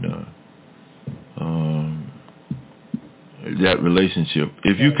 Cunningham and that relationship.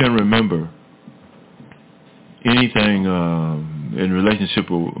 If you can remember anything in relationship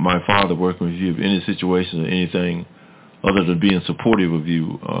with my father working with you, any situation or anything other than being supportive of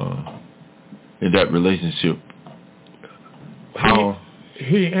you in that relationship, how...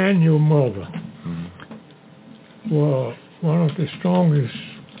 He and your mother were one of the strongest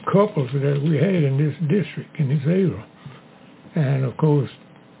couples that we had in this district, in this area. And of course,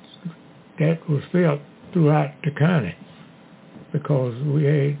 that was felt throughout the county because we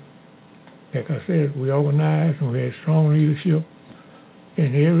had, like I said, we organized and we had strong leadership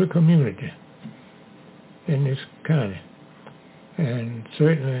in every community in this county. And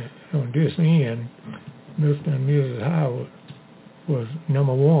certainly on this end, Mr. and Mrs. Howard was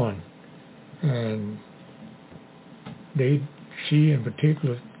number one. And she in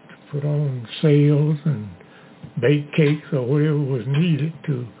particular put on sales and bake cakes or whatever was needed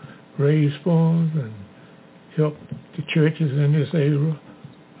to raise funds and help the churches in this area.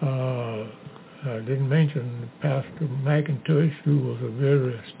 I didn't mention Pastor McIntosh, who was a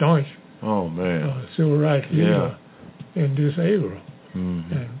very staunch civil rights leader in this area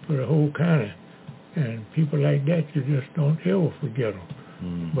and for the whole county. And people like that, you just don't ever forget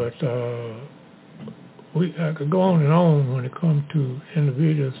them. But I could go on and on when it comes to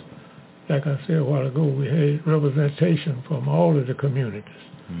individuals. Like I said a while ago, we had representation from all of the communities.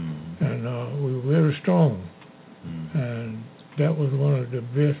 And we were very strong. And that was one of the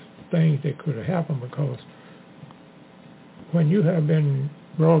best things that could have happened, because when you have been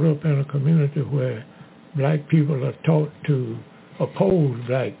brought up in a community where black people are taught to oppose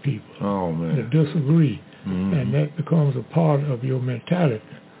black people, to disagree, and that becomes a part of your mentality,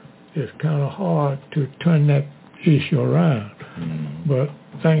 it's kind of hard to turn that issue around. But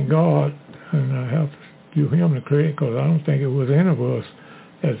thank God, and I have to give him the credit, because I don't think it was any of us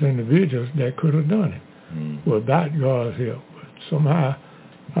as individuals that could have done it without God's help. But somehow,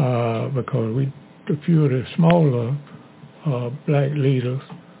 because a few of the smaller black leaders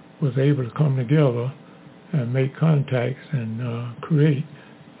was able to come together and make contacts and create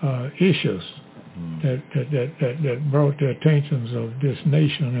issues that brought the attentions of this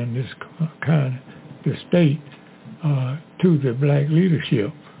nation and this state to the black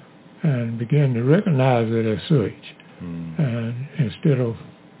leadership and began to recognize it as such. And instead of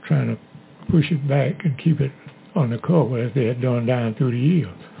trying to push it back and keep it on the cover as they had done down through the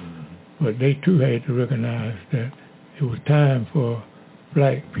years. But they too had to recognize that it was time for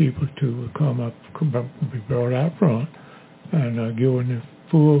black people to be brought out front and given the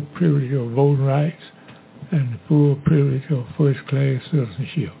full privilege of voting rights and the full privilege of first-class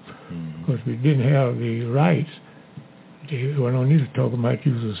citizenship. because we didn't have the rights. Well, no need to talk about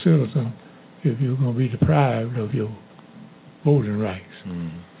you as a citizen if you're going to be deprived of your voting rights.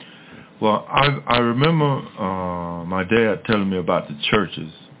 Well, I remember my dad telling me about the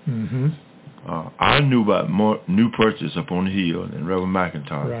churches. I knew about New Purchase up on the hill and Reverend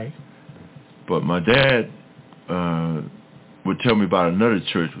McIntyre. Right. But my dad would tell me about another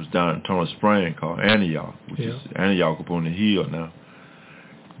church was down in Tunnel Spring called Antioch, which is Antioch up on the hill now.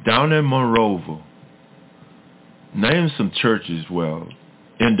 Down in Monroe, name some churches where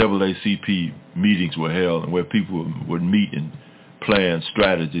NAACP meetings were held and where people would meet and plan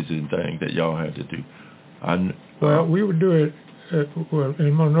strategies and things that y'all had to do. Well, we would do it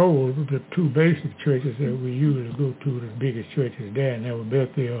in Monroe. The two basic churches that we usually go to, the biggest churches there, and they were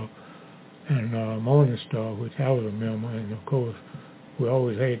Bethel and Morning Star, which I was a member, and of course we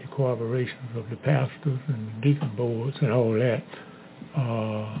always had the cooperations of the pastors and the deacon boards and all that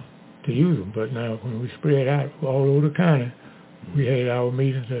to use them. But now when we spread out all over the county, we had our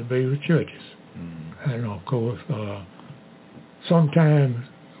meetings at various churches. And of course, sometimes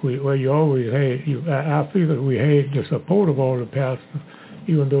you always had, I feel that we had the support of all the pastors,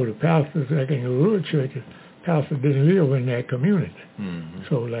 even though the pastors, like in the rural churches, pastors didn't live in that community.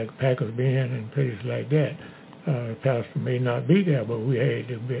 So like Packers Bend and places like that, the pastor may not be there, but we had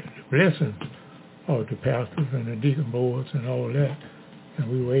the blessing of the pastors and the deacon boards and all that, and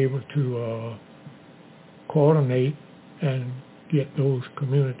we were able to coordinate and get those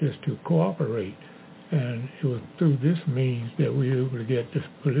communities to cooperate. And it was through this means that we were able to get this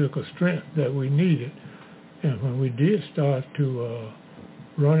political strength that we needed. And when we did start to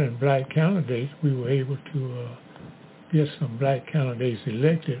running black candidates, we were able to get some black candidates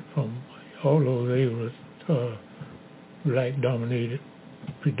elected from all those areas, predominated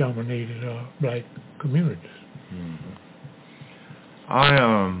black communities. I,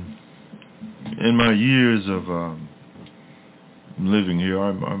 in my years of living here,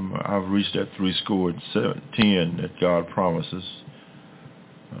 I've reached that 70 that God promises,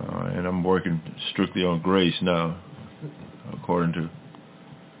 and I'm working strictly on grace now, according to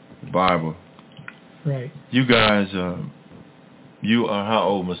the Bible. Right. You guys, you are how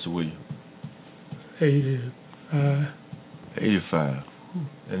old, Mr. William? 85.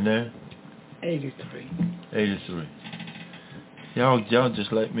 And then? 83. Y'all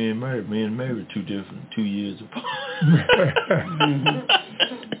just like me and Mary. Me and Mary 2 years apart.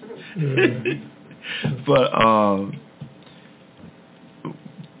 But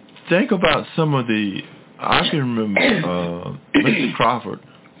think about some of the. I can remember Mr. Crawford.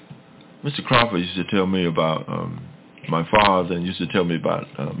 Mr. Crawford used to tell me about my father, and used to tell me about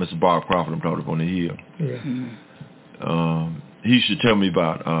Mr. Bob Crawford. I'm talking on the hill. He used to tell me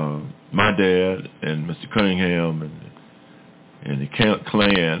about my dad and Mr. Cunningham and the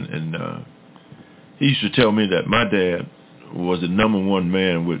Klan, and he used to tell me that my dad was the number one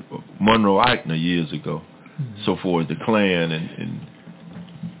man with Monroe Eichner years ago, so for the Klan and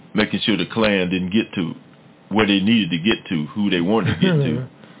making sure the Klan didn't get to where they needed to get to, who they wanted to get to.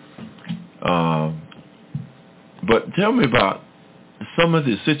 But tell me about some of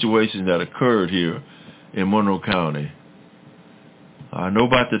the situations that occurred here in Monroe County. I know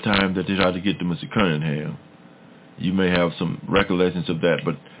about the time that they tried to get to Mr. Cunningham. You may have some recollections of that,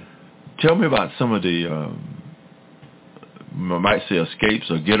 but tell me about some of the, I might say escapes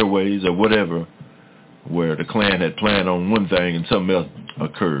or getaways or whatever, where the Klan had planned on one thing and something else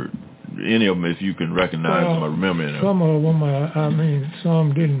occurred. Any of them, if you can recognize them or remember them. Some of them,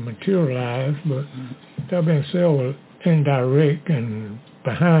 some didn't materialize, but there have been several indirect and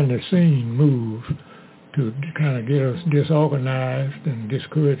behind-the-scene moves to kind of get us disorganized and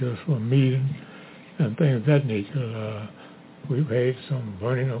discourage us from meeting and things of that nature. We've had some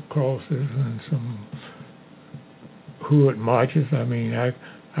burning of crosses and some hood marches. I mean, I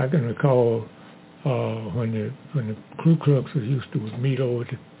can recall when the Ku Klux used to meet over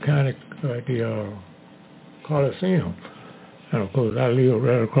the county, the Coliseum, and of course I live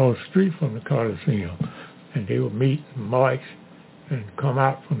right across the street from the Coliseum, and they would meet and march and come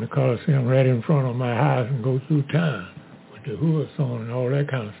out from the Coliseum right in front of my house and go through town with the hoods on and all that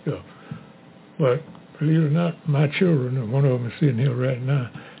kind of stuff. But believe it or not, my children, and one of them is sitting here right now,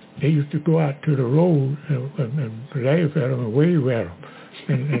 they used to go out to the road and laugh at them and wave at them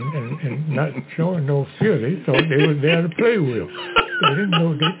and not showing no fear. They thought they were there to play with. They didn't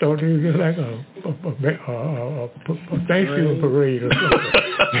know. They thought they were just like a Thanksgiving parade or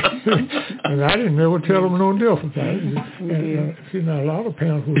something. And I didn't ever tell them no difference. See, now a lot of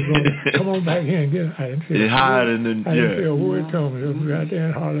parents would go, come on back here and get it. I didn't say hide and then, I didn't say a word to them. Just go out there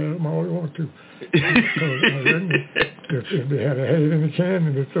and holler at them all they want to. If they had a head in the can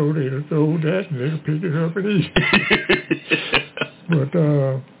and they'd throw that and they'd pick it up and eat. But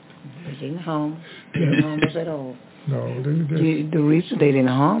they didn't harm us at all. No, the reason they didn't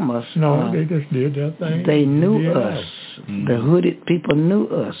harm us. No, they just did their thing. They knew us. The hooded people knew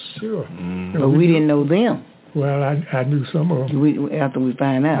us. Sure. But we didn't know them. Well, I knew some of them. After we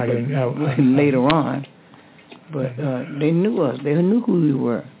found out, later on. But they knew us. They knew who we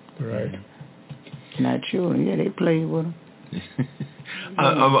were. Right. Not sure. Yeah, they played with them.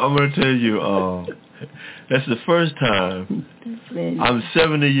 I'm going to tell you, that's the first time. I'm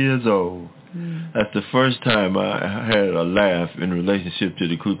 70 years old. That's the first time I had a laugh in relationship to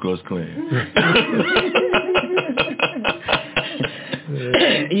the Ku Klux Klan.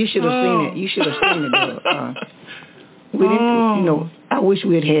 You should have seen it. You should have seen it, though. We didn't, you know, I wish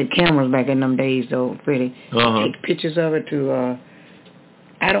we had cameras back in them days, though, Freddie. Take pictures of it to,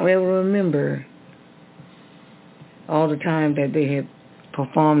 I don't ever remember all the time that they had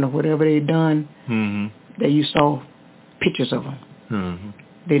performed or whatever they done, that you saw pictures of them.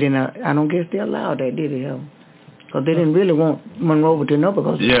 They didn't. I don't guess they allowed that, did they? Because they didn't really want Monroe to know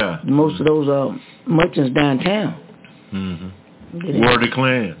because most of those merchants downtown. Were the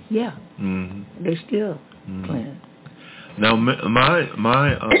Klan. Yeah. They still Klan. Now my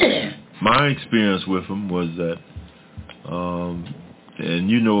experience with them was that, and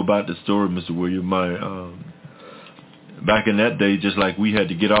you know about the story, Mr. William. Back in that day, just like we had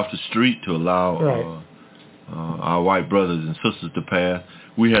to get off the street to allow our white brothers and sisters to pass,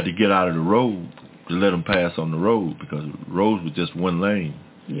 we had to get out of the road to let them pass on the road because roads were just one lane.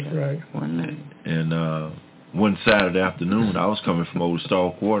 Yeah, right, one lane. And one Saturday afternoon, I was coming from Old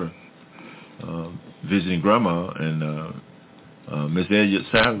Stall Quarter, visiting Grandma, and Miss Elliott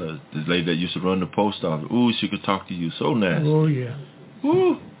Sadler, this lady that used to run the post office. Ooh, she could talk to you so nasty. Oh yeah.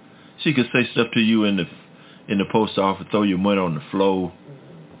 Ooh, she could say stuff to you in the post office, throw your money on the floor.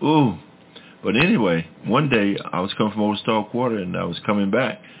 Ooh. But anyway, one day I was coming from Old Stall Quarter and I was coming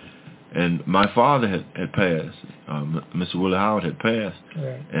back, and my father had passed. Mr. Willie Howard had passed,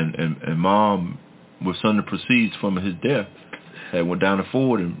 and Mom, with some of the proceeds from his death, had went down to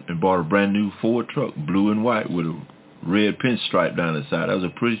Ford and bought a brand new Ford truck, blue and white with a red pinstripe down the side. That was a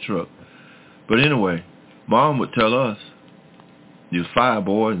pretty truck. But anyway, Mom would tell us, there was 5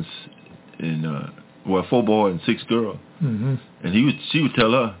 boys and 4 boys and 6 girls, and she would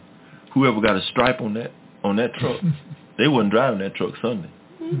tell her, whoever got a stripe on that truck, they wasn't driving that truck Sunday.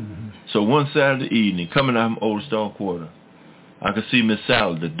 So one Saturday evening, coming out from Old Stall Quarter, I could see Miss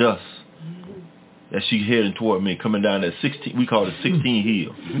Sally, the dust that she heading toward me, coming down that 16, we call it 16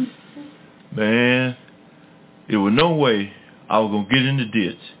 hill. Man, there was no way I was going to get in the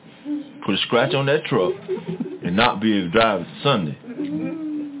ditch, put a scratch on that truck, and not be able to drive it Sunday.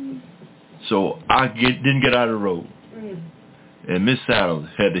 So I didn't get out of the road. And Miss Saddles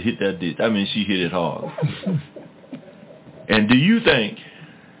had to hit that ditch. I mean, she hit it hard. And do you think,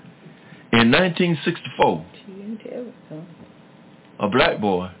 in 1964, a black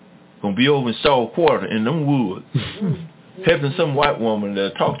boy gonna be over in Stall Quarter in them woods, helping some white woman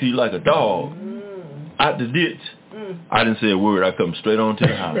that talk to you like a dog out the ditch? I didn't say a word. I come straight on to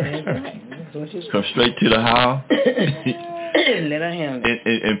the house. Come straight to the house. Let her handle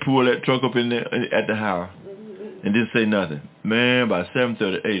it. And pull that truck up in there at the house. And didn't say nothing. Man, by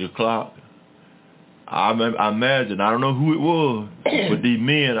 7:30, 8 o'clock, I imagine, I don't know who it was, but these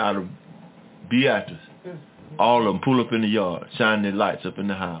men out of Beatrice, all of them pull up in the yard, shine their lights up in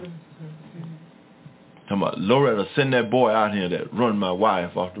the house. Talking about, Loretta, send that boy out here that run my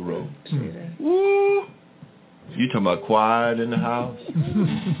wife off the road. Woo! You talking about quiet in the house?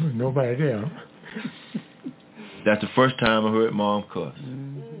 Nobody there. That's the first time I heard Mom cuss.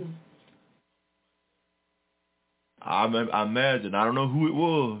 I imagine, I don't know who it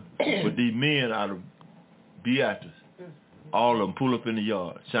was, but these men out of Beatrice, all of them pull up in the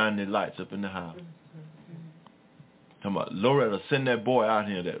yard, shine their lights up in the house. Talking about, Loretta, send that boy out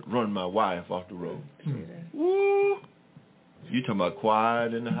here that run my wife off the road. Woo! You talking about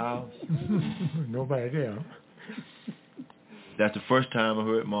quiet in the house? Nobody there. That's the first time I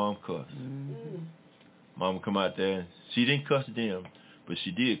heard Mom cuss. Mom would come out there, and she didn't cuss them, but she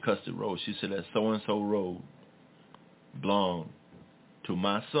did cuss the road. She said that so-and-so road belonged to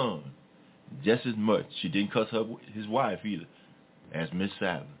my son just as much. She didn't cuss his wife either as Miss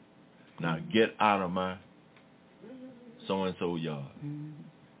Sadler. Now get out of my so-and-so yard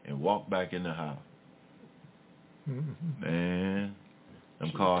and walk back in the house. Man, them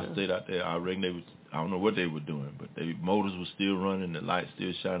Them cars stayed out there. I reckon they was, I don't know what they were doing, but their motors were still running, the lights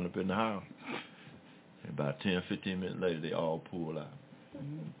still shining up in the house. And about 10, 15 minutes later, they all pulled out.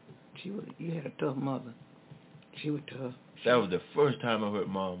 You had a tough mother. She was tough. That was the first time I heard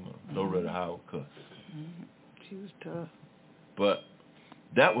Mama Loretta Howard cuss. She was tough. But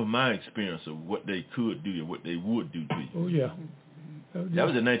that was my experience of what they could do and what they would do to you. Oh, yeah. That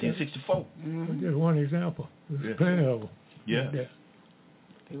was in 1964. Just one example. There's plenty of them. Yeah. Like that.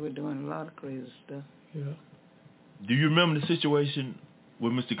 They were doing a lot of crazy stuff. Yeah. Do you remember the situation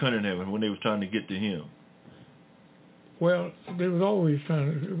with Mr. Cunningham when they was trying to get to him? Well, they was always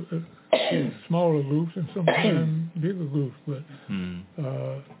trying to get smaller groups and sometimes bigger groups, but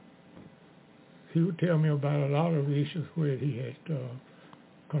he would tell me about a lot of issues where he had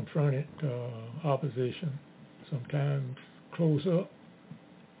confronted opposition, sometimes close up,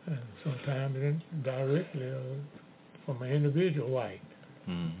 and sometimes directly from an individual white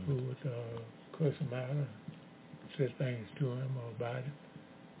who would cuss him out and say things to him about it.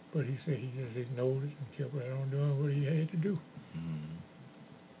 But he said he just ignored it and kept right on doing what he had to do.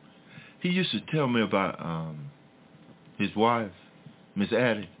 He used to tell me about his wife, Miss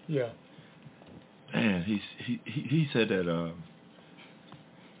Addie. Yeah. Man, he said that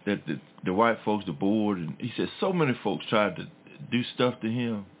that the white folks, the board, and he said so many folks tried to do stuff to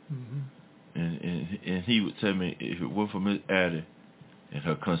him, and he would tell me if it weren't for Miss Addie and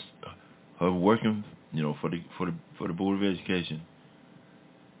her working, for the Board of Education,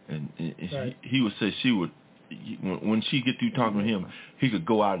 and right. he would say she would, when she get through talking to him, he could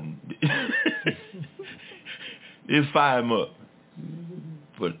go out and it'd fire him up.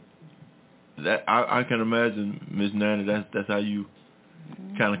 But that I can imagine, Miss Nanny, that's how you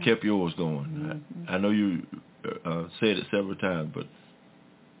kind of kept yours going. I know you said it several times, but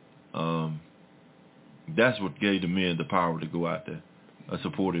that's what gave the men the power to go out there, a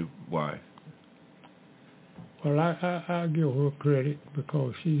supportive wife. Well, I give her credit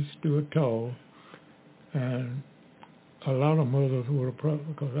because she stood tall, and a lot of mothers would have probably,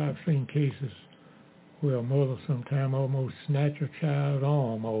 because I've seen cases where a mother sometimes almost snatch a child's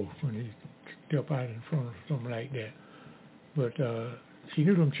arm off when he step out in front of something like that. But she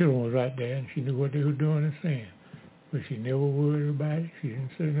knew them children was right there, and she knew what they were doing and saying. But she never worried about it. She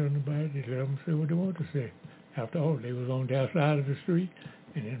didn't say nothing about it. Just let them say what they wanted to say. After all, they was on their side of the street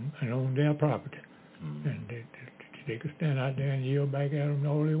and on their property. And they could stand out there and yell back at them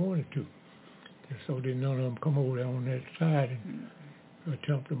all they wanted to. Just so that none of them come over there on that side and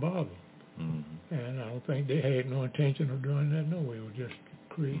attempt to bother them. And I don't think they had no intention of doing that no way. It was just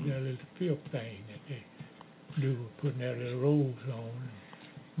create that little filth thing that they do, putting their little robes on and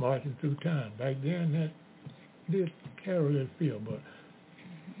marching through town. Back then, that did carry a little filth, but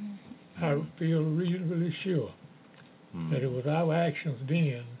I feel reasonably sure that it was our actions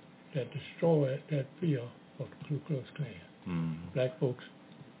then that destroyed that fear of the Ku Klux Klan. Black folks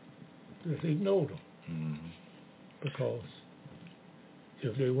just ignored them because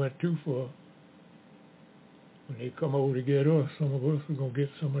if they went too far, when they come over to get us, some of us are going to get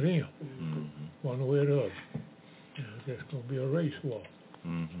some of them, one way or the other. It's just going to be a race war.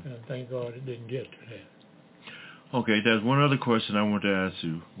 And thank God it didn't get to that. Okay, there's one other question I wanted to ask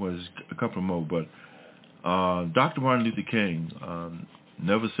you, was a couple more, but Dr. Martin Luther King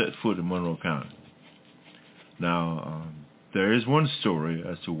never set foot in Monroe County. Now, there is one story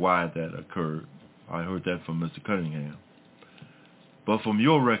as to why that occurred. I heard that from Mr. Cunningham. But from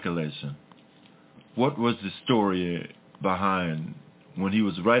your recollection, what was the story behind when he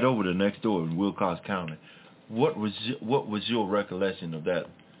was right over the next door in Wilcox County? What was your recollection of that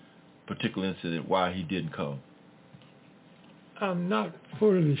particular incident, why he didn't come? I'm not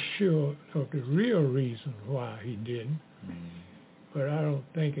fully sure of the real reason why he didn't, but I don't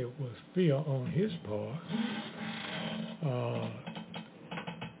think it was fear on his part.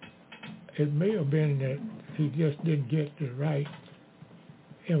 It may have been that he just didn't get the right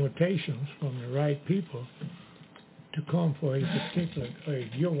invitations from the right people to come for a particular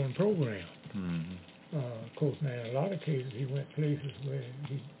given program. Of course, now in a lot of cases he went places where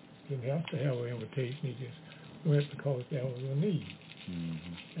he didn't have to have an invitation. He just went because there was a need.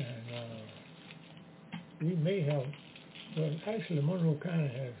 And we may have, well, actually Monroe County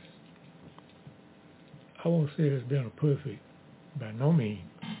has, I won't say it's been a perfect, by no means,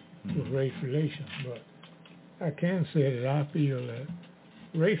 with race relations, but I can say that I feel that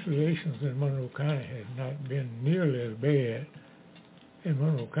race relations in Monroe County has not been nearly as bad in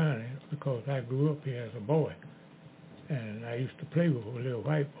Monroe County because I grew up here as a boy. And I used to play with a little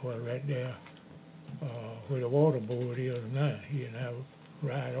white boy right there where the water board is now. He and I would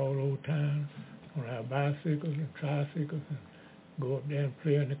ride all over town on our bicycles and tricycles and go up there and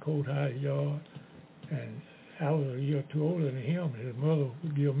play in the courthouse yard. And I was a year or two older than him, and his mother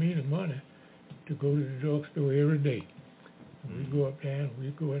would give me the money to go to the drugstore every day. And we'd go up there and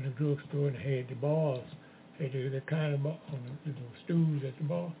we'd go in the drugstore and had the bars, had the kind of bar, on the stools at the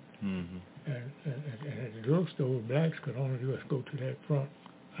bar. Mm-hmm. And at the drugstore, blacks could only just go to that front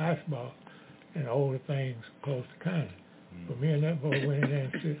ice bar and all the things across the counter. Mm-hmm. But me and that boy went in there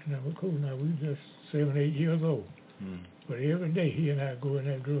and sit, and we're cool now, we were just 7, 8 years old. Mm-hmm. But every day he and I go in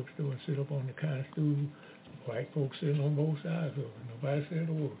that drugstore and sit up on the counter stool, white folks sitting on both sides of it. Nobody said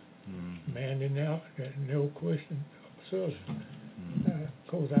a word. Mm-hmm. Man didn't no question Southern. Mm-hmm.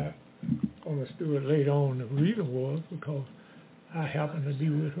 Because I understood later on the reason was because I happened to be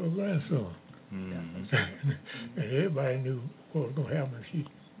with her grandson. Mm-hmm. And everybody knew what was going to happen if she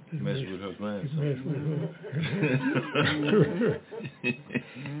messed with her grandson. Messed with her.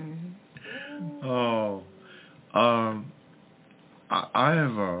 Oh, I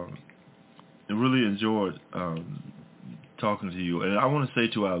have really enjoyed talking to you, and I want to say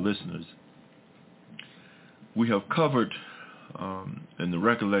to our listeners, we have covered in the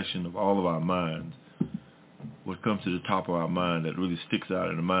recollection of all of our minds what comes to the top of our mind that really sticks out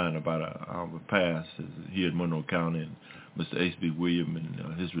in the mind about our past here in Monroe County, and Mr. H.B. Williams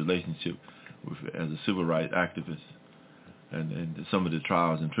and his relationship as a civil rights activist, and some of the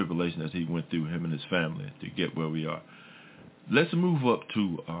trials and tribulations that he went through, him and his family, to get where we are. Let's move up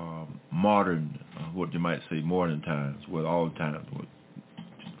to modern, what you might say, modern times. Well, all the times,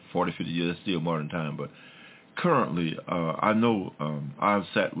 40, 50 years, that's still modern time. But currently, I know I've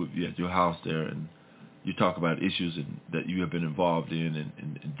sat with you at your house there, and you talk about issues that you have been involved in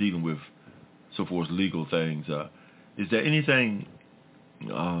and dealing with, so forth, legal things. Is there anything,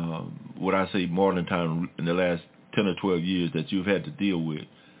 what I say modern time, in the last 10 or 12 years that you've had to deal with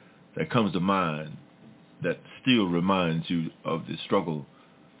that comes to mind that still reminds you of the struggle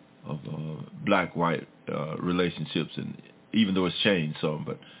of black-white relationships, and even though it's changed some,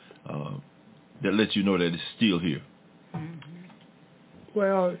 but that lets you know that it's still here?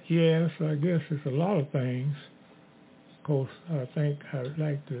 Well, yes, I guess it's a lot of things. Of course, I think I would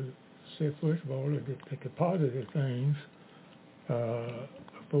like to say, first of all, that the positive things,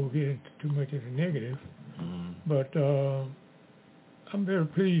 before we get into too much of the negative. But I'm very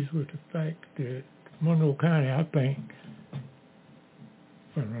pleased with the fact that Monroe County, I think,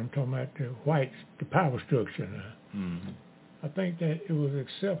 when I'm talking about the whites, the power structure now, I think that it was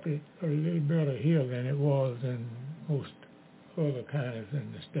accepted a little better here than it was in most other counties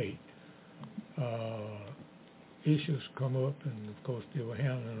in the state. Issues come up, and of course they were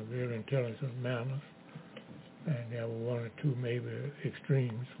handled in a very intelligent manner, and there were one or two maybe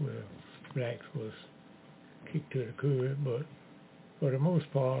extremes where blacks was kicked to the curb, but for the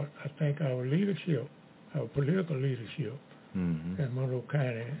most part, I think our leadership, our political leadership in Monroe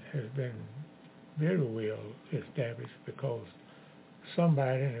County has been very well established, because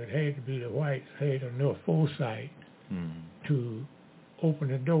somebody, and it had to be the whites, had enough foresight to open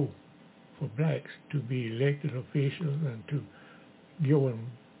the door for blacks to be elected officials and to give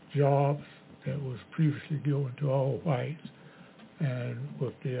them jobs that was previously given to all whites. And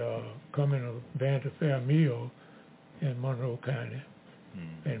with the coming of Vanity Fair Mill in Monroe County,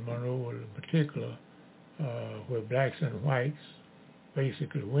 and Monroe in particular, where blacks and whites,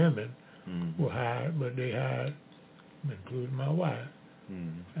 basically women, were hired, but they hired, including my wife,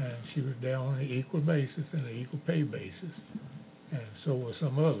 and she was there on an equal basis and an equal pay basis, and so were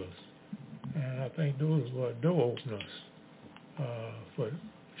some others. And I think those were door openers for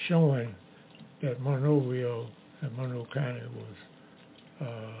showing that Monroeville and Monroe County was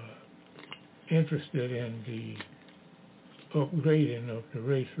interested in the upgrading of the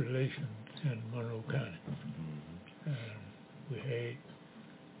race relations in Monroe County. And we had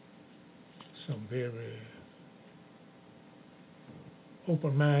some very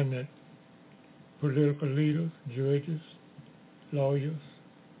open-minded political leaders, judges, lawyers,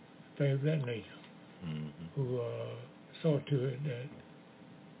 things of that nature, who saw to it that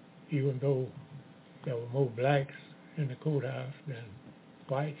even though there were more blacks in the courthouse than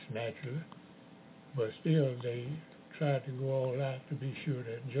whites, naturally, but still they tried to go all out to be sure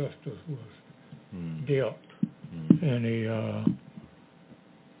that justice was dealt in a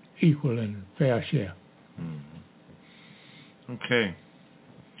equal and fair share. Okay.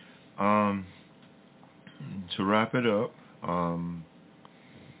 To wrap it up,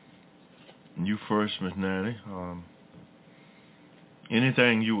 you first, Miss Nanny.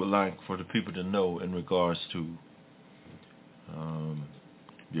 Anything you would like for the people to know in regards to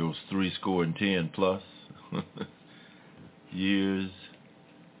those 70+ years,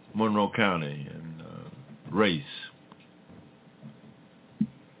 Monroe County, and race?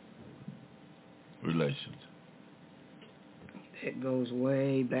 relations? It goes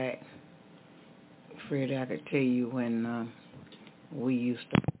way back. Freddie, I could tell you when we used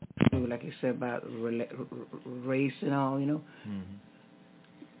to do, like you said, about race and all, you know. Mm-hmm.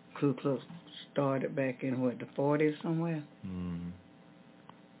 Ku Klux started back in, the 40s somewhere? Mm-hmm.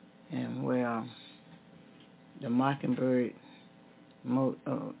 And where the Mockingbird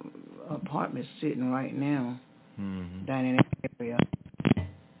apartment's sitting right now, Mm-hmm. down in that area.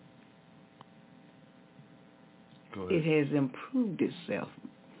 Go ahead. It has improved itself,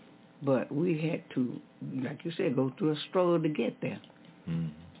 but we had to, like you said, go through a struggle to get there. Mm-hmm.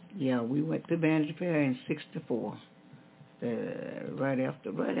 Yeah, we went to Vanity Fair in '64, right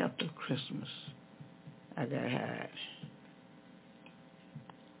after Christmas. I got hired,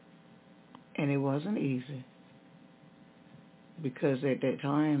 and it wasn't easy because at that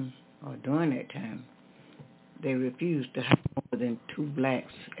time, or during that time, they refused to have more than 2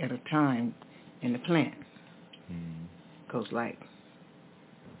 blacks at a time in the plant. Because, like,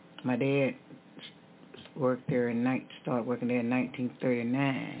 my dad worked there started working there in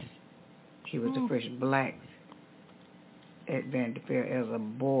 1939. He was the first black at Vanity Fair as a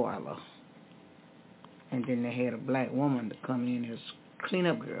boiler. And then they had a black woman to come in as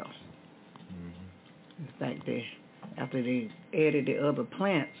cleanup girl. In fact, after they added the other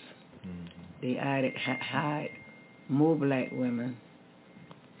plants, they hired more black women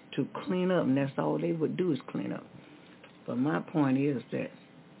to clean up, and that's all they would do is clean up. But my point is that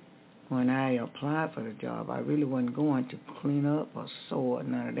when I applied for the job, I really wasn't going to clean up or sew or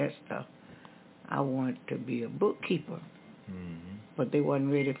none of that stuff. I wanted to be a bookkeeper. Mm-hmm. But they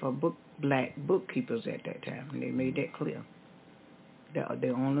wasn't ready for black bookkeepers at that time, and they made that clear. The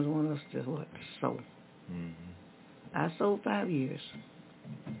owners want us to sew. Mm-hmm. I sewed 5 years.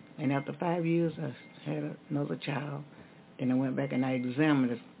 And after 5 years, I had another child. Then I went back and I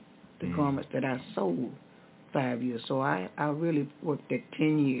examined the garments that I sold 5 years. So I really worked there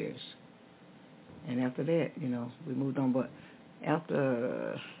 10 years. And after that, you know, we moved on. But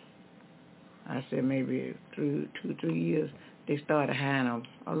after, I said maybe 2, 3 years, they started hiring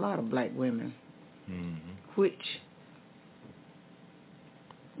a lot of black women, which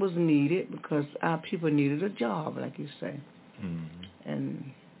was needed because our people needed a job, like you say.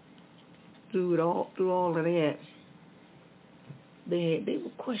 And through all of that, they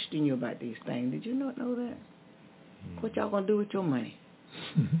would question you about these things. Did you not know that? What y'all gonna do with your money?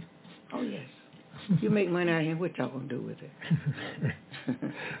 Oh yes, you make money out here. What y'all gonna do with it?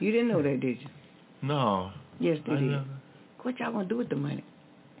 You didn't know that, did you? No. Yes, they did. Never. What y'all gonna do with the money?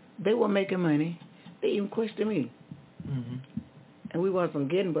 They were making money. They even questioned me. And we wasn't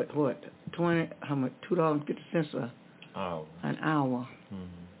getting but what, $2.50 an hour.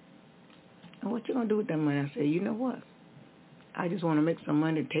 And what you gonna do with that money? I said, you know what? I just want to make some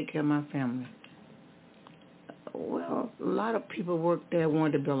money to take care of my family. Well, a lot of people worked there,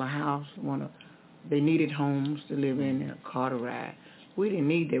 wanted to build a house, they needed homes to live in and a car to ride. We didn't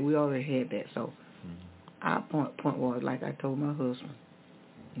need that. We already had that. So our point was, like I told my husband,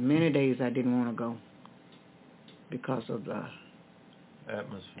 many days I didn't want to go because of the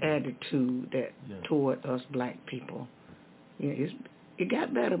attitude that toward us black people. Yeah, it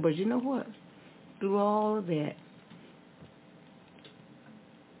got better, but you know what? Through all of that,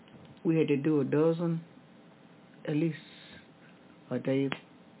 we had to do a dozen, at least a day.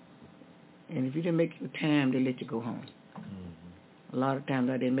 And if you didn't make your time, they let you go home. A lot of times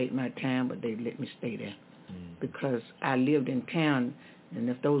I didn't make my time, but they let me stay there because I lived in town. And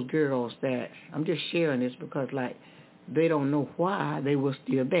if those girls that, I'm just sharing this because, like, they don't know why they were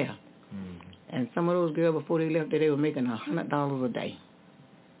still there. And some of those girls, before they left there, they were making $100 a day.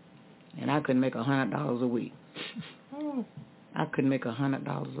 And I couldn't make $100 a week. I couldn't make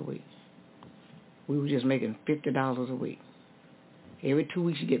 $100 a week. We were just making $50 a week. Every 2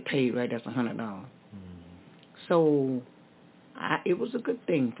 weeks you get paid, right? That's $100. So it was a good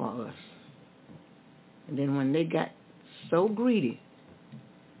thing for us. And then when they got so greedy,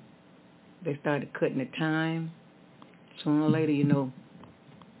 they started cutting the time. Sooner or later, you know,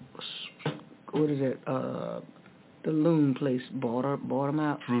 what is it? The loom place bought them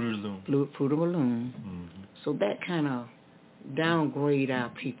out. Fruit of the Loom. Fruit of the Loom. So that kind of downgrade our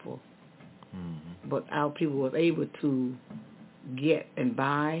people. But our people was able to get and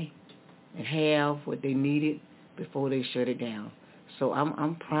buy and have what they needed before they shut it down. So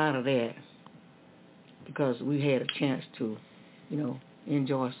I'm proud of that because we had a chance to, you know,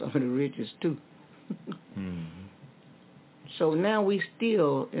 enjoy some of the riches too. So now we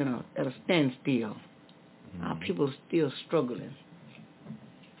still, you know, at a standstill. Our people are still struggling.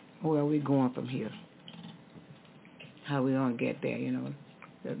 Where are we going from here? How we gonna get there? You know,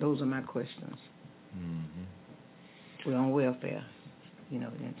 those are my questions. We're on welfare, and a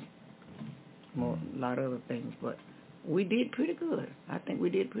lot of other things. But we did pretty good. I think we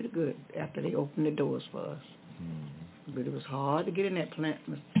did pretty good after they opened the doors for us. But it was hard to get in that plant,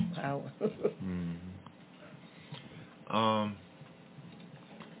 Mr. Howard.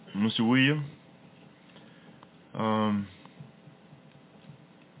 Mr. William,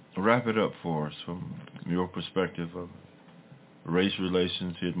 wrap it up for us from your perspective of race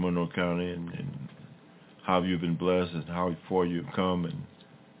relations here in Monroe County and how you've been blessed and how far you've come, and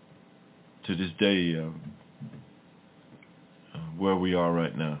to this day, where we are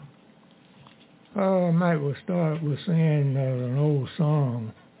right now. I might will start with saying an old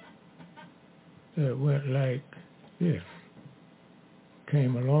song that went like this.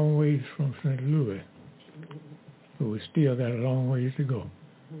 Came a long ways from St. Louis, but we still got a long ways to go.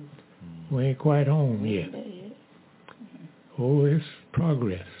 We ain't quite home yet. Oh, it's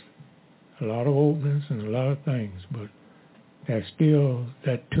progress. A lot of openings and a lot of things, but there's still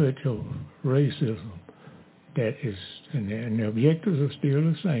that touch of racism that is, and the objectives are still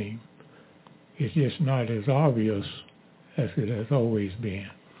the same. It's just not as obvious as it has always been.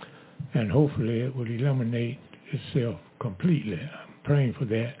 And hopefully it will eliminate itself completely. I'm praying for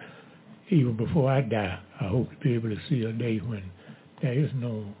that. Even before I die, I hope to be able to see a day when there is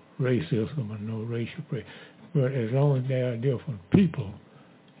no racism or no racial prejudice. But as long as there are different people,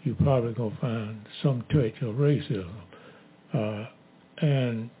 you're probably going to find some touch of racism.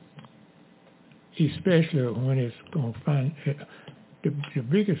 And especially when it's going to find the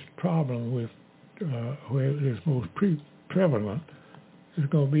biggest problem with where it's most prevalent is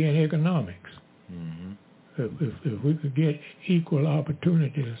going to be in economics. If we could get equal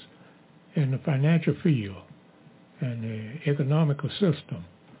opportunities in the financial field and the economical system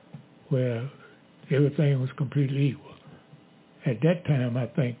where everything was completely equal, at that time I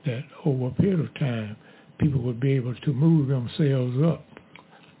think that over a period of time people would be able to move themselves up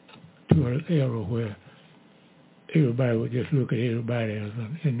to an era where everybody would just look at everybody as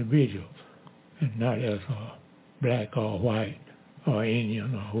an individual and not as a black or white or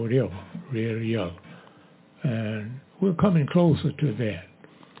Indian or whatever, red or yellow. And we're coming closer to that,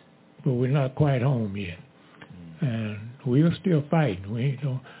 but we're not quite home yet. And we're still fighting. We ain't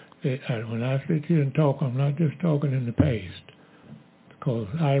when I sit here and talk, I'm not just talking in the past, because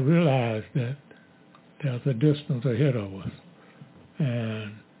I realize that there's a distance ahead of us.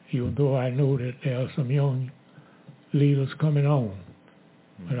 And even though I know that there are some young leaders coming on,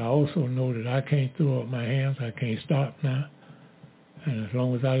 but I also know that I can't throw up my hands. I can't stop now. And as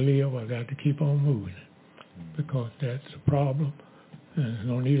long as I live, I got to keep on moving, because that's a problem. And there's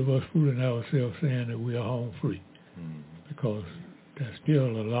no need of us fooling ourselves saying that we are home free, because there's still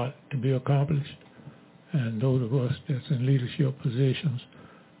a lot to be accomplished. And those of us that's in leadership positions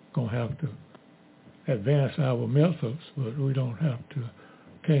going to have to advance our methods, but we don't have to,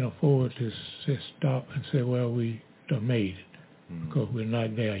 can't afford to stop and say, well, we done made it, because we're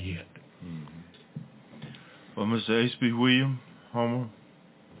not there yet. Well, Mr. H.B. William, Homer,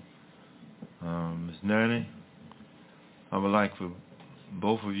 Ms. Nanny, I would like for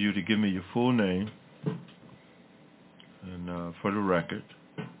both of you to give me your full name, and for the record,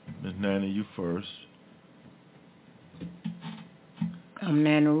 Ms. Nanny, you first. I'm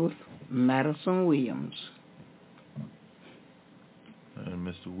Nanny Ruth Madison Williams. And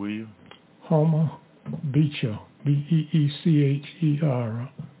Mr. William? Homer Beecher, Beecher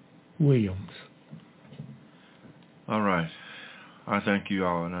Williams. All right. I thank you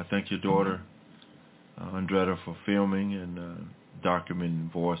all, and I thank your daughter, Andretta, for filming and documenting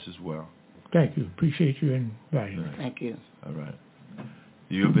voice as well. Thank you. Appreciate you inviting me. Thank you. All right.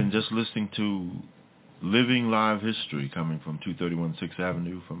 You've been just listening to Living Live History coming from 231 6th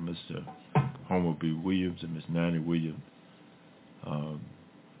Avenue from Mr. Homer B. Williams and Ms. Nanny Williams,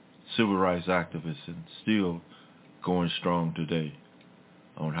 civil rights activists, and still going strong today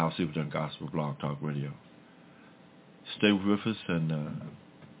on How People Done Gospel Blog Talk Radio. Stay with us, and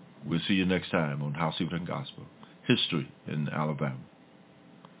we'll see you next time on How People Done Gospel History in Alabama.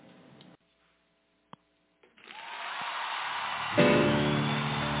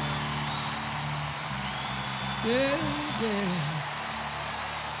 Yeah, yeah.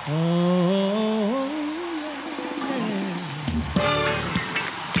 Oh, yeah.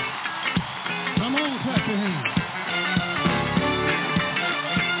 Come on, clap your hands.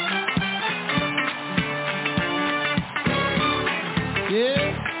 Yeah,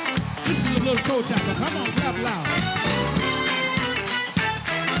 this is a little toe tapper. Come on, clap loud.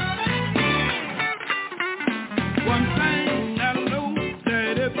 One thing I know,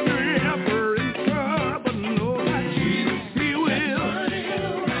 that if you're ever in trouble, know that Jesus, He will.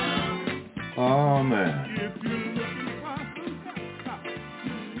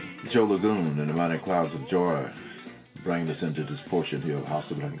 Joe Lagoon and the Mighty Clouds of Joy bringing us into this portion here of House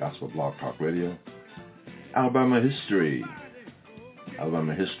of Black Gospel Blog Talk Radio. Alabama history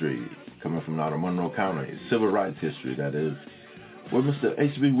coming from out of Monroe County, civil rights history, that is, with Mr.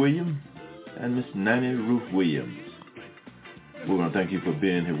 H.B. Williams and Miss Nanny Ruth Williams. We want to thank you for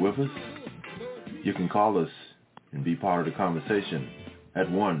being here with us. You can call us and be part of the conversation at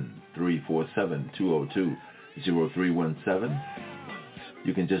 1-347-202-0317.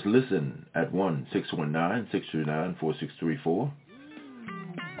 You can just listen at 1-619-639-4634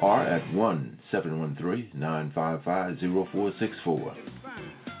 or at 1-713-955-0464.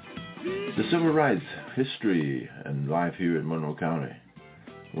 The civil rights history and life here in Monroe County.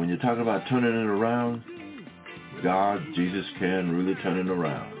 When you're talking about turning it around, God, Jesus can really turn it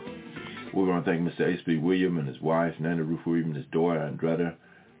around. We want to thank Mr. H.B. Williams and his wife, Nanny Ruth Williams, his daughter, Andretta,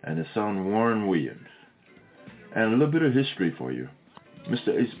 and his son, Warren Williams. And a little bit of history for you. Mr.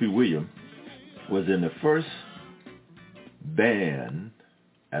 H.B. Williams was in the first band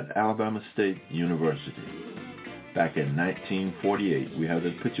at Alabama State University back in 1948. We have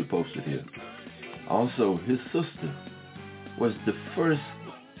that picture posted here. Also, his sister was the first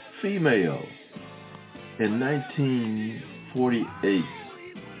female in 1948,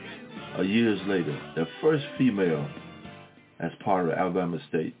 years later, the first female as part of Alabama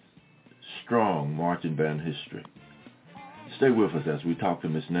State's strong marching band history. Stay with us as we talk to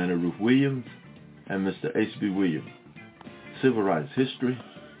Miss Nanny Ruth Williams and Mr. H.B. Williams. Civil rights history,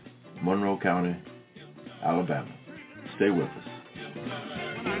 Monroe County, Alabama. Stay with us.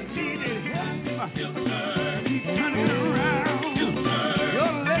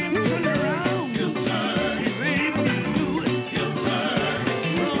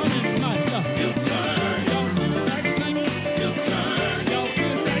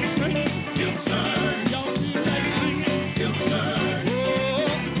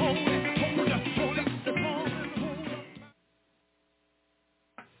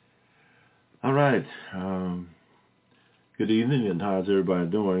 All right. Good evening, and how's everybody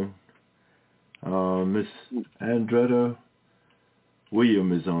doing? Miss Andretta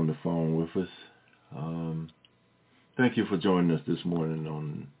Williams is on the phone with us. Thank you for joining us this morning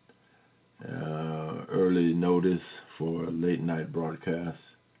on early notice for a late night broadcast.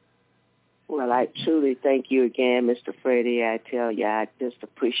 Well, I truly thank you again, Mr. Freddie. I tell you, I just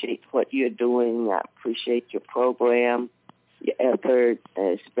appreciate what you're doing. I appreciate your program, your effort,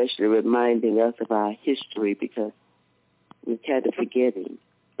 especially reminding us of our history, because we tend to forget it.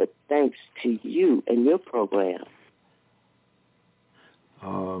 But thanks to you and your program.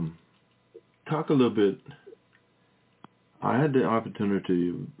 Talk a little bit. I had the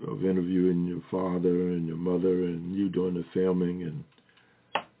opportunity of interviewing your father and your mother and you doing the filming and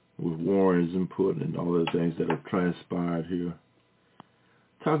with Warren's input and all the things that have transpired here.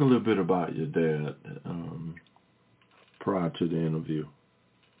 Talk a little bit about your dad prior to the interview.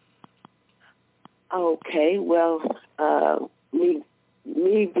 Okay, well, me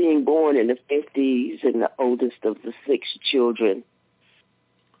being born in the 50s and the oldest of the 6 children,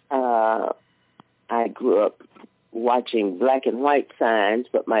 I grew up watching black and white signs,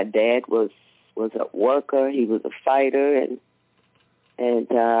 but my dad was a worker. He was a fighter, and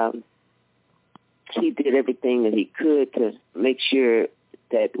he did everything that he could to make sure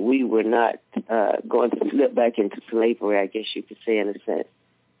that we were not going to slip back into slavery, I guess you could say in a sense,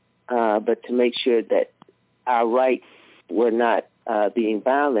 but to make sure that our rights were not being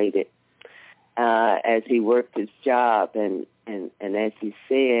violated as he worked his job. And as he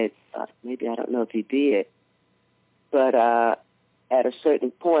said, maybe I don't know if he did, but at a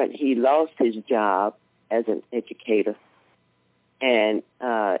certain point he lost his job as an educator. And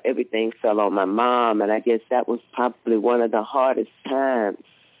everything fell on my mom, and I guess that was probably one of the hardest times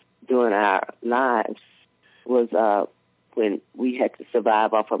during our lives was when we had to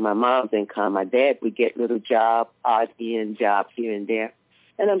survive off of my mom's income. My dad would get little jobs, odd-end jobs here and there,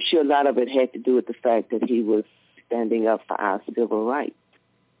 and I'm sure a lot of it had to do with the fact that he was standing up for our civil rights.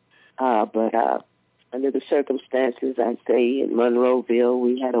 But under the circumstances, I say, in Monroeville,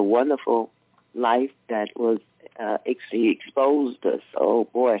 we had a wonderful life that was he exposed us. Oh,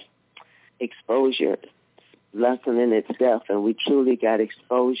 boy, exposure, lesson in itself. And we truly got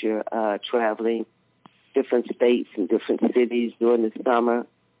exposure traveling different states and different cities during the summer,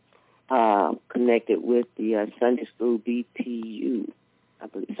 connected with the Sunday school BTU, I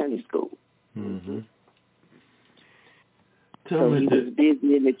believe, Sunday school. Mm-hmm. So he was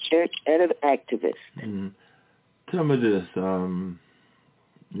busy in the church and an activist. Mm-hmm. Tell me this,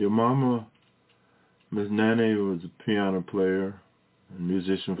 your mama, Miss Nanny, was a piano player, a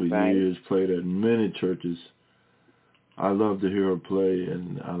musician for years, played at many churches. I love to hear her play,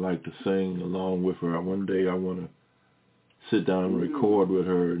 and I like to sing along with her. One day I want to sit down and record with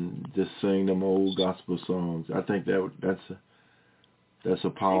her and just sing them old gospel songs. I think that's a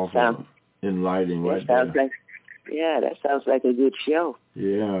powerful enlightening right there. That sounds like a good show.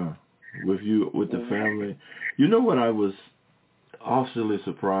 Yeah, with the family. You know what I was awfully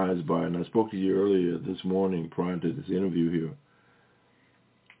surprised by, and I spoke to you earlier this morning prior to this interview here.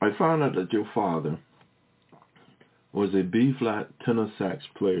 I found out that your father was a B-flat tenor sax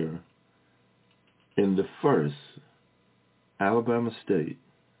player in the first Alabama State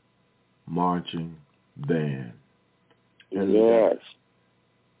marching band. And yes.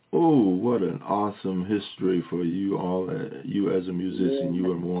 Oh, what an awesome history for you all, you as a musician,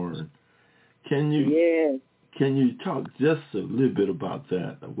 you and Warren. Can you talk just a little bit about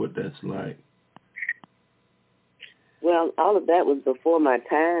that, what that's like? Well, all of that was before my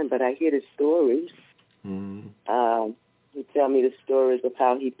time, but I hear the stories. Mm-hmm. He tell me the stories of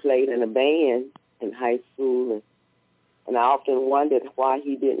how he played in a band in high school, and I often wondered why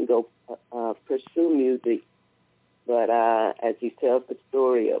he didn't go pursue music. But as he tells the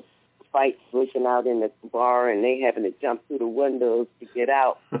story of fights breaking out in the bar and they having to jump through the windows to get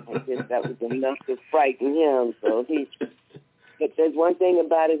out, I guess that was enough to frighten him. But there's one thing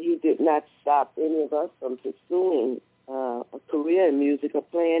about it, he did not stop any of us from pursuing a career in music or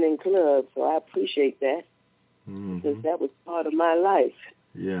playing in clubs. So I appreciate that, because that was part of my life.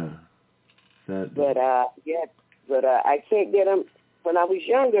 Yeah. But I can't get him. When I was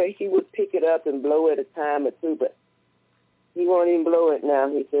younger, he would pick it up and blow it a time or two, but he won't even blow it now.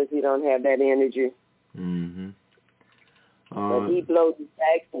 He says he don't have that energy. Mm-hmm. But he blows the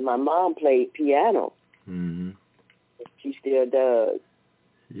sax, and my mom played piano. Mm-hmm. She still does.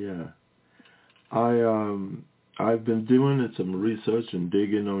 Yeah. I've been doing some research and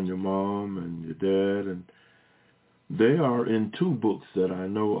digging on your mom and your dad, and they are in two books that I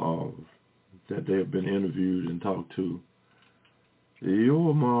know of that they have been interviewed and talked to.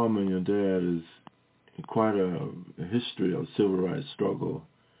 Your mom and your dad is quite a history of civil rights struggle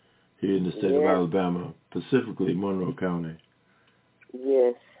here in the state of Alabama, specifically Monroe County.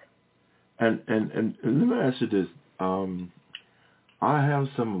 Yes. And let me ask you this. I have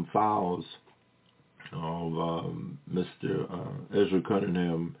some files of Mr. Ezra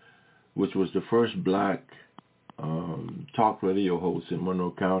Cunningham, which was the first black talk radio host in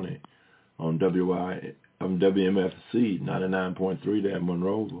Monroe County on WMFC 99.3 there in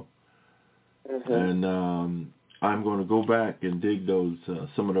Monroe. Mm-hmm. And I'm going to go back and dig those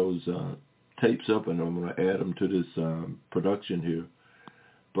some of those tapes up, and I'm going to add them to this production here.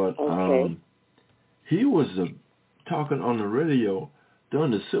 But he was talking on the radio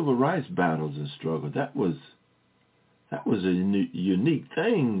during the civil rights battles and struggle. That was a unique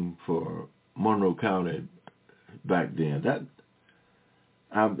thing for Monroe County back then.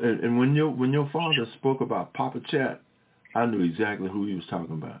 And when your father spoke about Papa Chat, I knew exactly who he was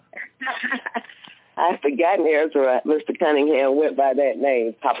talking about. I've forgotten Ezra. Mr. Cunningham went by that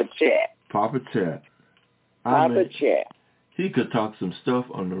name, Papa Chat. Papa Chat. Papa Chat. He could talk some stuff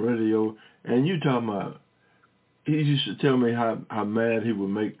on the radio, and you talking about, he used to tell me how mad he would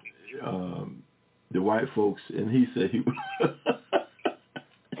make the white folks, and he said he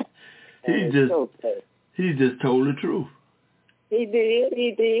just told the truth. He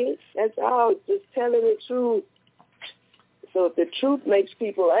did. That's all, just telling the truth. So if the truth makes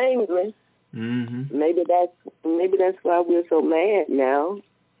people angry, maybe that's why we're so mad now.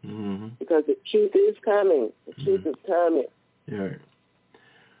 Because the truth is coming. The truth is coming. Yeah.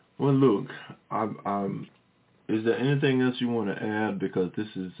 Well, look, is there anything else you want to add? Because this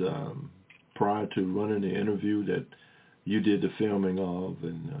is prior to running the interview that you did the filming of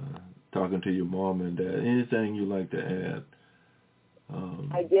and talking to your mom and dad. Anything you'd like to add?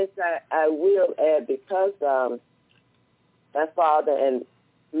 I guess I will add, because my father and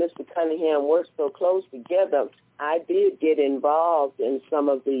Mr. Cunningham worked so close together, I did get involved in some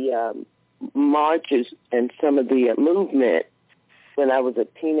of the marches and some of the movement when I was a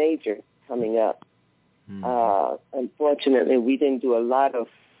teenager coming up. Unfortunately, we didn't do a lot of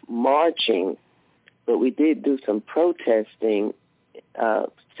marching, but we did do some protesting,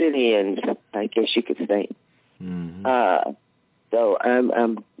 sit-ins, I guess you could say. So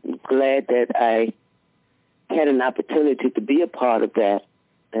I'm glad that I had an opportunity to be a part of that,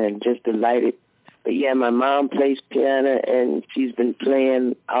 and just delighted. But yeah, my mom plays piano, and she's been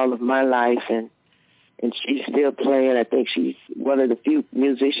playing all of my life, and she's still playing. I think she's one of the few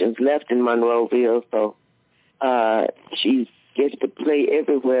musicians left in Monroeville, so she gets to play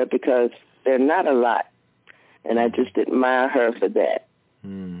everywhere because there are not a lot, and I just admire her for that.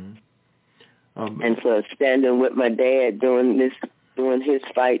 and for standing with my dad during his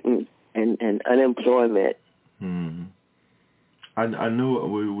fight and unemployment. Mm-hmm. I know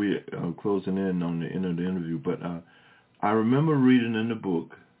we closing in on the end of the interview, but I remember reading in the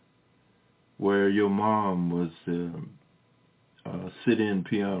book where your mom was a sit-in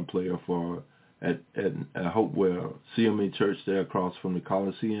piano player at Hopewell CME Church there across from the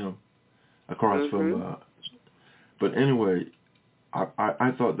Coliseum, across from. But anyway,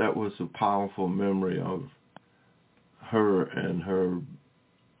 I thought that was a powerful memory of her and her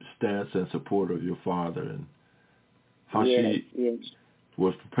stance and support of your father, and how she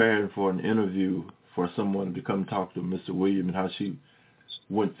was preparing for an interview for someone to come talk to Mr. William, and how she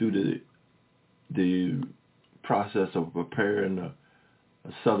went through the process of preparing a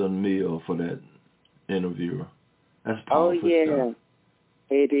Southern meal for that interviewer. That's powerful stuff.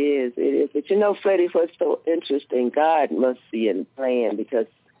 It is. But you know, Freddie, what's so interesting, God must see and plan, because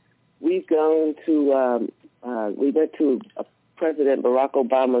we've gone to, we went to President Barack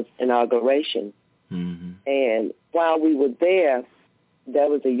Obama's inauguration. Mm-hmm. And while we were there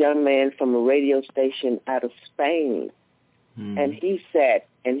was a young man from a radio station out of Spain. Mm-hmm. And he sat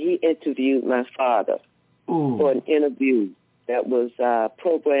and he interviewed my father for an interview that was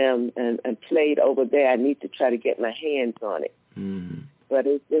programmed and played over there. I need to try to get my hands on it. Mm-hmm. But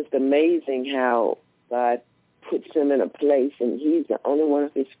it's just amazing how God puts him in a place, and he's the only one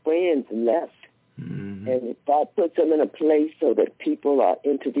of his friends left. Mm-hmm. And God puts him in a place so that people are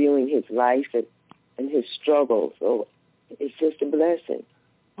interviewing his life and his struggle. So it's just a blessing.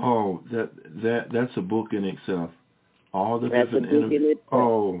 Oh, that's a book in itself. All the that's different interviews.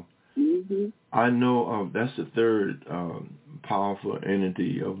 Oh, mm-hmm. I know that's the third powerful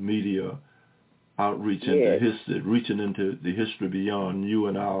entity of media outreach into history, reaching into the history beyond you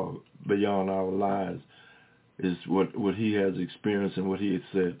and beyond our lives, is what he has experienced and what he has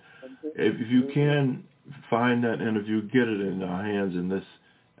said. Mm-hmm. If you can find that interview, get it in our hands and let's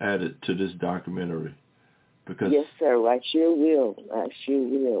add it to this documentary. Because yes, sir. I sure will.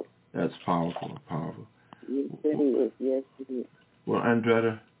 That's powerful. Yes, it is. Well,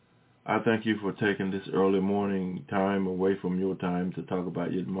 Andretta, I thank you for taking this early morning time away from your time to talk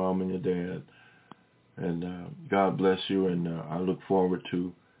about your mom and your dad. And God bless you, and I look forward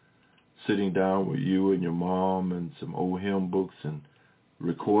to sitting down with you and your mom and some old hymn books and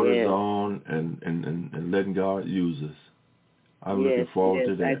recorders on and letting God use us. I'm looking forward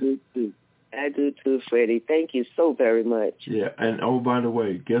to that. I do too, Freddie. Thank you so very much. Yeah, and oh, by the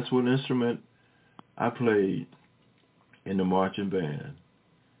way, guess what instrument I played in the marching band?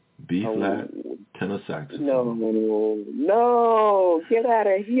 B-flat, tenor saxophone. No, get out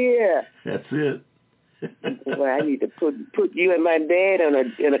of here. That's it. Well, I need to put you and my dad in a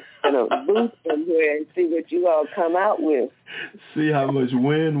booth somewhere and see what you all come out with. See how much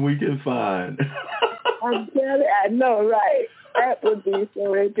wind we can find. I'm telling you, I know, right? That would be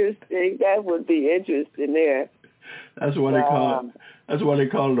so interesting. That would be interesting there. That's why they call it. That's why they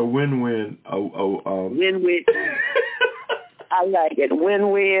call it a win-win. Win-win. I like it.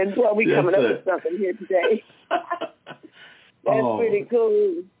 Win-win. Well, we coming up with something here today. That's pretty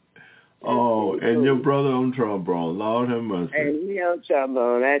cool. And your brother on trombone. Lord have mercy. And me on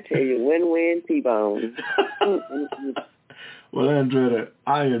trombone. I tell you, win-win T-bone. Well, Andretta,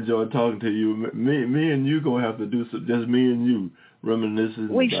 I enjoyed talking to you. Me and you going to have to do some, just me and you, reminiscing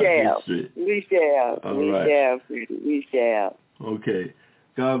about history. We shall. All we right. shall, Freddie. We shall. Okay.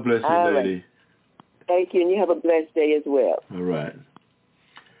 God bless you, all lady. Right. Thank you, and you have a blessed day as well. All right.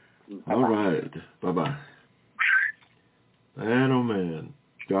 Bye-bye. All right. Bye-bye. Man, oh, man.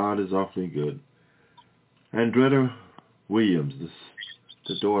 God is awfully good. Andretta Williams,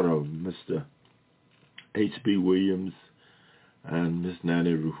 the daughter of Mr. H.B. Williams and Miss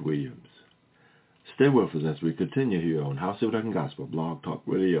Nanny Ruth Williams. Stay with us as we continue here on House of American Gospel Blog Talk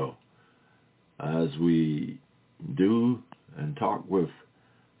Radio, as we do and talk with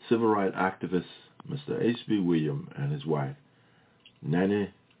civil rights activist Mr. H.B. Williams and his wife,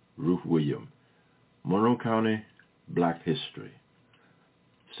 Nanny Ruth Williams. Monroe County Black History.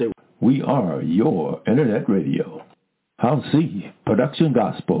 We are your internet radio. House C Production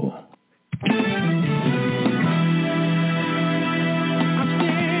Gospel.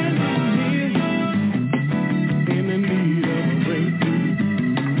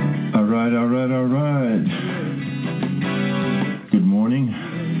 All right. Good morning,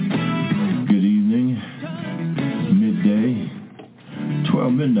 good evening, midday,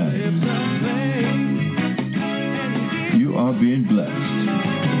 12 midnight. You are being blessed.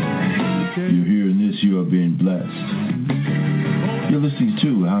 You're hearing this, you are being blessed. You're listening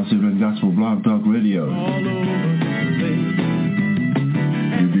to House of Gospel Blog Talk Radio.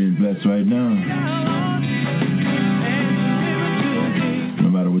 You're being blessed blessed right now. No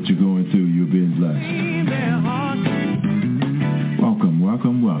matter what you're going through, you're being blessed. Welcome,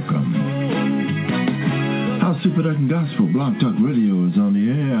 welcome, welcome. House Production Gospel Blog Talk Radio is on the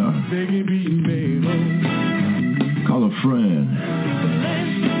air. Call a friend.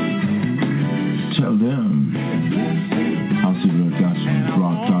 Tell them House Production Gospel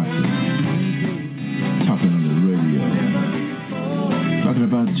Blog Talk. Talking on the radio. Talking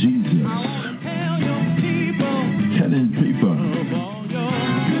about Jesus. Telling people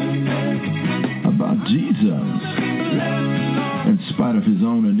about Jesus. In spite of his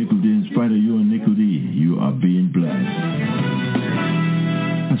own iniquity, in spite of your iniquity, you are being blessed.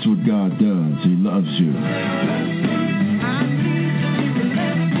 That's what God does. He loves you.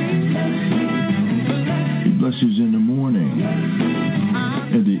 He blesses you in the morning,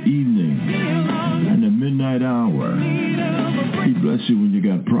 in the evening, in the midnight hour. He blesses you when you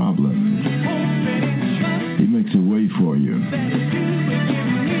got problems. He makes a way for you.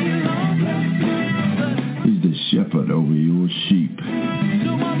 He's the shepherd over your sheep.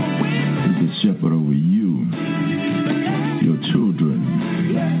 He's the shepherd over you, your children,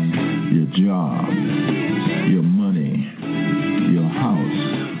 your job, your money, your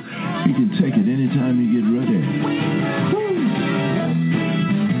house. You can take it anytime you get ready.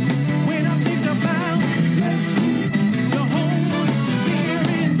 When I think about the Holy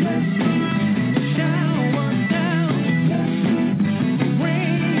Spirit, shower down,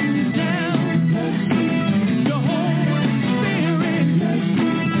 rain down. The Holy Spirit,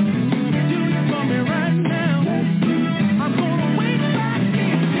 do it for me right now. I'm gonna wake back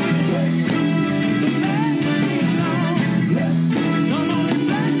in.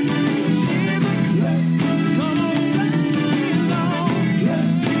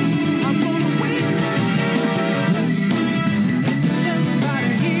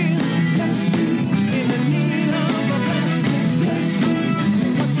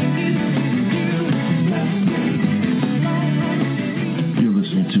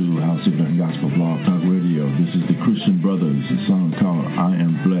 Gospel Blog Talk Radio. This is the Christian Brothers, a song called I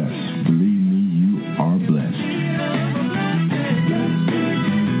Am Blessed. Believe me, you are blessed.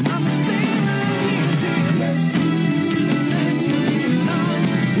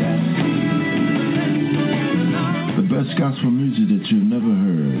 The best gospel music that you've never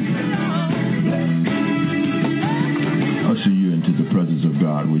heard. Usher you into the presence of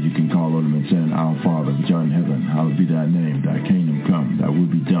God, where you can call on him and say, Our Father, which art in heaven, hallowed be thy name. Thy kingdom come, thy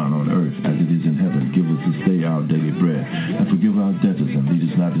will be done on earth as it is in heaven. Give us this day our daily bread, and forgive our debtors, and lead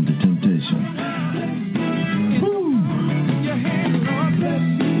us not into temptation. Woo!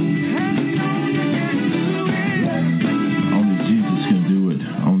 Only Jesus can do it.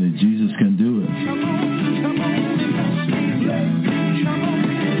 Only Jesus can do it.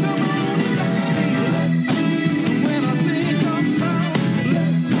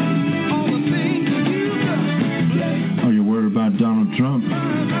 Are you worried about Donald Trump?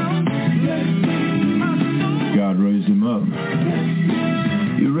 God raised him up.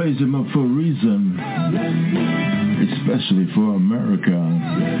 He raised him up for a reason, especially for America.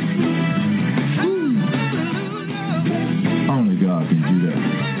 Only God can do that.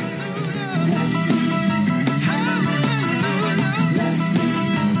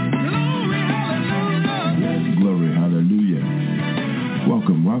 Glory, hallelujah.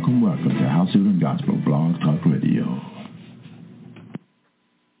 Welcome, welcome, welcome to House of Gospel Blog Talk Radio.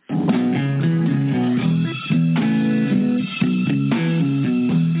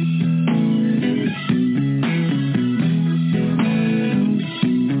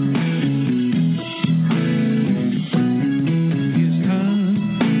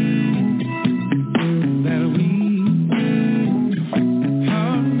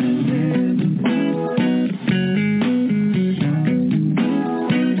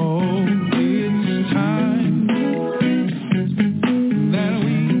 Oh, it's time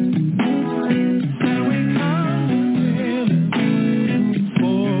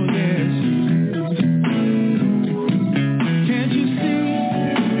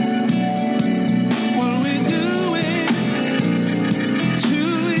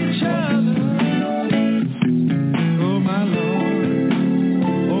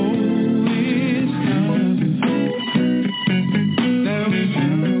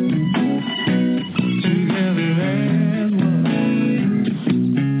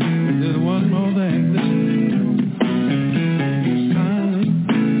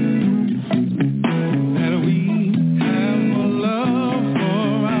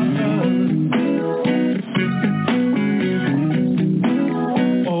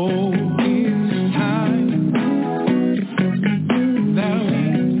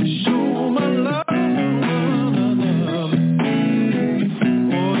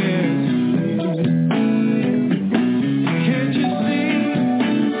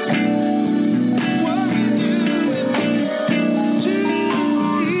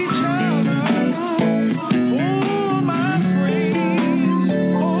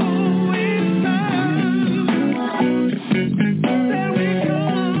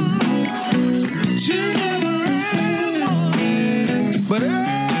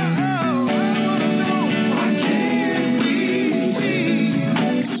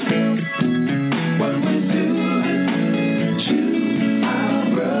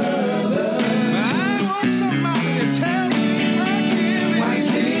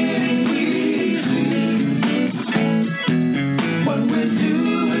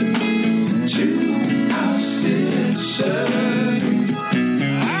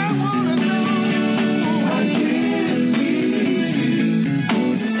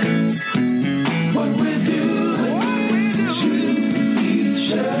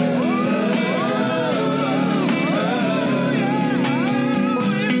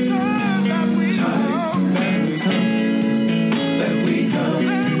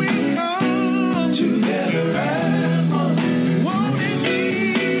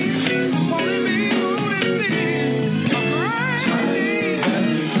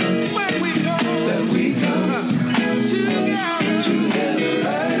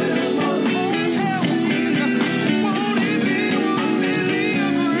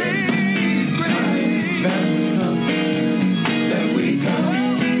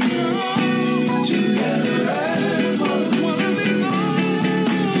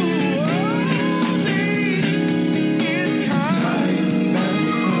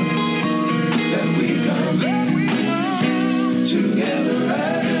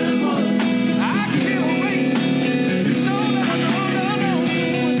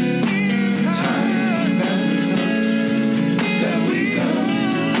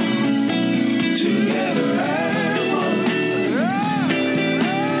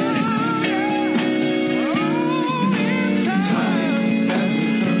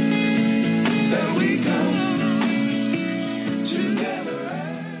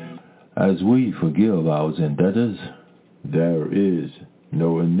as we forgive our debtors, there is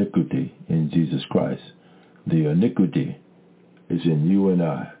no iniquity in Jesus Christ. The iniquity is in you and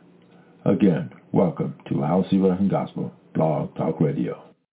I. Again, welcome to House of Gospel Blog Talk Radio.